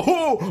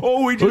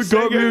 We just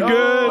sang it.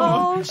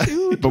 Oh,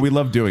 shoot. But we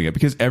love doing it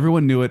because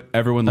everyone knew it.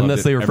 Everyone loved it.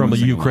 Unless they were from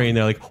Ukraine,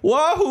 they're like,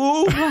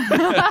 wahoo!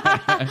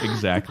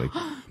 Exactly.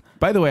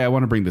 By the way, I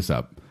want to bring this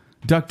up.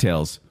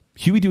 DuckTales,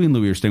 Huey, Dewey, and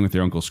Louie are staying with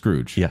their Uncle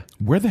Scrooge. Yeah.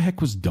 Where the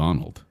heck was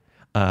Donald?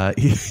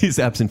 He's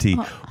absentee.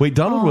 Wait,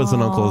 Donald was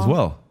an uncle as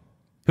well.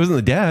 He wasn't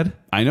the dad.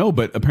 I know,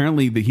 but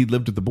apparently he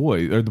lived with the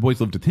boy, or the boys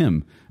lived with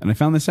him. And I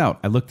found this out.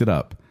 I looked it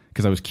up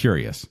because I was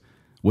curious.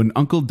 When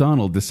Uncle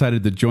Donald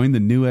decided to join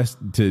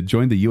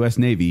the U.S.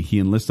 Navy, he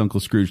enlisted Uncle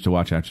Scrooge to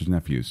watch after his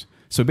nephews.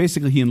 So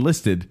basically, he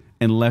enlisted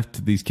and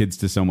left these kids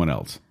to someone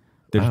else.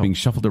 They're just being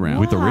shuffled around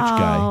with the rich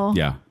guy.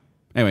 Yeah.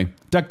 Anyway,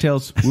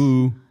 DuckTales,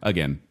 woo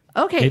again.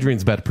 Okay.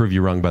 Adrienne's about to prove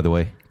you wrong, by the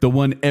way. The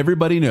one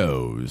everybody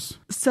knows.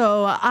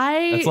 So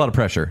That's a lot of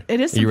pressure.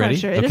 It is some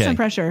pressure. It is some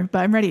pressure, but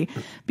I'm ready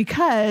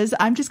because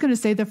I'm just going to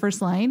say the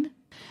first line.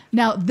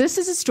 Now, this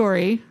is a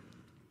story.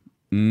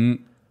 I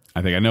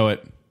think I know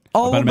it.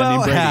 All about a man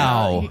named about Brady,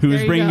 how. who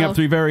is bringing up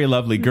 3 very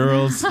lovely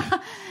girls.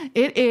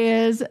 It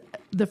is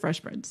The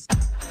Fresh Prince.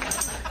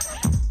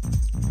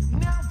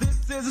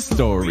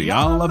 Story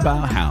all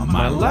about how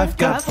my life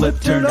got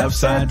flipped, turned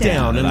upside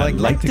down, and I'd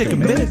like to take a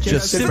minute,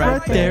 just sit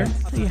right there.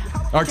 Yeah.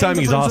 Our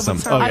timing is awesome.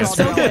 Oh, yeah.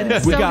 So good.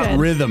 We So got good.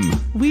 rhythm.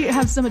 We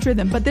have so much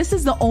rhythm, but this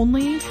is the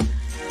only,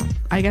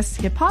 I guess,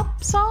 hip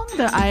hop song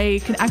that I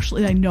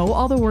know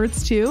all the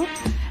words to.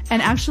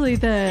 And actually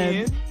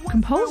the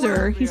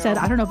composer, he said,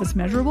 I don't know if it's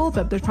measurable,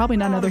 but there's probably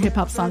not another hip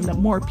hop song that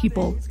more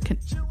people can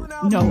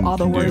know all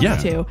the words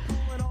to.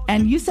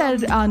 And you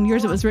said on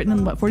yours it was written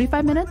in,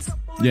 45 minutes?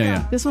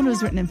 Yeah. This one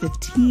was written in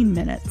 15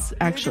 minutes,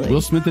 actually.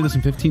 Will Smith did this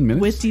in 15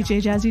 minutes? With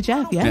DJ Jazzy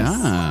Jeff, yes.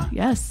 Yeah.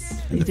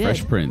 Yes, they The did.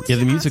 Fresh Prince. Yeah,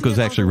 the music was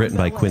actually written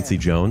by Quincy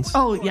Jones.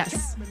 Oh,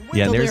 yes. Yeah,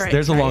 The and lyrics,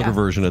 there's a right, longer yeah.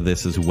 version of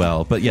this as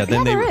well. But yeah,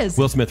 then there is.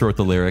 Will Smith wrote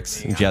the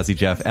lyrics, and Jazzy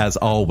Jeff, as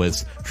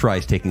always,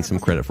 tries taking some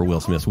credit for Will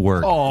Smith's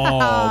work.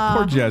 Oh,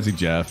 poor Jazzy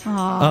Jeff.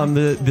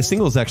 The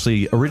single is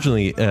actually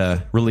originally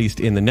released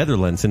in the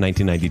Netherlands in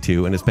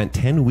 1992, and it spent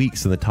 10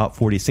 weeks in the top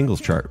 40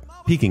 singles chart,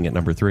 peaking at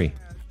number 3.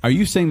 Are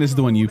you saying this is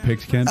the one you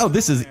picked, Ken? Oh,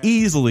 this is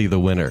easily the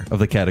winner of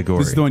the category.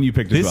 This is the one you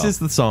picked as This well. is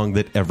the song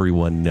that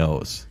everyone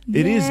knows.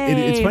 It is.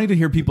 It's Yay. funny to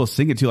hear people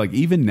sing it too. Like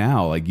even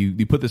now, like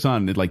you put this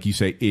on, and like you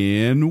say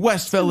in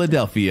West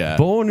Philadelphia,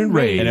 Born and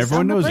raised. and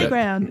everyone on the knows it.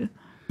 playground.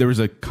 There was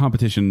a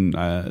competition.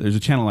 There's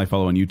a channel I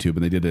follow on YouTube,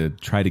 and they did a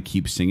try to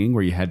keep singing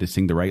where you had to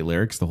sing the right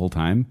lyrics the whole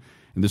time.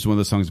 And this is one of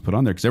the songs to put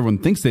on there because everyone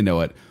thinks they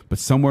know it, but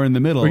somewhere in the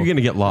middle, Or you're going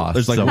to get lost.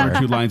 there's like somewhere. 1 or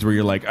 2 lines where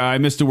you're like, I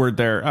missed a word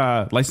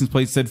there. License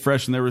plate said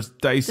fresh, and there was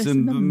dice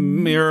in the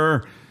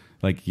mirror.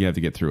 Like you have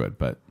to get through it,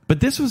 but But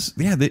this was,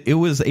 it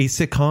was a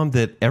sitcom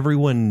that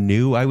everyone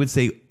knew, I would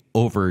say,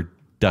 over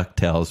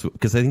DuckTales,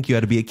 because I think you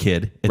had to be a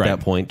kid at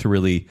that point to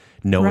really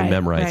know and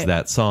memorize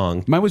that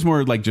song. mine was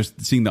more like just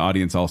seeing the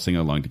audience all sing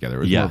along together.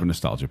 It was more of a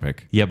nostalgia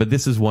pick. Yeah, but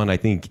this is one I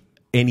think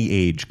any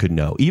age could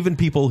know. Even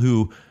people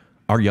who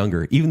are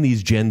younger, even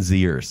these Gen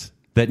Zers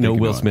that know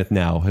Will Smith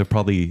now have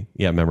probably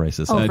memorized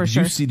this song. Oh, for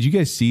sure. Did you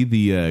guys see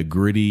the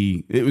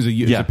gritty? It was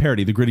a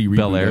parody, the gritty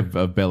Bel-Air. reboot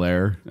of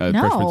Bel-Air, No.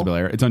 Fresh Prince of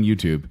Bel-Air. It's on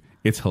YouTube.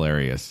 It's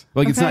hilarious.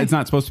 Like it's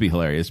not supposed to be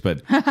hilarious,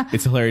 but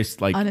it's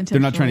hilarious. Like they're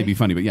not trying to be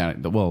funny, but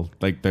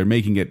like they're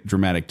making it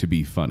dramatic to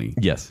be funny.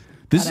 Yes.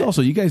 This is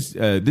also you guys.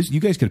 You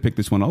guys could have picked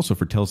this one also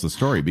for tells the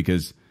story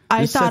because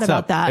I this thought sets about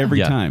up that. every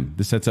time.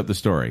 This sets up the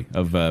story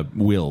of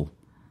Will.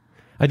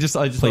 I just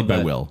Played love by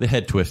that- Will. The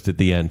head twist at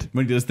the end.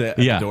 When he does that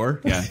at the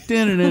door, yeah.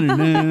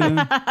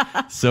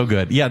 So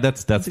good. Yeah,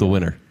 that's the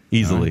winner.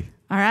 Easily.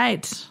 All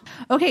right.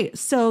 Okay,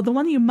 so the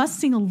one you must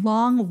sing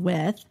along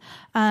with.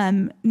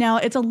 Now,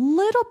 it's a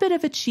little bit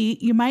of a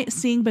cheat. You might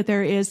sing, but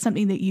there is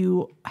something that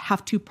you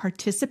have to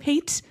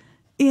participate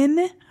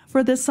in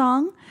for this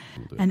song.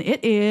 And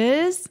it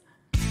is...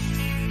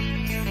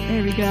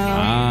 There we go.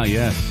 Ah,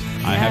 yes.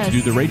 I have to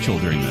do the Rachel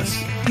during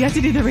this. You have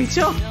to do the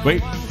Rachel.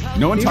 Wait,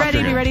 no one Be talked ready,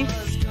 during be it. ready.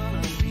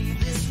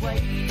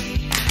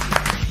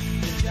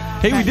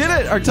 Hey, we did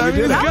it. Our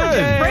timing was did it.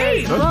 good.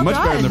 Great. That was Well much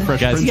better than the done.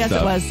 Fresh Guys, Prince Yes,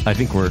 stuff. it was. I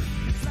think we're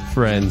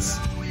friends.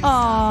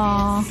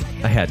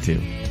 Aww. I had to.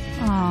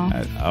 Aww.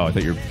 I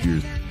thought you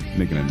were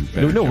making a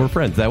better No, joke. we're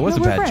friends. That was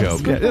No, a we're bad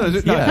friends.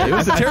 joke. Yeah, It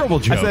was a terrible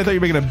joke. I thought you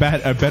were making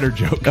a better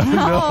joke.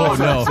 Oh,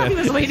 no. I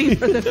was waiting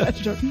for the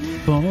best joke.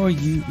 For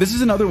you. This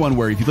is another one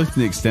where if you look at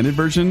the extended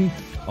version,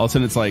 all of a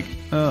sudden it's like,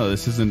 oh,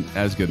 this isn't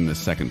as good in the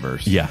second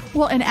verse. Yeah.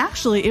 Well, and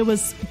actually, it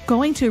was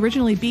going to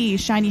originally be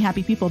 "Shiny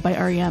Happy People" by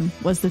REM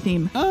was the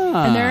theme,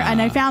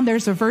 and I found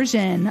there's a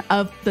version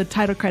of the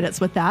title credits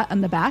with that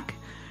on the back,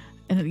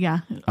 and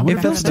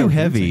It felt too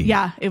heavy.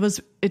 Yeah, it was.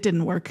 It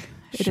didn't work.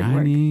 It didn't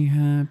work. Shiny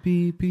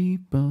happy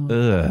people.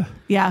 Ugh.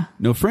 Yeah.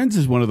 No, Friends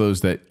is one of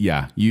those that,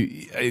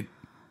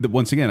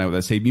 once again,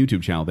 that same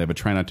YouTube channel, they have a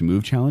try not to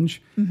move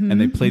challenge, and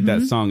they played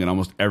that song, and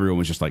almost everyone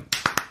was just like,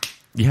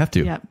 You have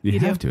to. Yep, You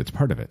do. have to. It's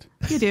part of it.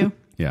 You do.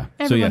 Yeah.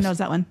 Everyone yes, knows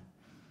that one.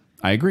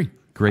 I agree.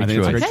 Great I think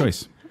choice. It's a great Okay.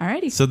 choice.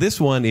 Alrighty. So this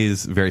one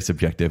is very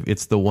subjective.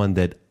 It's the one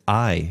that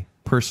I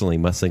personally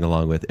must sing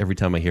along with every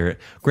time I hear it.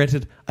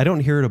 Granted, I don't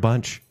hear it a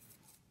bunch,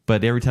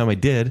 but every time I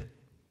did,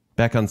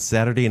 back on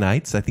Saturday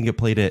nights, I think it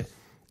played at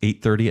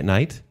 8:30 at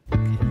night.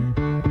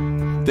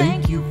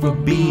 Thank you for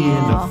being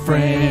a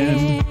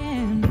friend.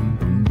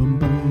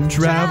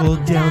 Travel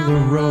down the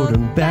road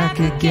and back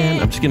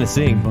again. I'm just going to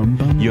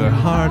sing. Your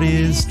heart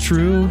is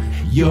true.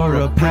 You're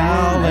a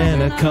pal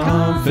and a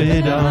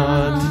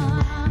confidant.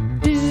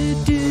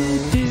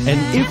 And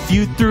if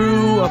you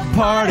threw a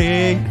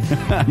party,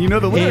 You know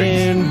the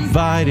lyrics.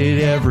 invited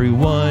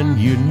everyone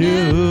you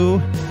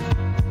knew,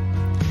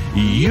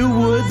 you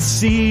would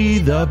see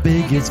the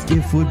biggest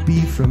gift would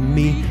be from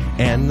me,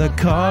 and the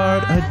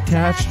card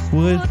attached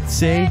would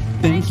say,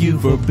 thank you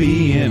for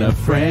being a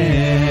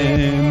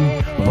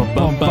friend. Bum,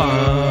 bum,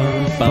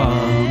 bum,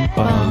 bum,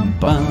 bum,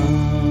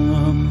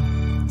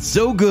 bum.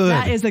 So good.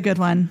 That is a good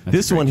one.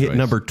 This a great one hit choice.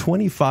 number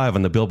 25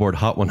 on the Billboard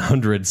Hot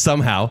 100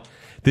 somehow.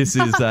 This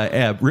is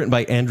written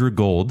by Andrew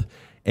Gold.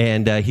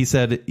 And he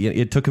said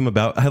it took him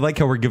about, I like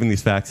how we're giving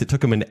these facts, it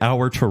took him an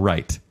hour to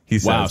write. He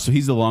says. Wow, so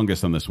he's the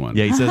longest on this one.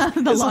 Yeah, he says,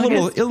 it's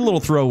longest. a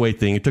little throwaway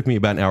thing. It took me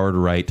about an hour to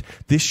write.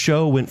 This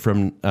show went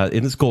from, and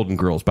it's Golden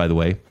Girls, by the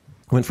way,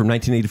 went from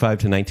 1985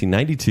 to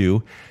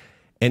 1992.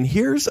 And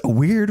here's a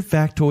weird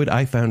factoid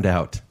I found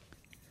out.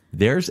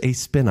 There's a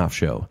spin-off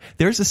show.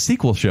 There's a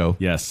sequel show.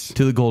 Yes.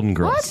 To the Golden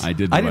Girls. What? I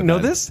didn't know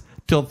about that. this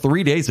till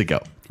 3 days ago.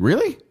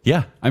 Really?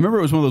 Yeah. I remember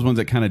it was one of those ones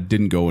that kind of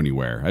didn't go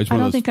anywhere. I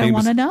don't think I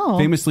wanna know.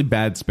 Famously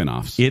bad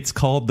spinoffs. It's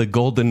called The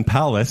Golden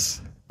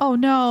Palace. Oh,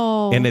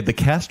 no. And the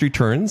cast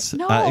returns,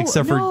 No,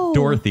 except for no.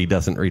 Dorothy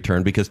doesn't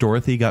return because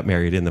Dorothy got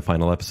married in the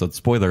final episode,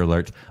 spoiler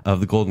alert, of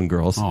The Golden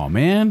Girls. Oh,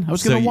 man. I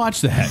was So going to you-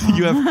 watch that.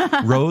 You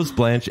have Rose,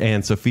 Blanche,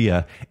 and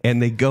Sophia, and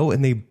they go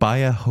and they buy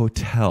a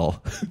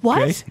hotel.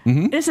 What? Okay?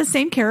 Mm-hmm. It's the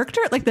same character?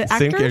 Like the actors?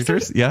 Same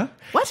characters, yeah.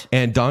 What?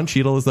 And Don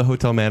Cheadle is the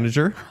hotel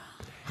manager,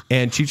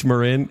 and Cheech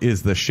Marin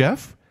is the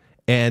chef,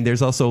 and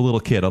there's also a little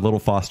kid, a little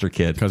foster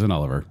kid. Cousin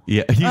Oliver.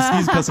 Yeah,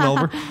 he's Cousin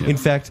Oliver. In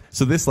fact,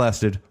 so this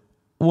lasted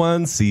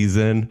one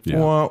season. Yeah.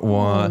 Wah,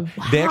 wah. Oh,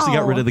 They actually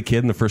got wow. rid of the kid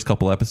in the first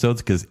couple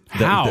episodes because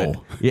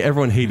How? yeah,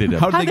 everyone hated him.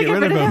 How'd they get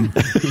rid of him?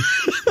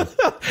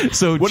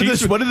 So What did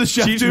the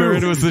chef Cheech do?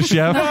 Marin was the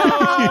chef.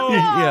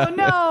 Oh,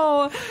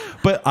 no.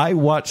 But I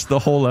watched the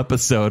whole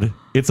episode.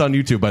 It's on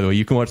YouTube, by the way.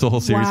 You can watch the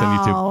whole series on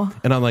Wow. YouTube.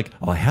 And I'm like,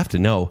 oh, I have to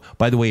know.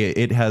 By the way,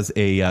 it has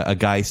a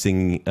guy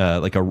singing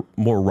like a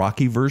more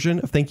rocky version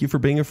of "Thank You for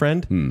Being a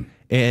Friend,"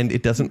 and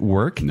it doesn't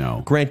work.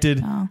 No.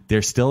 Granted,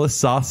 they're still as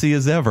saucy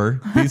as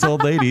ever. These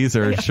old ladies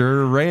are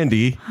sure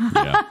randy,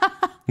 Yeah.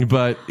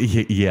 but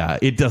yeah,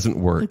 it doesn't The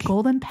work.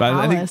 Golden But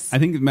Palace. I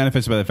think it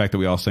manifests by the fact that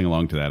we all sing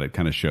along to that. It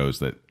kind of shows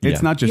that it's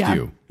Yeah. not just Yeah.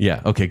 you.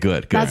 Yeah. Okay.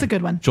 Good. That's a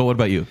good one. Joel, what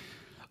about you?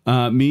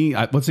 Me,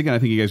 once again, I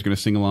think you guys are going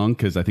to sing along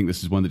because I think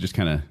this is one that just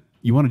kind of,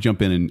 you want to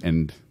jump in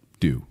and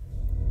do.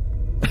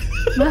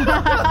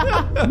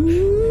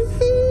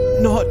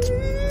 Not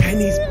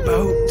Penny's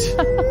boat.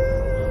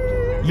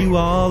 You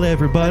all,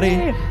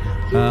 everybody.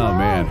 Oh,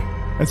 man.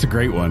 That's a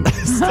great one.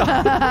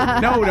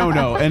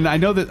 No. And I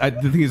know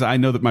that the thing is, I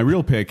know that my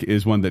real pick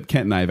is one that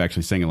Kent and I have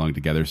actually sang along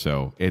together.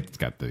 So it's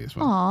got this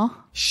one.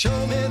 Aw.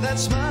 Show me that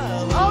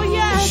smile. Oh,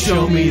 yes.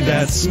 Show me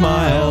that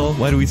smile.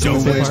 Why do we sing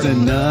Don't the same waste part?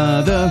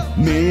 another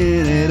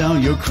minute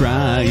on your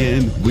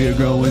crying. We're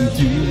going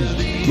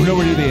to, we're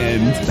nowhere near the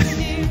end.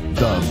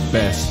 The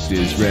best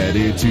is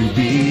ready to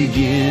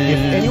begin.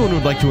 If anyone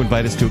would like to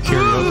invite us to a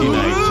karaoke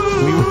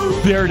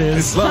night, there it is.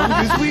 As long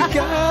as we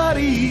got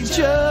each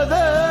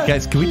other.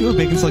 Guys, can we do a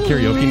Baconsale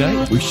karaoke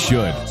night? We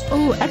should.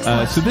 Oh,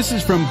 excellent. So this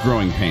is from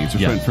Growing Pains.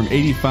 It Yeah. went from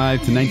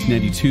 85 to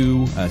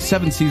 1992,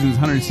 7 seasons,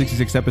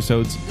 166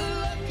 episodes.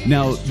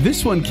 Now,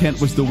 this one,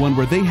 Kent, was the one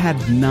where they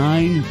had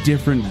 9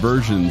 different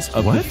versions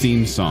of the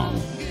theme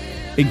song,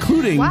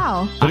 including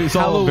Wow. a But it was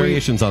all Halloween-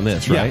 variations on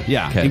this, right?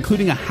 Yeah, Okay.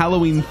 including a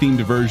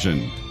Halloween-themed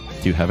version.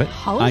 Do you have it?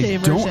 Holiday I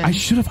don't.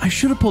 version. I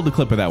should have pulled the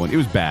clip of that one. It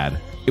was bad.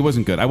 It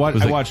wasn't good. I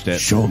watched it.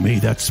 Show me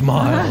that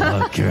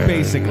smile again.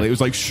 Basically, it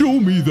was like, show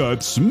me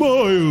that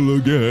smile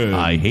again.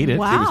 I hate it.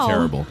 Wow. It was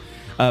terrible.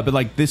 But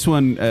like this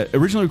one,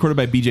 originally recorded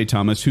by B.J.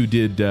 Thomas, who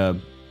did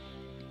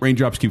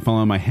Raindrops Keep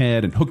Falling on My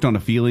Head and Hooked on a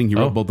Feeling. He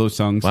wrote both those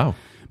songs. Wow.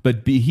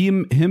 But he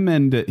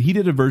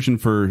did a version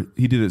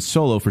he did it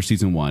solo for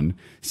season 1.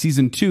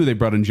 Season 2, they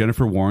brought in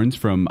Jennifer Warnes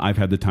from I've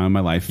Had the Time of My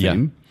Life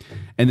fame.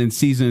 And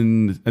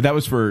then that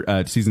was for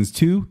seasons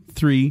 2,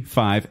 3,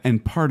 5,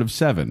 and part of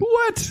 7.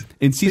 What?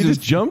 In season,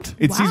 just jumped?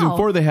 In Wow. season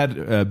 4, they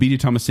had B.J.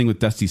 Thomas sing with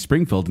Dusty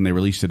Springfield, and they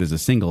released it as a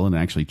single, and it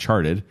actually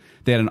charted.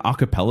 They had an a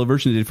cappella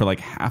version they did for like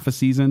half a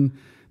season.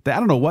 I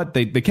don't know what.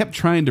 They kept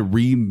trying to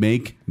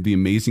remake the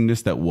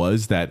amazingness that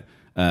was the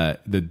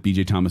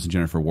B.J. Thomas and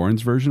Jennifer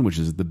Warnes version, which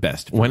is the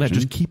best version. Why not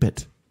just keep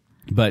it?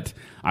 But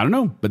I don't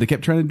know. But they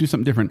kept trying to do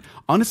something different.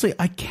 Honestly,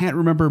 I can't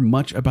remember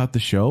much about the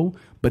show,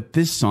 but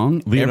this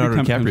song, Leonardo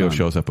every time it DiCaprio comes on,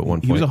 shows up at one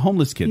point. He was a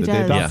homeless kid He that they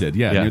does. adopted.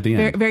 Yeah, near the end.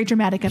 Very, very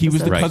dramatic episode. He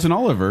was the Right. cousin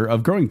Oliver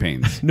of Growing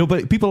Pains. No,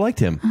 but people liked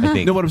him, I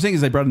think. No, what I'm saying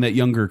is they brought in that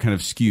younger kind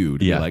of skew to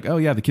be Yeah. like, oh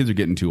yeah, the kids are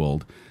getting too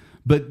old.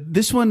 But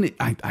this one,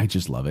 I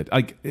just love it.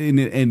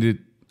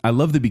 I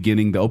love the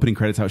beginning, the opening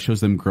credits, how it shows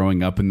them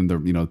growing up, and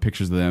then the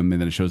pictures of them,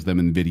 and then it shows them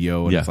in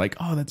video, and Yeah. it's like,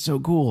 oh, that's so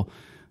cool.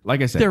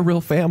 Like I said, They're a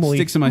real family.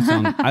 Sticks in my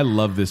song. I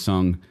love this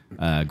song.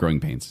 Growing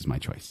Pains is my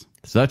choice.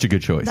 Such a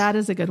good choice. That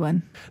is a good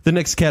one. The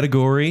next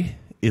category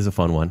is a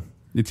fun one.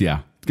 It's going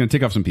to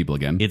tick off some people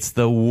again. It's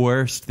the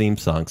worst theme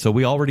song. So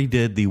we already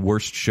did the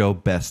worst show,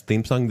 best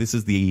theme song. This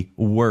is the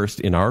worst,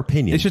 in our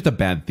opinion. It's just a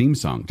bad theme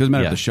song. Doesn't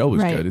matter Yeah. if the show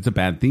was Right. good. It's a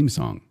bad theme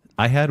song.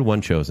 I had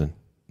one chosen,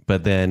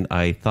 but then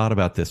I thought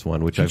about this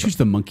one, which I choose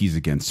the Monkees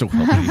again. So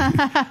help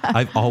me.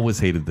 I've always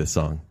hated this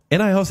song.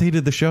 And I also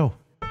hated the show.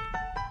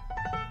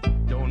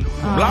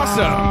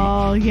 Blossom.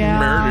 Oh,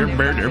 yeah.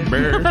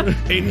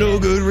 Ain't no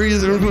good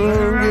reason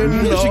for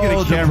getting You should get a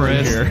all camera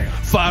depressed. here.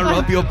 Fire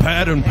up your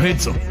pad and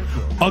pencil.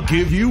 I'll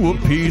give you a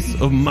piece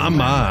of my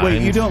mind.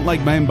 Wait, you don't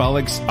like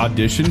Mayimbalik's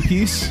audition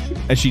piece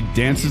as she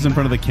dances in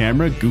front of the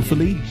camera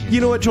goofily?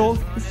 You know what, Joel?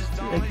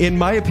 In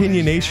my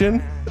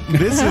opinionation,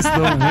 this is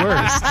the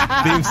worst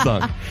theme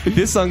song.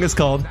 This song is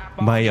called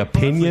My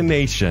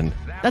Opinionation.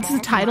 That's the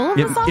title of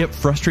the song? It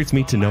frustrates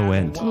me to no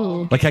end.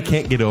 Like, I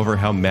can't get over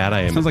how mad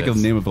I am. Sounds at like the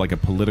this. name of like a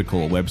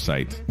political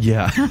website.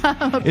 Yeah.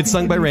 It's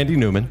sung by Randy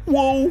Newman.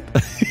 Whoa.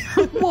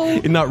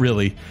 Not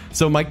really.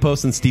 So Mike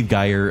Post and Steve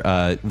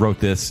Geyer wrote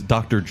this.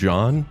 Dr.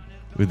 John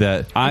with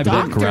that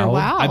Doctor, growl.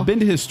 wow. I've been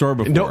to his store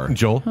before. No,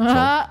 Joel.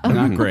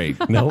 Not great.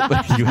 No,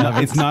 you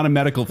haven't. It's not a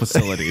medical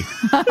facility.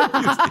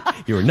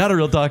 You are not a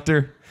real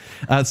doctor.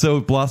 So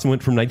Blossom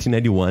went from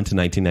 1991 to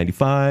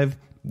 1995.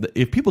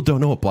 If people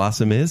don't know what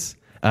Blossom is,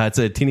 it's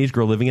a teenage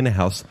girl living in a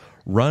house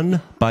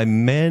run by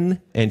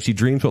men, and she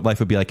dreams what life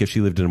would be like if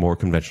she lived in a more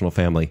conventional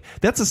family.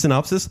 That's a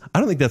synopsis. I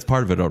don't think that's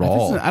part of it at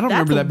all. I don't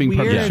remember that being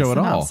part of the show at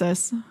all.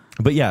 synopsis.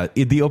 But yeah,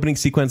 the opening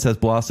sequence has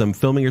Blossom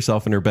filming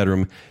herself in her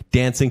bedroom,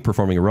 dancing,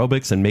 performing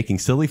aerobics, and making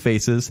silly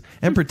faces,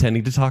 and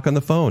pretending to talk on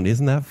the phone.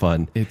 Isn't that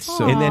fun? It's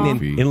so And then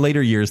goofy. in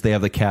later years, they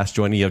have the cast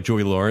joining. You have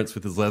Joey Lawrence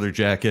with his leather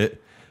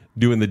jacket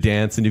doing the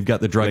dance, and you've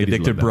got the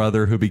drug-addicted love that.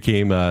 brother who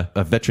became a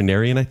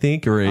veterinarian, I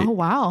think. Or Oh,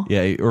 wow.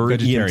 Yeah, or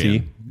Vegetarian.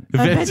 an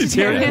EMT. A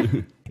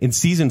vegetarian. In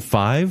season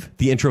 5,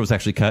 the intro was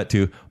actually cut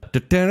to...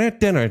 And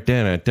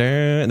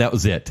that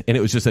was it. And it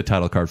was just a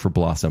title card for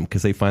Blossom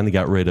because they finally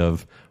got rid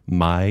of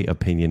My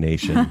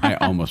Opinionation. I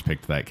almost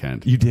picked that,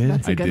 Kent. You did?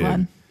 That's a good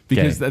one.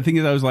 Because Okay. the thing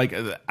is, I was like,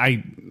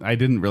 I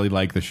didn't really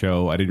like the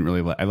show. I didn't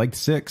really I liked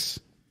 6.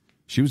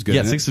 She was good.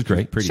 Yeah, in it. 6 is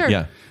great. Pretty. Sure.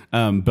 Yeah.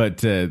 But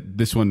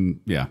this one,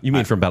 yeah. You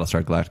mean from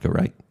Battlestar Galactica,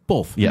 right?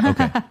 Both. Yeah,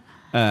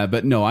 okay.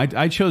 But no,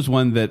 I chose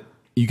one that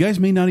you guys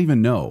may not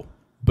even know.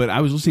 But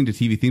I was listening to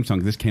TV theme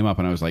songs. This came up,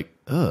 and I was like,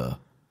 ugh.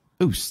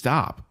 Oh,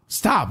 stop.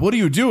 Stop. What are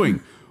you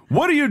doing?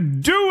 What are you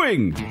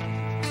doing?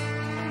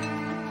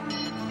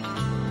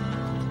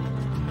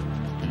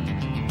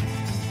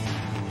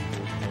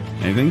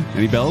 Anything?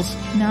 Any bells?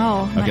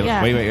 No, not Okay,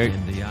 yet. wait.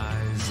 In the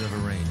eyes of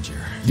a ranger,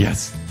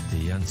 Yes.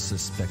 the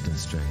unsuspecting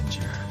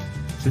stranger.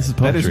 This is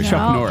That poetry. is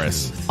Chuck No.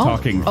 Norris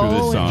talking through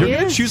this song. it You're going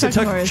to is choose a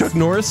Chuck Chuck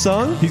Norris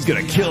song? He's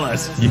going to kill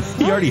us.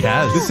 He already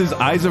has. This is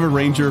Eyes of a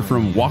Ranger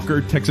from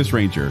Walker, Texas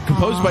Ranger,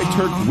 composed by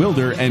Turk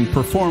Wilder and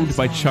performed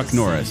by Chuck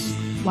Norris.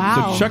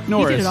 Wow. So Chuck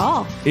Norris, He did it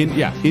all.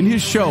 in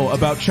his show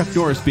about Chuck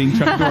Norris being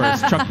Chuck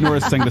Norris, Chuck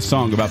Norris sang the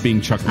song about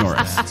being Chuck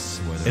Norris.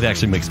 It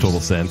actually makes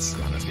total sense.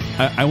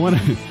 I want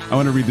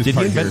to read this Did he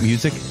part invent here.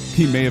 music?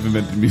 He may have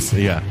invented music.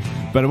 Yeah.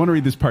 But I want to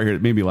read this part here.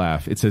 It made me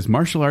laugh. It says,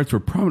 martial arts were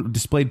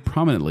displayed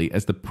prominently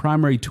as the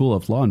primary tool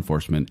of law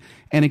enforcement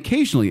and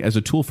occasionally as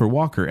a tool for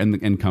Walker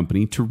and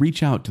company to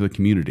reach out to the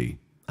community.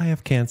 I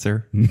have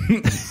cancer.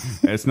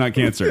 It's not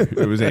cancer.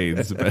 It was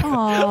AIDS.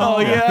 Oh,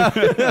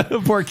 yeah.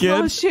 Poor kid.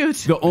 Oh,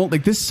 shoot.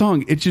 This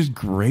song, it just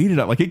grated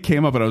up. Like, it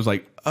came up and I was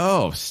like,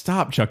 oh,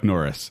 stop, Chuck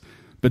Norris.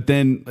 But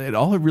then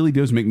all it really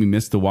does is make me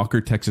miss the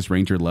Walker, Texas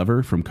Ranger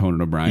lever from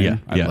Conan O'Brien. Yeah,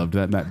 I yeah. loved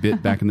that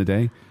bit back in the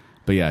day.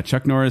 But yeah,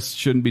 Chuck Norris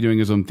shouldn't be doing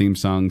his own theme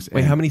songs.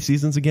 Wait, how many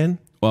seasons again?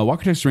 Well,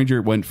 Walker, Texas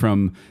Ranger went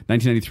from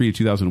 1993 to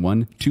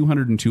 2001,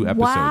 202 episodes.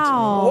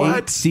 Wow.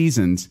 8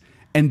 seasons.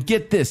 And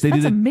get this.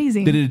 That's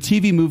amazing. They did a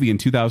TV movie in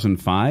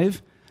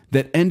 2005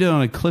 that ended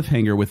on a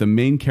cliffhanger with a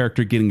main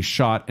character getting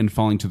shot and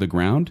falling to the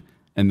ground,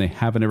 and they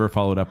haven't ever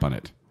followed up on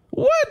it.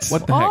 What?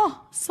 What the heck?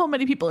 Oh, so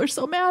many people are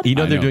so mad. You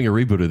know I they're know. doing a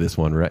reboot of this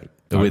one, right?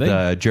 Are With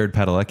they? Jared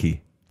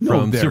Padalecki No,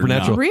 from they're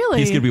Supernatural. not. Really?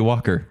 He's going to be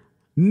Walker.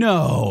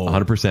 No.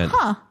 100%.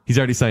 Huh. He's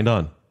already signed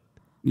on.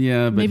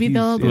 Yeah, but Maybe he's-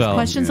 those well,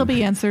 questions will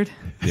be answered.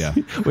 Yeah.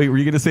 Wait, were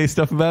you going to say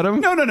stuff about him?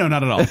 No, not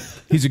at all.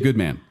 He's a good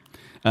man.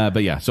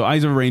 But yeah, so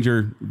Eyes of a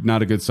Ranger,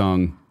 not a good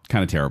song,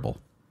 kind of terrible.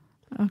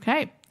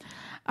 Okay.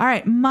 All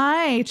right.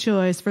 My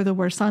choice for the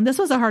worst song. This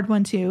was a hard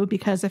one too,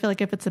 because I feel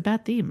like if it's a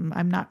bad theme,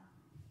 I'm not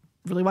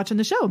really watching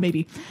the show,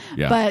 maybe.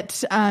 Yeah.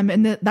 But,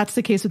 that's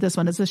the case with this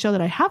one. It's a show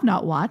that I have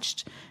not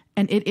watched,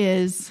 and it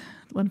is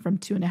one from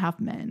 2.5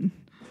 Men.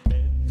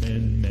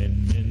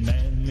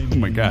 Oh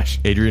my gosh.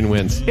 Adrienne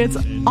wins. It's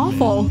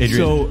awful. Adrienne,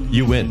 So,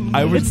 you win.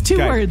 It's two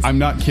words. I'm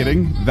not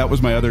kidding. That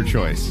was my other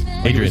choice.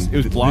 Adrienne, It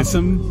was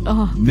Blossom.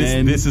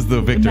 This is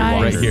the victor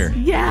Nice. right here.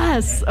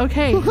 Yes.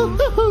 Okay.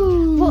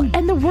 Well,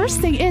 and the worst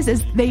thing is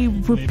they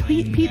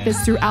repeat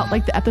this throughout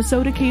like the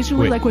episode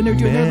occasionally, Wait, like when they're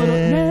doing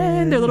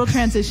their little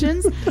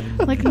transitions.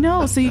 Like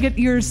no, so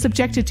you're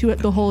subjected to it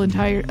the whole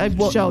entire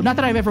show. Not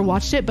that I've ever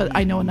watched it, but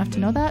I know enough to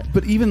know that.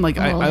 But even like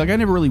I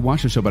never really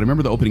watched the show, but I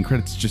remember the opening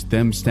credits, just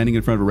them standing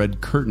in front of a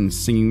red curtain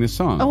singing this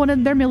song. Oh,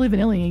 and they're Milli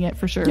Vanilli-ing it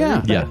for sure.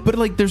 Yeah. But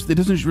like, it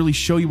doesn't really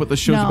show you what the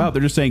show's No. about.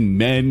 They're just saying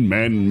men,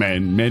 men,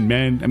 men, men,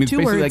 men. I mean, it's Two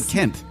basically words. like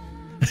Kent.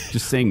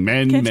 Just saying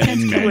men, Kent, men, Kent,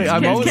 men. Kent, Wait,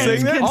 I'm Kent, always Kent,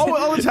 saying that? Kent.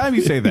 All the time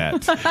you say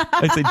that.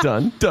 I say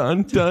done,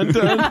 done, done,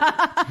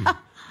 done.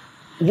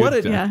 What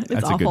a, Yeah, it's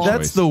That's a good awful. choice.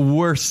 that's the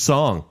worst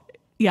song.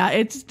 Yeah,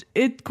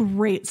 it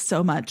grates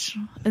so much.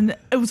 And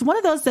it was one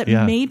of those that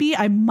Yeah. maybe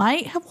I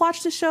might have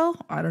watched the show.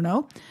 I don't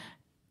know.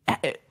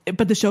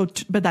 But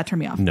that turned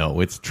me off. No,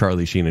 it's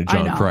Charlie Sheen and I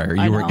John know, Cryer.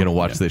 I You weren't know. going to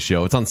watch this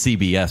show. It's on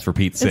CBS for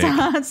Pete's It's sake.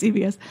 on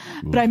CBS.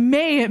 But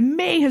it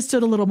may have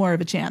stood a little more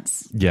of a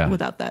chance Yeah.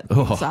 without that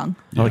Oh, song.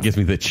 Oh, it gives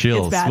me the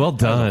chills. It's bad. Well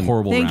That was a done.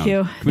 horrible Thank round.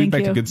 you. Can we Thank get back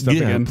you. to good stuff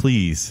Yeah, again?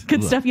 please.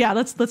 Good stuff. Yeah,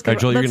 let's go. All right,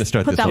 Joel, you're let's gonna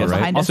start put this that one, one right?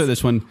 behind I'll us. start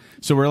this one.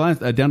 So we're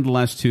down to the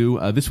last two.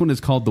 This one is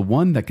called The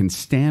One That Can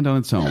Stand on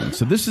Its Own.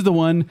 So this is the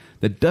one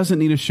that doesn't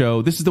need a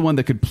show. This is the one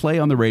that could play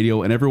on the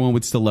radio and everyone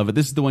would still love it.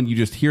 This is the one you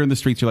just hear in the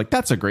streets. You're like,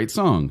 that's a great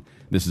song.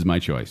 This is my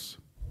choice.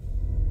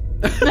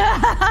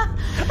 I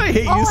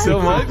hate you so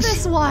I love much.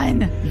 this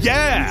one.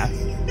 Yeah!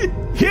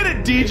 Hit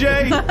it,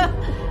 DJ!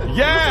 To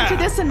Yeah!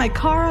 this in my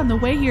car on the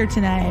way here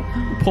tonight.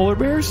 Polar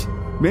bears?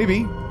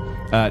 Maybe.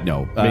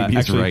 No. Maybe he's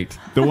actually, right.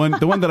 The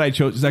one that I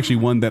chose is actually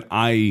one that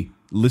I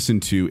listen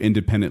to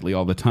independently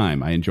all the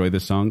time. I enjoy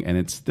this song, and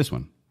it's this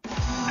one.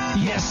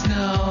 Yes,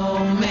 no,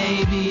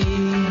 maybe.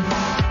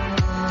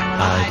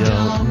 I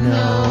don't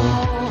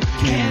know.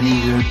 Can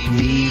you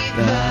repeat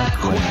the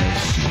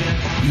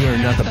question? You're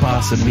not the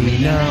boss of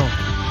me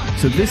now.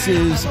 So this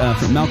is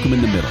from Malcolm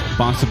in the Middle,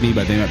 Boss of Me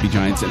by They Might Be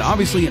Giants. And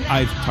obviously,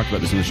 I've talked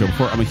about this on the show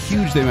before. I'm a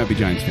huge They Might Be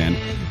Giants fan.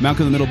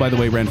 Malcolm in the Middle, by the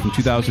way, ran from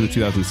 2000 to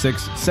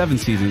 2006, 7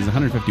 seasons,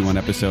 151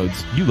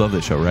 episodes. You love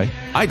this show, right?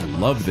 I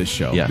love this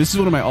show. Yeah. This is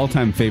one of my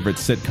all-time favorite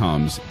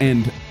sitcoms.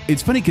 And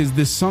it's funny because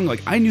this song,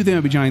 like, I knew They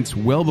Might Be Giants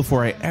well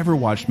before I ever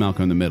watched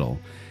Malcolm in the Middle.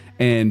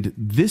 And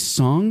this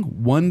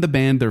song won the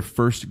band their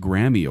first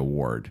Grammy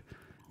Award.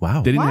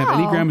 Wow. They didn't have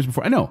any Wow. Grammys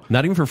before. I know.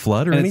 Not even for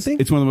Flood or And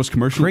anything? It's one of the most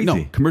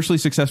Crazy. commercially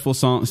successful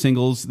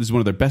singles. This is one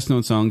of their best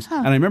known songs.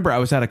 And I remember I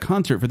was at a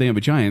concert for They Might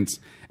Be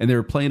Giants, and they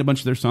were playing a bunch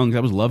of their songs. I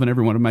was loving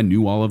every one of them. I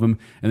knew all of them.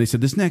 And they said,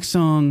 this next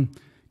song,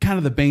 kind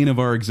of the bane of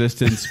our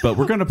existence, but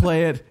we're going to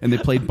play it. And they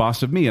played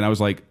Boss of Me. And I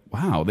was like,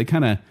 wow, they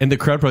kind of... And the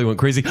crowd probably went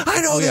crazy. I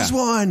know this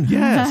one.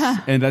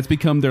 Yes. And that's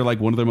become their, like,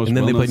 one of their most And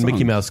then they well-known played Mickey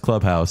songs. Mouse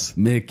Clubhouse.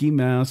 Mickey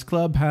Mouse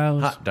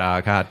Clubhouse.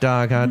 Hot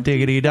dog,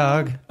 diggity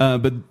dog.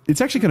 But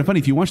it's actually kind of funny.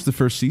 If you watch the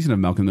first season of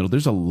Malcolm in the Middle,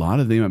 there's a lot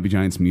of They Might Be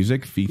Giants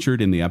music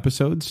featured in the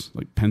episodes,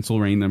 like Pencil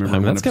Rain. I remember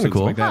one that's kinda episode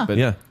cool. like that. But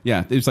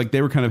Yeah. It was like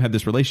they were kind of had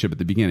this relationship at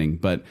the beginning.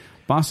 But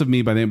Boss of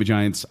Me by They Might Be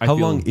Giants, I How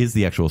feel long is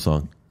the actual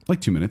song? like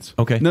 2 minutes.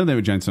 Okay. None of the They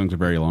Might Be Giants songs are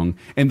very long,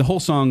 and the whole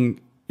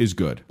song is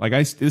good. Like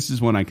this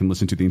is one I can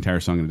listen to the entire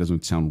song and it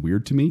doesn't sound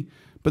weird to me.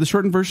 But the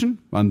shortened version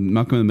on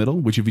Malcolm in the Middle,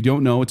 which if you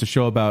don't know, it's a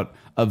show about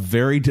a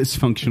very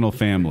dysfunctional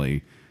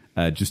family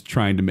just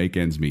trying to make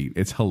ends meet.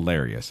 It's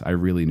hilarious. I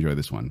really enjoy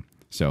this one.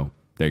 So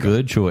there you go.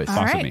 Good choice. All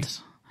Boss of Me. right.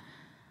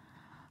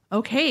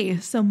 Okay,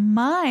 so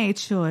my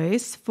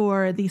choice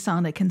for the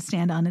song that can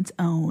stand on its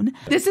own.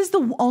 This is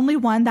the only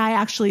one that I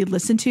actually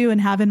listen to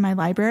and have in my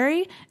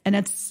library, and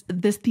it's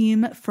this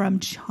theme from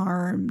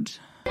Charmed.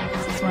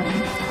 This one.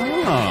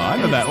 Oh, I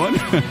know that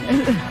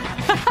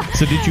one.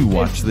 So did you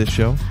watch this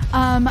show?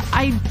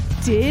 I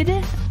did.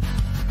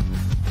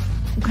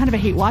 Kind of a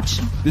hate watch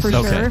for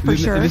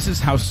sure. This is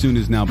How Soon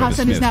Is Now by How the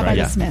Soon Smiths, Is Now right?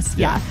 by the Smiths.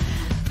 Yeah.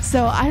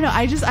 So I don't know.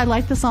 I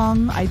like the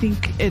song. I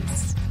think it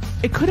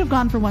could have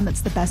gone for one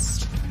that's the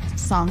best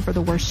song for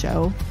the worst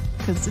show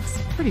because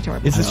it's pretty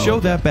terrible. Is the show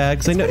that bad?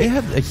 Because I know it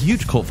had a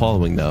huge cult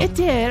following, though. It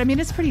did. I mean,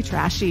 it's pretty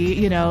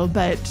trashy,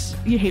 but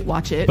you hate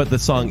watch it. But the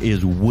song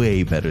is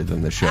way better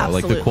than the show,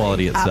 like the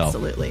quality itself.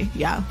 Absolutely,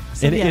 yeah.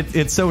 So, And yeah.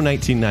 it's so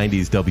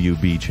 1990s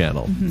WB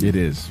channel. It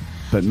is.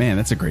 But man,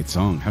 that's a great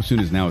song. How Soon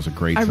Is Now is a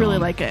great I song. really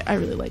like it. I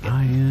really like it.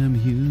 I am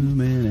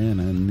human and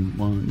I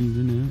want you to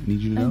know. Need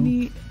you to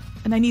know.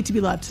 I need to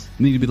be loved.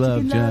 Need to be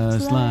loved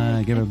just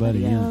like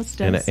everybody else.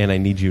 does. And I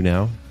Need You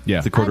Now. Yeah.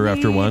 It's a quarter I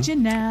after need one. you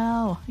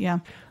now. Yeah.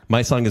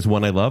 My song is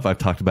One I Love. I've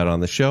talked about it on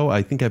the show.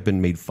 I think I've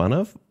been made fun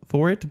of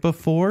for it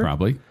before.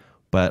 Probably.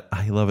 But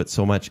I love it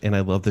so much, and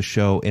I love the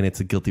show, and it's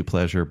a guilty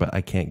pleasure, but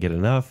I can't get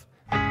enough.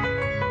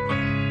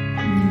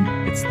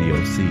 It's the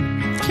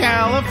OC.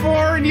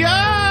 California!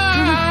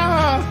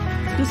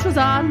 This was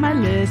on my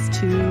list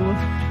too.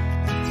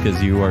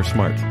 because you are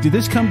smart. Did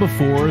this come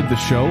before the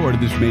show, or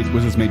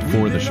was this made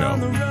for the show?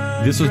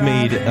 This was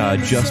made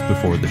just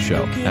before the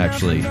show,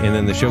 actually. And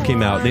then the show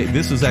came out.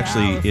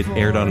 It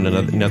aired on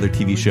another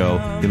TV show.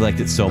 They liked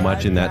it so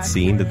much in that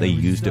scene that they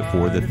used it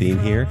for the theme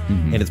here.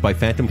 Mm-hmm. And it's by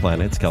Phantom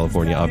Planet. It's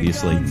California,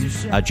 obviously.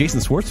 Jason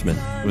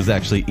Schwartzman was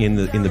actually in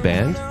the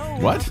band.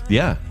 What?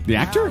 Yeah. The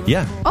actor?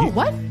 Yeah. Oh,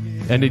 what?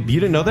 And you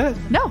didn't know that?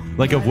 No.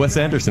 Like of Wes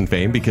Anderson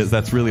fame, because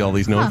that's really all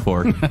he's known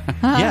for.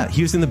 Yeah,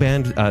 he was in the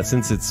band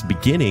since its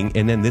beginning,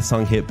 and then this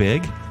song hit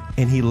big,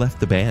 and he left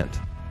the band.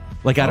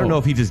 Like, I don't know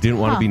if he just didn't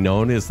want to be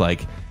known as,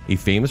 like, a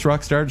famous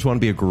rock star, just want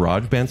to be a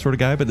garage band sort of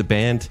guy, but the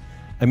band,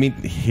 I mean,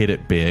 hit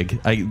it big.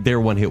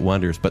 They're one-hit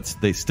wonders, but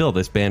this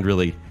band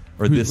really,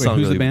 this song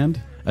who's really... the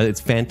band?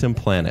 It's Phantom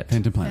Planet.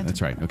 Phantom Planet,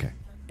 that's right, okay.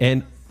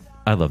 And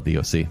I love the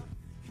OC.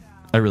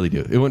 I really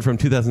do. It went from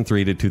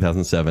 2003 to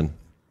 2007.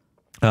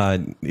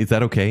 Is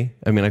that okay?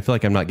 I mean, I feel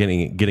like I'm not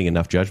getting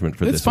enough judgment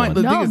for this fine.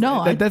 one.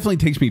 That definitely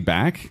takes me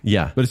back.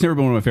 Yeah. But it's never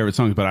been one of my favorite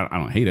songs, but I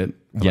don't hate it.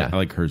 I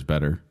like hers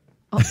better.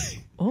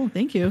 Oh,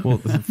 thank you. Well,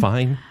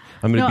 fine.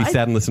 I'm going to be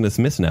sad and listen to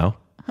Smiths now.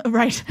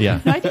 Right.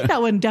 Yeah. No, I think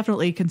that one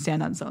definitely can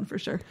stand on its own for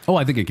sure. Oh,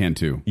 I think it can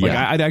too. Like,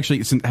 Yeah. I'd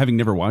actually, having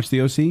never watched the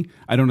OC,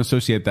 I don't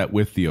associate that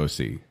with the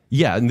OC.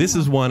 Yeah, and this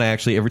is one I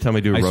actually, every time I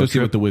do a I road associate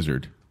trip... with the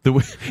Wizard.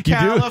 You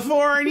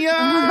California!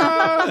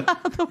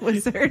 The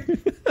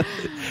Wizard.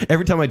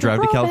 Every time I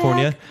drive to Throwback.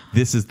 California,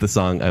 this is the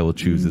song I will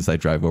choose as I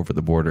drive over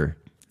the border.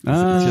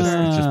 It's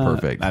just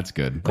perfect. That's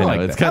good. I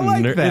know, it's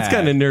kind of that. it's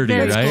kind of nerdy,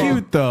 Very right? cool.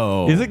 Cute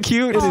though. Is it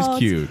cute? It is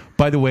cute.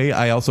 By the way,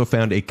 I also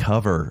found a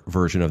cover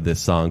version of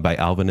this song by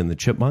Alvin and the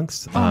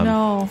Chipmunks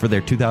no. for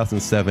their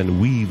 2007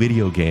 Wii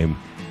video game.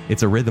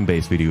 It's a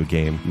rhythm-based video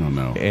game. Oh,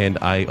 no. And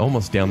I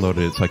almost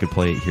downloaded it so I could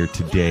play it here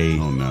today.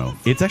 Oh, no.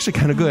 It's actually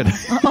kind of good.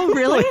 Oh,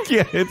 really? Like,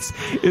 yeah,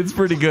 it's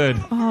pretty good.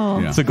 Oh.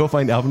 Yeah. So go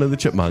find Alvin and the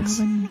Chipmunks,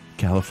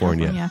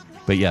 California.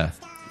 But yeah,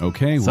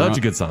 Okay. such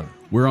a good song.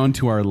 We're on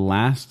to our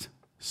last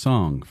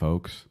song,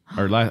 folks.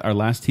 Our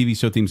last TV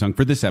show theme song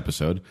for this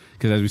episode.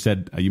 Because as we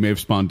said, you may have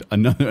spawned a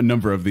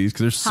number of these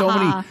because there's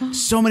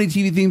so many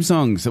TV theme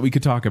songs that we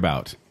could talk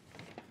about.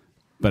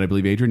 But I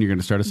believe, Adrienne, you're going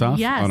to start us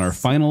off on our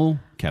final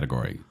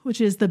category. Which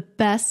is the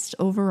best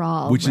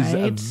overall, Which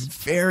right? is a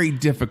very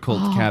difficult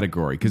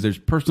category because there's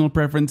personal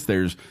preference,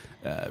 there's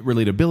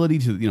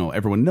relatability to,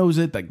 everyone knows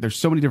it. Like, there's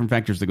so many different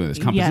factors that go into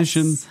this.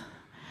 Composition. Yes.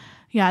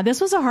 Yeah,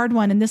 this was a hard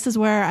one. And this is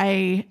where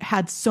I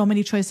had so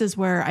many choices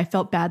where I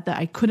felt bad that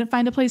I couldn't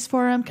find a place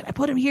for him. Can I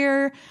put him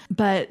here?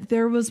 But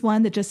there was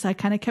one that just I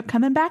kind of kept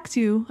coming back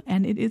to.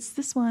 And it's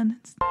this one.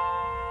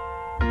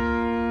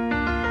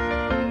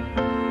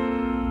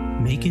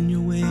 Making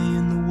your way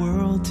in the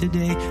world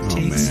today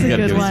takes It's a gotta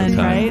good give it some one, time.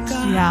 right?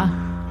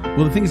 Yeah.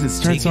 Well, the thing is, it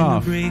starts taking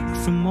off a break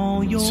from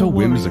all your so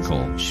worries.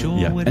 whimsical. Sure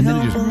Yeah. would And then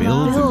it help just a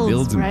builds lot. and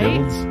builds and right?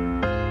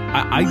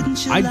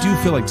 builds. I do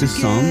feel like this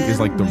song is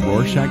like the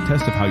Rorschach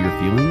test of how you're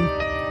feeling.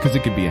 Because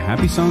it could be a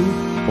happy song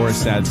or a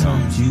sad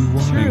song. True.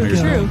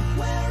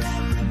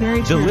 Very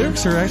The true.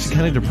 lyrics are actually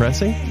kind of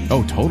depressing.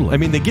 Oh, totally. I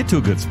mean, they get to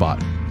a good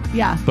spot,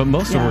 Yeah. but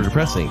most of them Yeah. are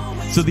depressing.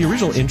 So the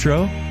original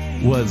intro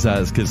was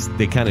because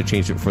they kind of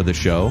changed it for the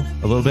show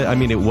a little bit. I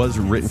mean, it was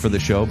written for the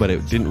show, but it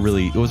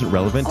wasn't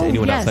relevant to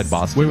anyone yes. outside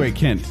Boston. Wait,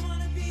 Kent.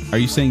 Are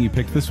you saying you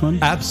picked this one?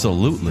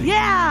 Absolutely.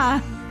 Yeah.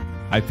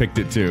 I picked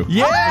it too.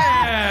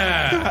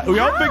 Yeah. We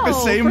all picked the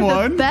Wow, same we're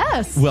one. The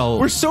best. Well,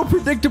 We're so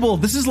predictable.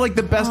 This is like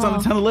the best on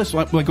a ton of lists.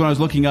 Like when I was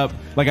looking up,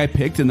 like I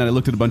picked and then I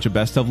looked at a bunch of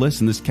best of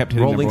lists and this kept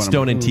hitting Rolling number one.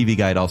 Stone I'm and like, TV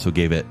Guide also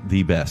gave it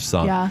the best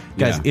song. Yeah.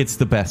 Guys, Yeah. it's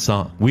the best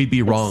song. We'd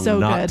be wrong so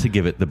not good. to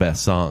give it the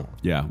best song.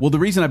 yeah. Well, the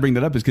reason I bring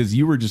that up is because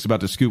you were just about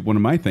to scoop one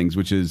of my things,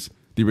 which is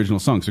the original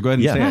song. So go ahead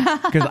and Yeah. say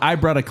it. Because I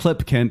brought a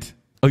clip, Kent.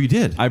 Oh, you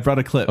did? I brought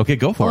a clip. Okay,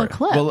 go for Well, a it.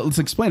 clip. Well, let's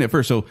explain it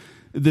first. So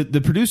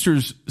the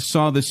producers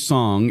saw this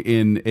song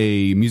in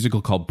a musical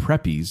called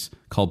Preppies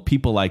called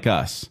People Like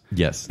Us.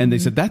 Yes. And they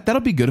said that'll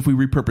be good if we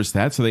repurpose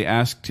that. So they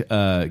asked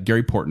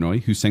Gary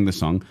Portnoy, who sang the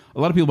song. A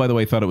lot of people, by the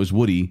way, thought it was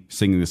Woody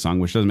singing the song,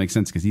 which doesn't make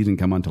sense because he didn't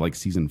come on to like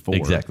season 4.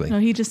 Exactly. No,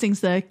 he just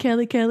sings the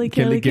Kelly.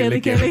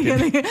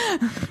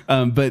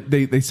 But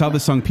they saw the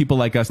song People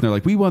Like Us and they're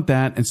like, we want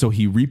that. And so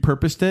he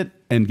repurposed it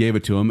and gave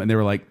it to him. And they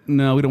were like,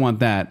 no, we don't want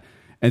that.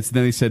 And so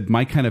then they said,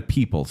 My Kind of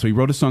People. So he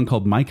wrote a song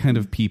called My Kind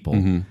of People.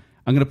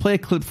 I'm going to play a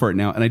clip for it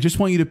now. And I just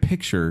want you to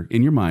picture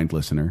in your mind,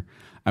 listener,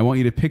 I want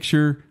you to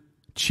picture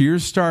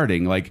Cheers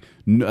starting. Like,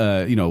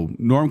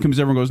 Norm comes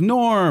over and goes,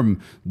 Norm.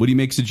 Woody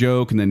makes a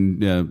joke. And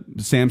then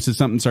Sam says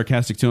something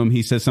sarcastic to him.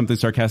 He says something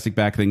sarcastic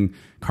back. Then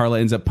Carla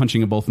ends up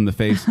punching them both in the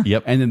face.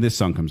 Yep. And then this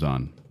song comes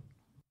on.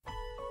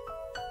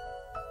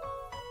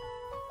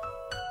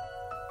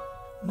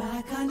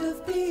 My kind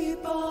of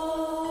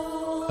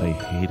people. I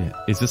hate it.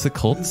 Is this a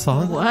cult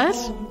song? What?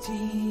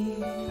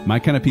 My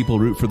Kind of People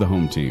root for the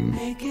home team.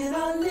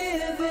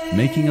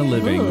 Making a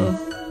living. Ooh.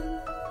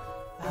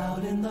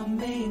 Out in the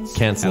main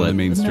Cancel Out it. in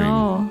the mainstream.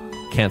 No.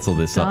 Cancel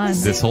this song.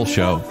 Done. This whole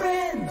show.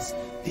 friends,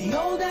 the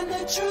old and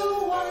the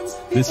true ones.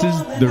 This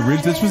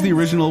was the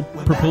original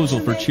proposal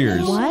for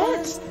Cheers.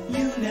 What?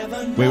 You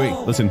never know Wait,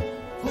 listen.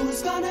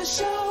 who's gonna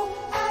show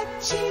at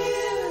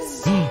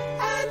Cheers.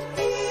 And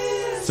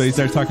So he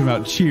starts talking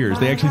about Cheers.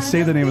 They actually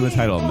say the name of the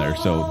title in there.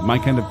 So My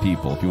Kind of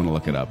People, if you want to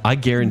look it up. I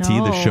guarantee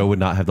the No. show would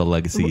not have the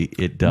legacy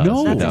it does.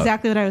 No. That's No.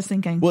 exactly what I was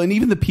thinking. Well, and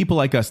even the People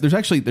Like Us, there's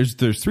 3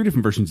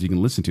 different versions you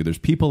can listen to. There's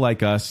People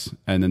Like Us,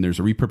 and then there's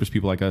a repurposed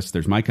People Like Us.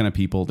 There's My Kind of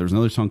People. There's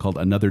another song called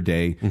Another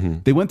Day.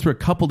 They went through a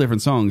couple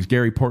different songs,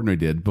 Gary Portnoy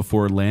did,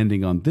 before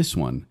landing on this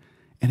one.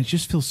 And it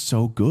just feels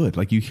so good.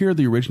 Like, you hear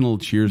the original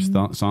Cheers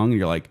song, and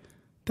you're like,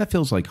 that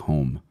feels like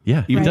home.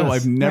 Yeah. Even Right. though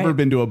I've never Right.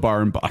 been to a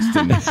bar in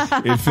Boston,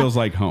 it feels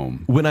like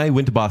home. When I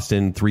went to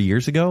Boston 3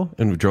 years ago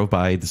and we drove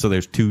by, so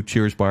there's 2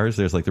 Cheers bars.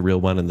 There's like the real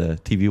one and the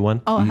TV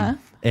one. Oh, uh-huh.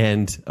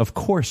 And of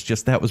course,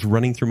 just that was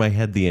running through my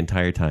head the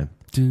entire time.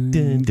 Dun,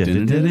 dun,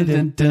 dun, dun,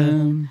 dun,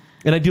 dun.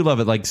 And I do love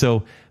it. Like,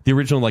 so the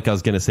original, like I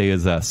was going to say,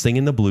 is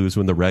singing the blues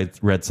when the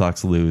Red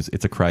Sox lose.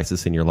 It's a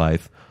crisis in your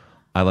life.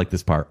 I like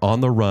this part. On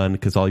the run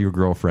because all your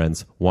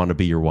girlfriends want to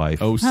be your wife.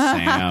 Oh,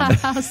 Sam.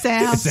 Oh,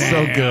 Sam.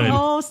 so good.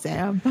 Oh,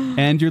 Sam.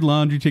 And your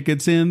laundry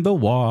ticket's in the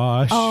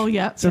wash. Oh,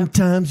 yeah.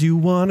 Sometimes you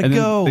want to And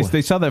go. then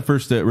they saw that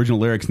first original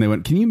lyrics and they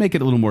went, can you make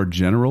it a little more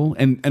general?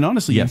 And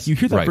honestly, Yes, you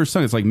hear that right. first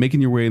song. It's like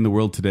making your way in the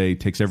world today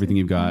takes everything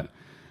you've got.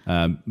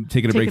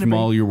 Taking a break from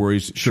all your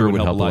worries sure would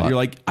help a lot. You're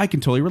like, I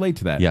can totally relate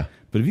to that. Yeah.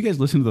 But if you guys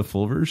listen to the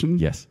full version,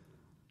 Yes.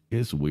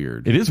 it's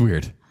weird. It is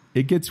weird.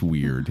 It gets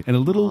weird and a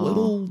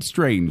little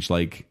strange.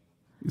 Like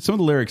some of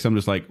the lyrics, I'm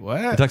just like, what?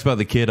 It talks about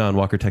the kid on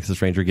Walker,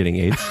 Texas Ranger getting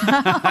AIDS.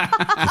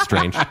 It's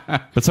strange.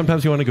 But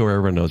sometimes you want to go where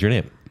everyone knows your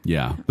name.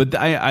 Yeah, but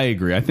I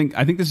agree. I think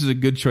this is a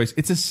good choice.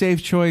 It's a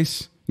safe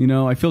choice. You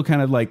know, I feel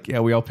kind of like, yeah,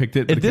 we all picked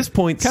it. At this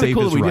point, kind of safe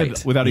cool is that we right.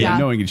 did without Yeah. even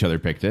knowing each other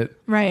picked it.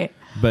 Right.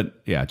 But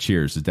yeah,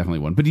 Cheers is definitely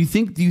one. But do you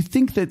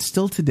think that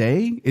still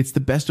today it's the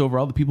best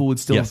overall? That people would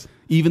still, Yes.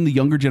 even the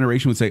younger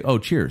generation would say, oh,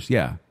 Cheers,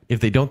 yeah.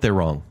 If they don't, they're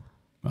wrong.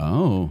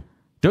 Oh,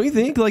 Don't you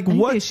think? Like, think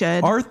what? they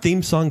should. Are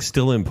theme songs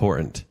still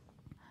important?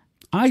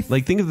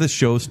 Like, think of the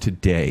shows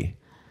today.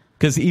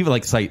 Because even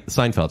like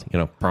Seinfeld, you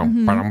know,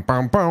 Mm-hmm.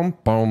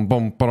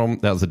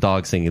 that was a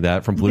dog singing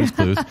that from Blue's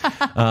Clues.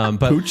 But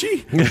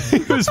Poochie?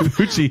 it was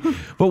Poochie.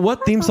 But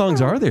what theme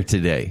songs are there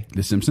today?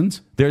 The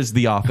Simpsons? There's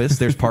The Office,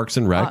 there's Parks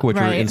and Rec, which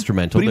are right.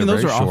 instrumental. But even They're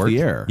those are very off short. the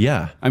air.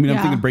 Yeah. I mean, I'm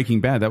Yeah. thinking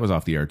Breaking Bad, that was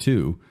off the air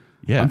too.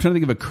 Yeah. I'm trying to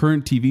think of a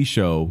current TV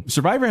show.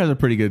 Survivor has a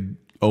pretty good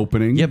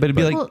opening. Yeah, but it'd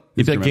be like Well,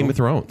 Game of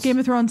Thrones. Game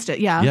of Thrones, yeah.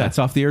 Yeah. That's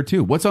off the air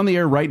too. What's on the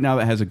air right now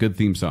that has a good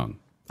theme song?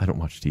 I don't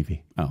watch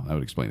TV. Oh, that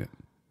would explain it.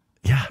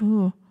 Yeah.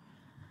 Ooh.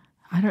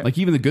 I don't. Like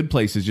even The Good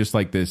Place is just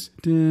like this.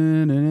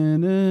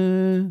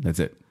 Da-na-na-na. That's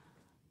it.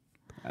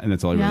 And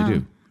that's all I really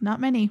do. Not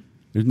many.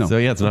 There's no. So,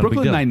 yeah, it's not a big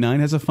Brooklyn deal. Nine-Nine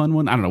has a fun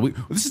one. I don't know.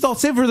 This is all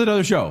save for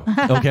another show.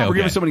 Okay. We're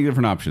giving so many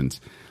different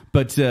options.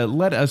 But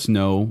let us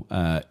know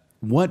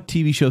what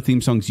TV show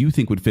theme songs you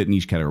think would fit in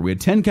each category. We had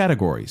 10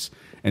 categories.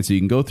 And so you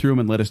can go through them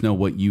and let us know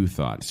what you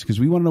thought. Because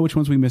we want to know which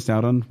ones we missed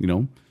out on. You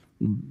know,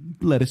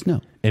 let us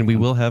know. And we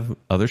will have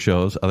other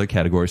shows, other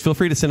categories. Feel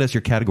free to send us your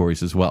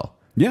categories as well.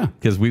 Yeah.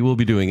 Because we will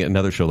be doing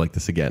another show like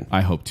this again.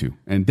 I hope to.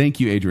 And thank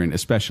you, Adrienne,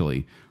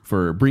 especially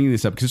for bringing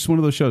this up. Because it's one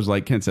of those shows,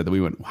 like Ken said, that we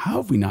went, how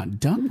have we not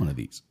done one of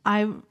these?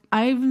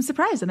 I'm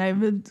surprised, and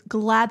I'm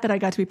glad that I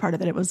got to be part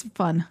of it. It was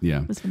fun.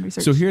 Yeah. It was fun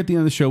research. So here at the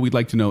end of the show, we'd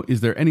like to know, is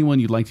there anyone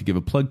you'd like to give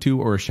a plug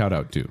to or a shout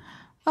out to?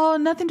 Oh,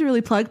 nothing to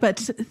really plug,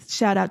 but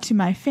shout out to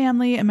my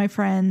family and my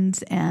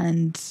friends,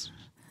 and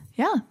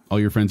yeah, All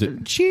your friends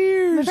at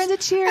Cheers. my friends at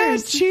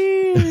Cheers.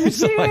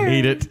 Cheers. I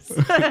hate it.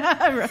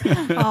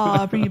 Oh,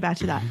 I'll bring you back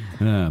to that.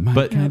 My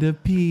But kind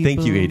of people.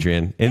 Thank you,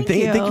 Adrienne. And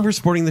Thank you. thank you for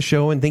supporting the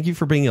show. And thank you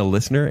for being a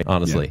listener,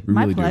 honestly. Yeah, we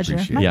My really do pleasure.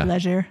 appreciate My it. Yeah.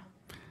 pleasure.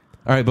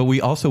 All right. But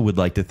we also would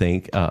like to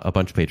thank a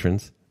bunch of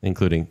patrons,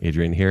 including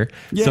Adrienne here.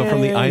 So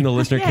from the Yay. I Know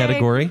Listener Yay.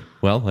 category,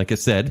 well, like I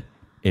said,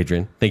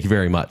 Adrienne, thank you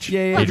very much.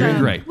 Yay. Adrienne,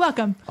 Welcome. great.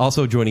 Welcome.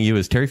 Also joining you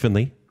is Terry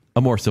Finley,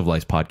 A More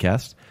Civilized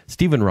Podcast,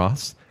 Stephen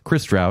Ross,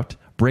 Chris Strout,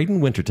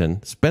 Braden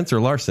Winterton, Spencer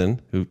Larson,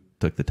 who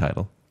took the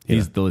title.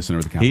 He's the listener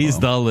of the Council. He's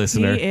the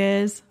listener. He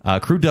is.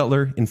 Crew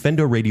Dutler,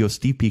 Infendo Radio,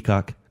 Steve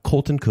Peacock,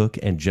 Colton Cook,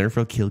 and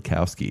Jennifer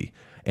Kilkowski.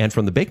 And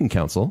from the Bacon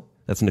Council,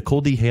 that's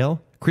Nicole D.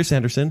 Hale, Chris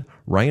Anderson,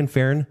 Ryan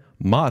Farron,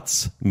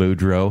 Motts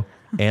Mudrow,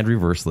 and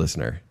Reverse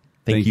Listener.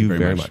 Thank you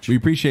very much. We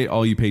appreciate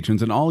all you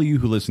patrons and all you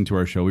who listen to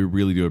our show. We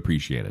really do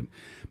appreciate it.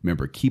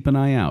 Remember, keep an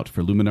eye out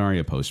for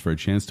Luminaria posts for a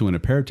chance to win a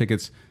pair of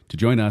tickets to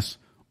join us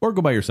or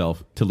go by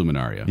yourself to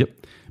Luminaria. Yep.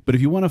 But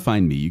if you want to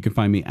find me, you can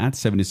find me at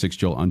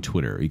 76Joel on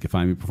Twitter. You can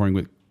find me performing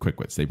with Quick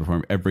Wits. They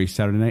perform every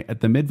Saturday night at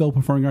the Midvale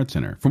Performing Arts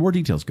Center. For more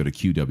details, go to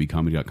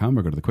qwcomedy.com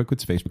or go to the Quick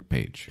Wits Facebook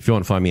page. If you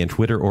want to find me on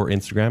Twitter or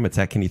Instagram, it's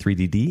at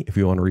Kenny3DD. If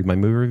you want to read my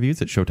movie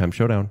reviews, it's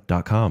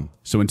ShowtimeShowdown.com.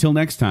 So until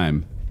next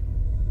time,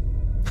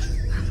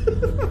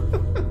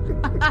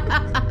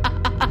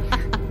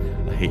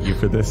 I hate you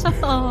for this. 4,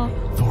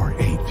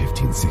 8,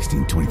 15,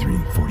 16, 23,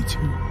 42.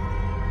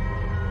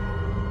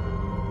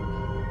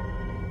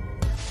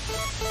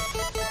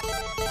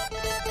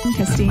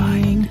 Testing.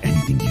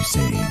 Anything you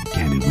say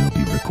can and will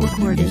be recorded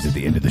and used at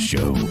the end of the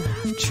show.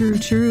 True.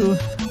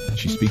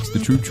 She speaks the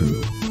true.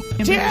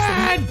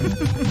 Dad!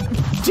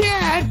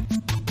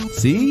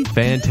 See?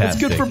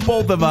 Fantastic. It's good for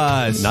both of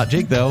us. Not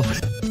Jake, though.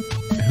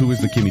 Who is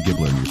the Kimmy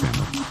Gibbler in your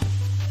family?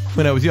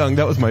 When I was young,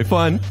 that was my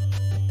fun.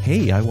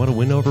 Hey, I want to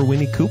win over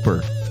Winnie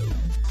Cooper.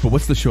 But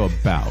what's the show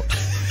about?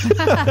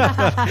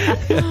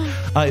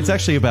 It's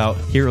actually about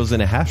heroes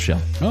in a half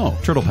shell. Oh.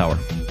 Turtle power.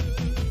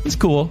 It's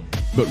cool.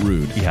 But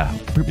rude. Yeah,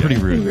 pretty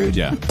rude.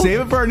 Yeah.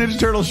 Save it for our Ninja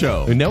Turtle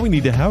show. And now we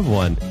need to have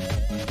one.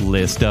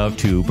 List of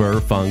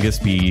tuber fungus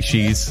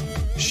species.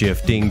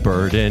 Shifting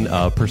burden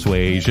of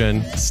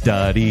persuasion.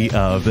 Study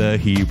of the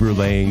Hebrew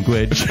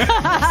language.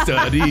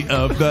 Study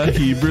of the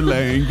Hebrew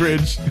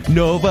language.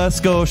 Nova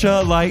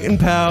Scotia light and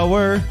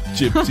power.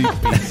 Gypsy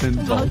beats and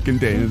Vulcan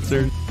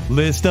dancer.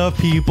 List of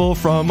people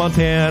from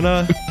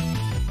Montana.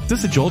 Is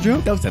this a Joel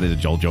joke? No, that is a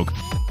Joel joke.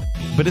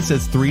 But it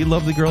says 3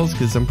 lovely girls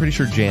because I'm pretty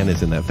sure Jan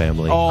is in that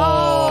family.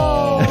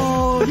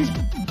 Oh,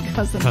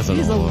 cousin.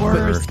 He's the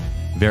worst.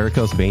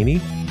 Varicose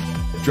veiny.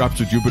 Drops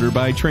to Jupiter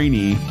by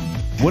trainee.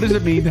 What does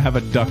it mean to have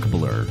a duck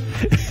blur?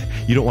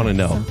 You don't want to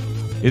know.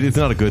 It's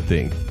not a good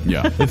thing.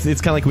 Yeah. It's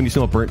kind of like when you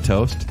smell burnt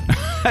toast.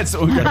 That's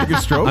what you're having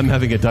a stroke? I'm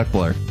having a duck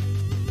blur.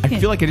 I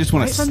feel like I just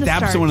want to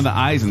stab someone in the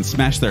eyes and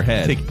smash their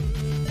head.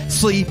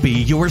 Sleepy.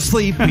 You were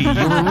sleepy.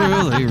 You were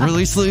really,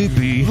 really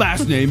sleepy.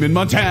 Last name in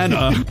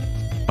Montana.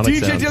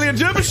 DJ Dillian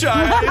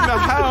Jimashai in the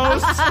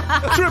house.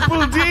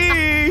 Triple D.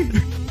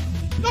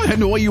 I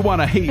know why you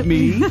want to hate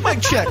me.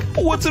 Mic check.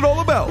 What's it all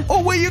about?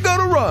 Oh, wait, you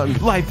gotta run.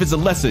 Life is a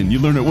lesson. You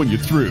learn it when you're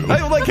through.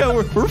 I like how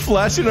we're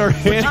flashing our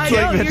hands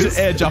like the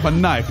edge off a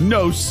knife.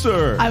 No,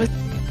 sir.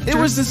 It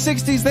was the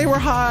 60s. They were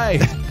high.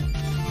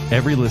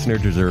 Every listener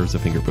deserves a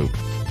finger poop.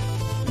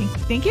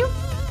 Thank you.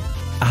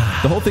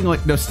 The whole thing,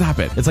 no, stop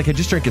it. It's like I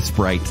just drank a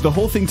Sprite. The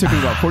whole thing took me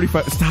about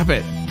 45. Stop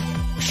it.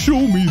 Show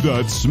me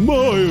that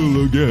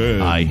smile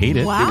again. I hate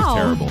it. Wow. It was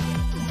terrible.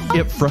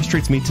 It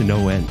frustrates me to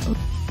no end.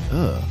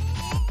 Ugh.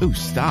 Ooh,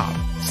 stop.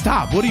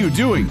 Stop. What are you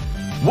doing?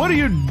 What are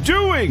you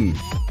doing?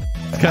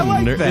 It's kind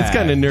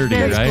of nerdy,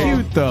 That's right?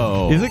 cute,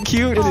 though. Is it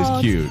cute? It is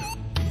cute.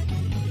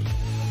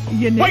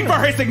 Wait for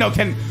her signal,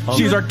 Ken.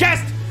 She's our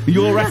guest.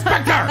 You'll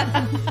respect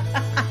her.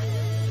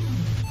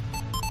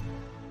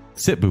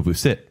 Sit, boo-boo,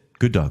 sit.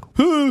 Good dog.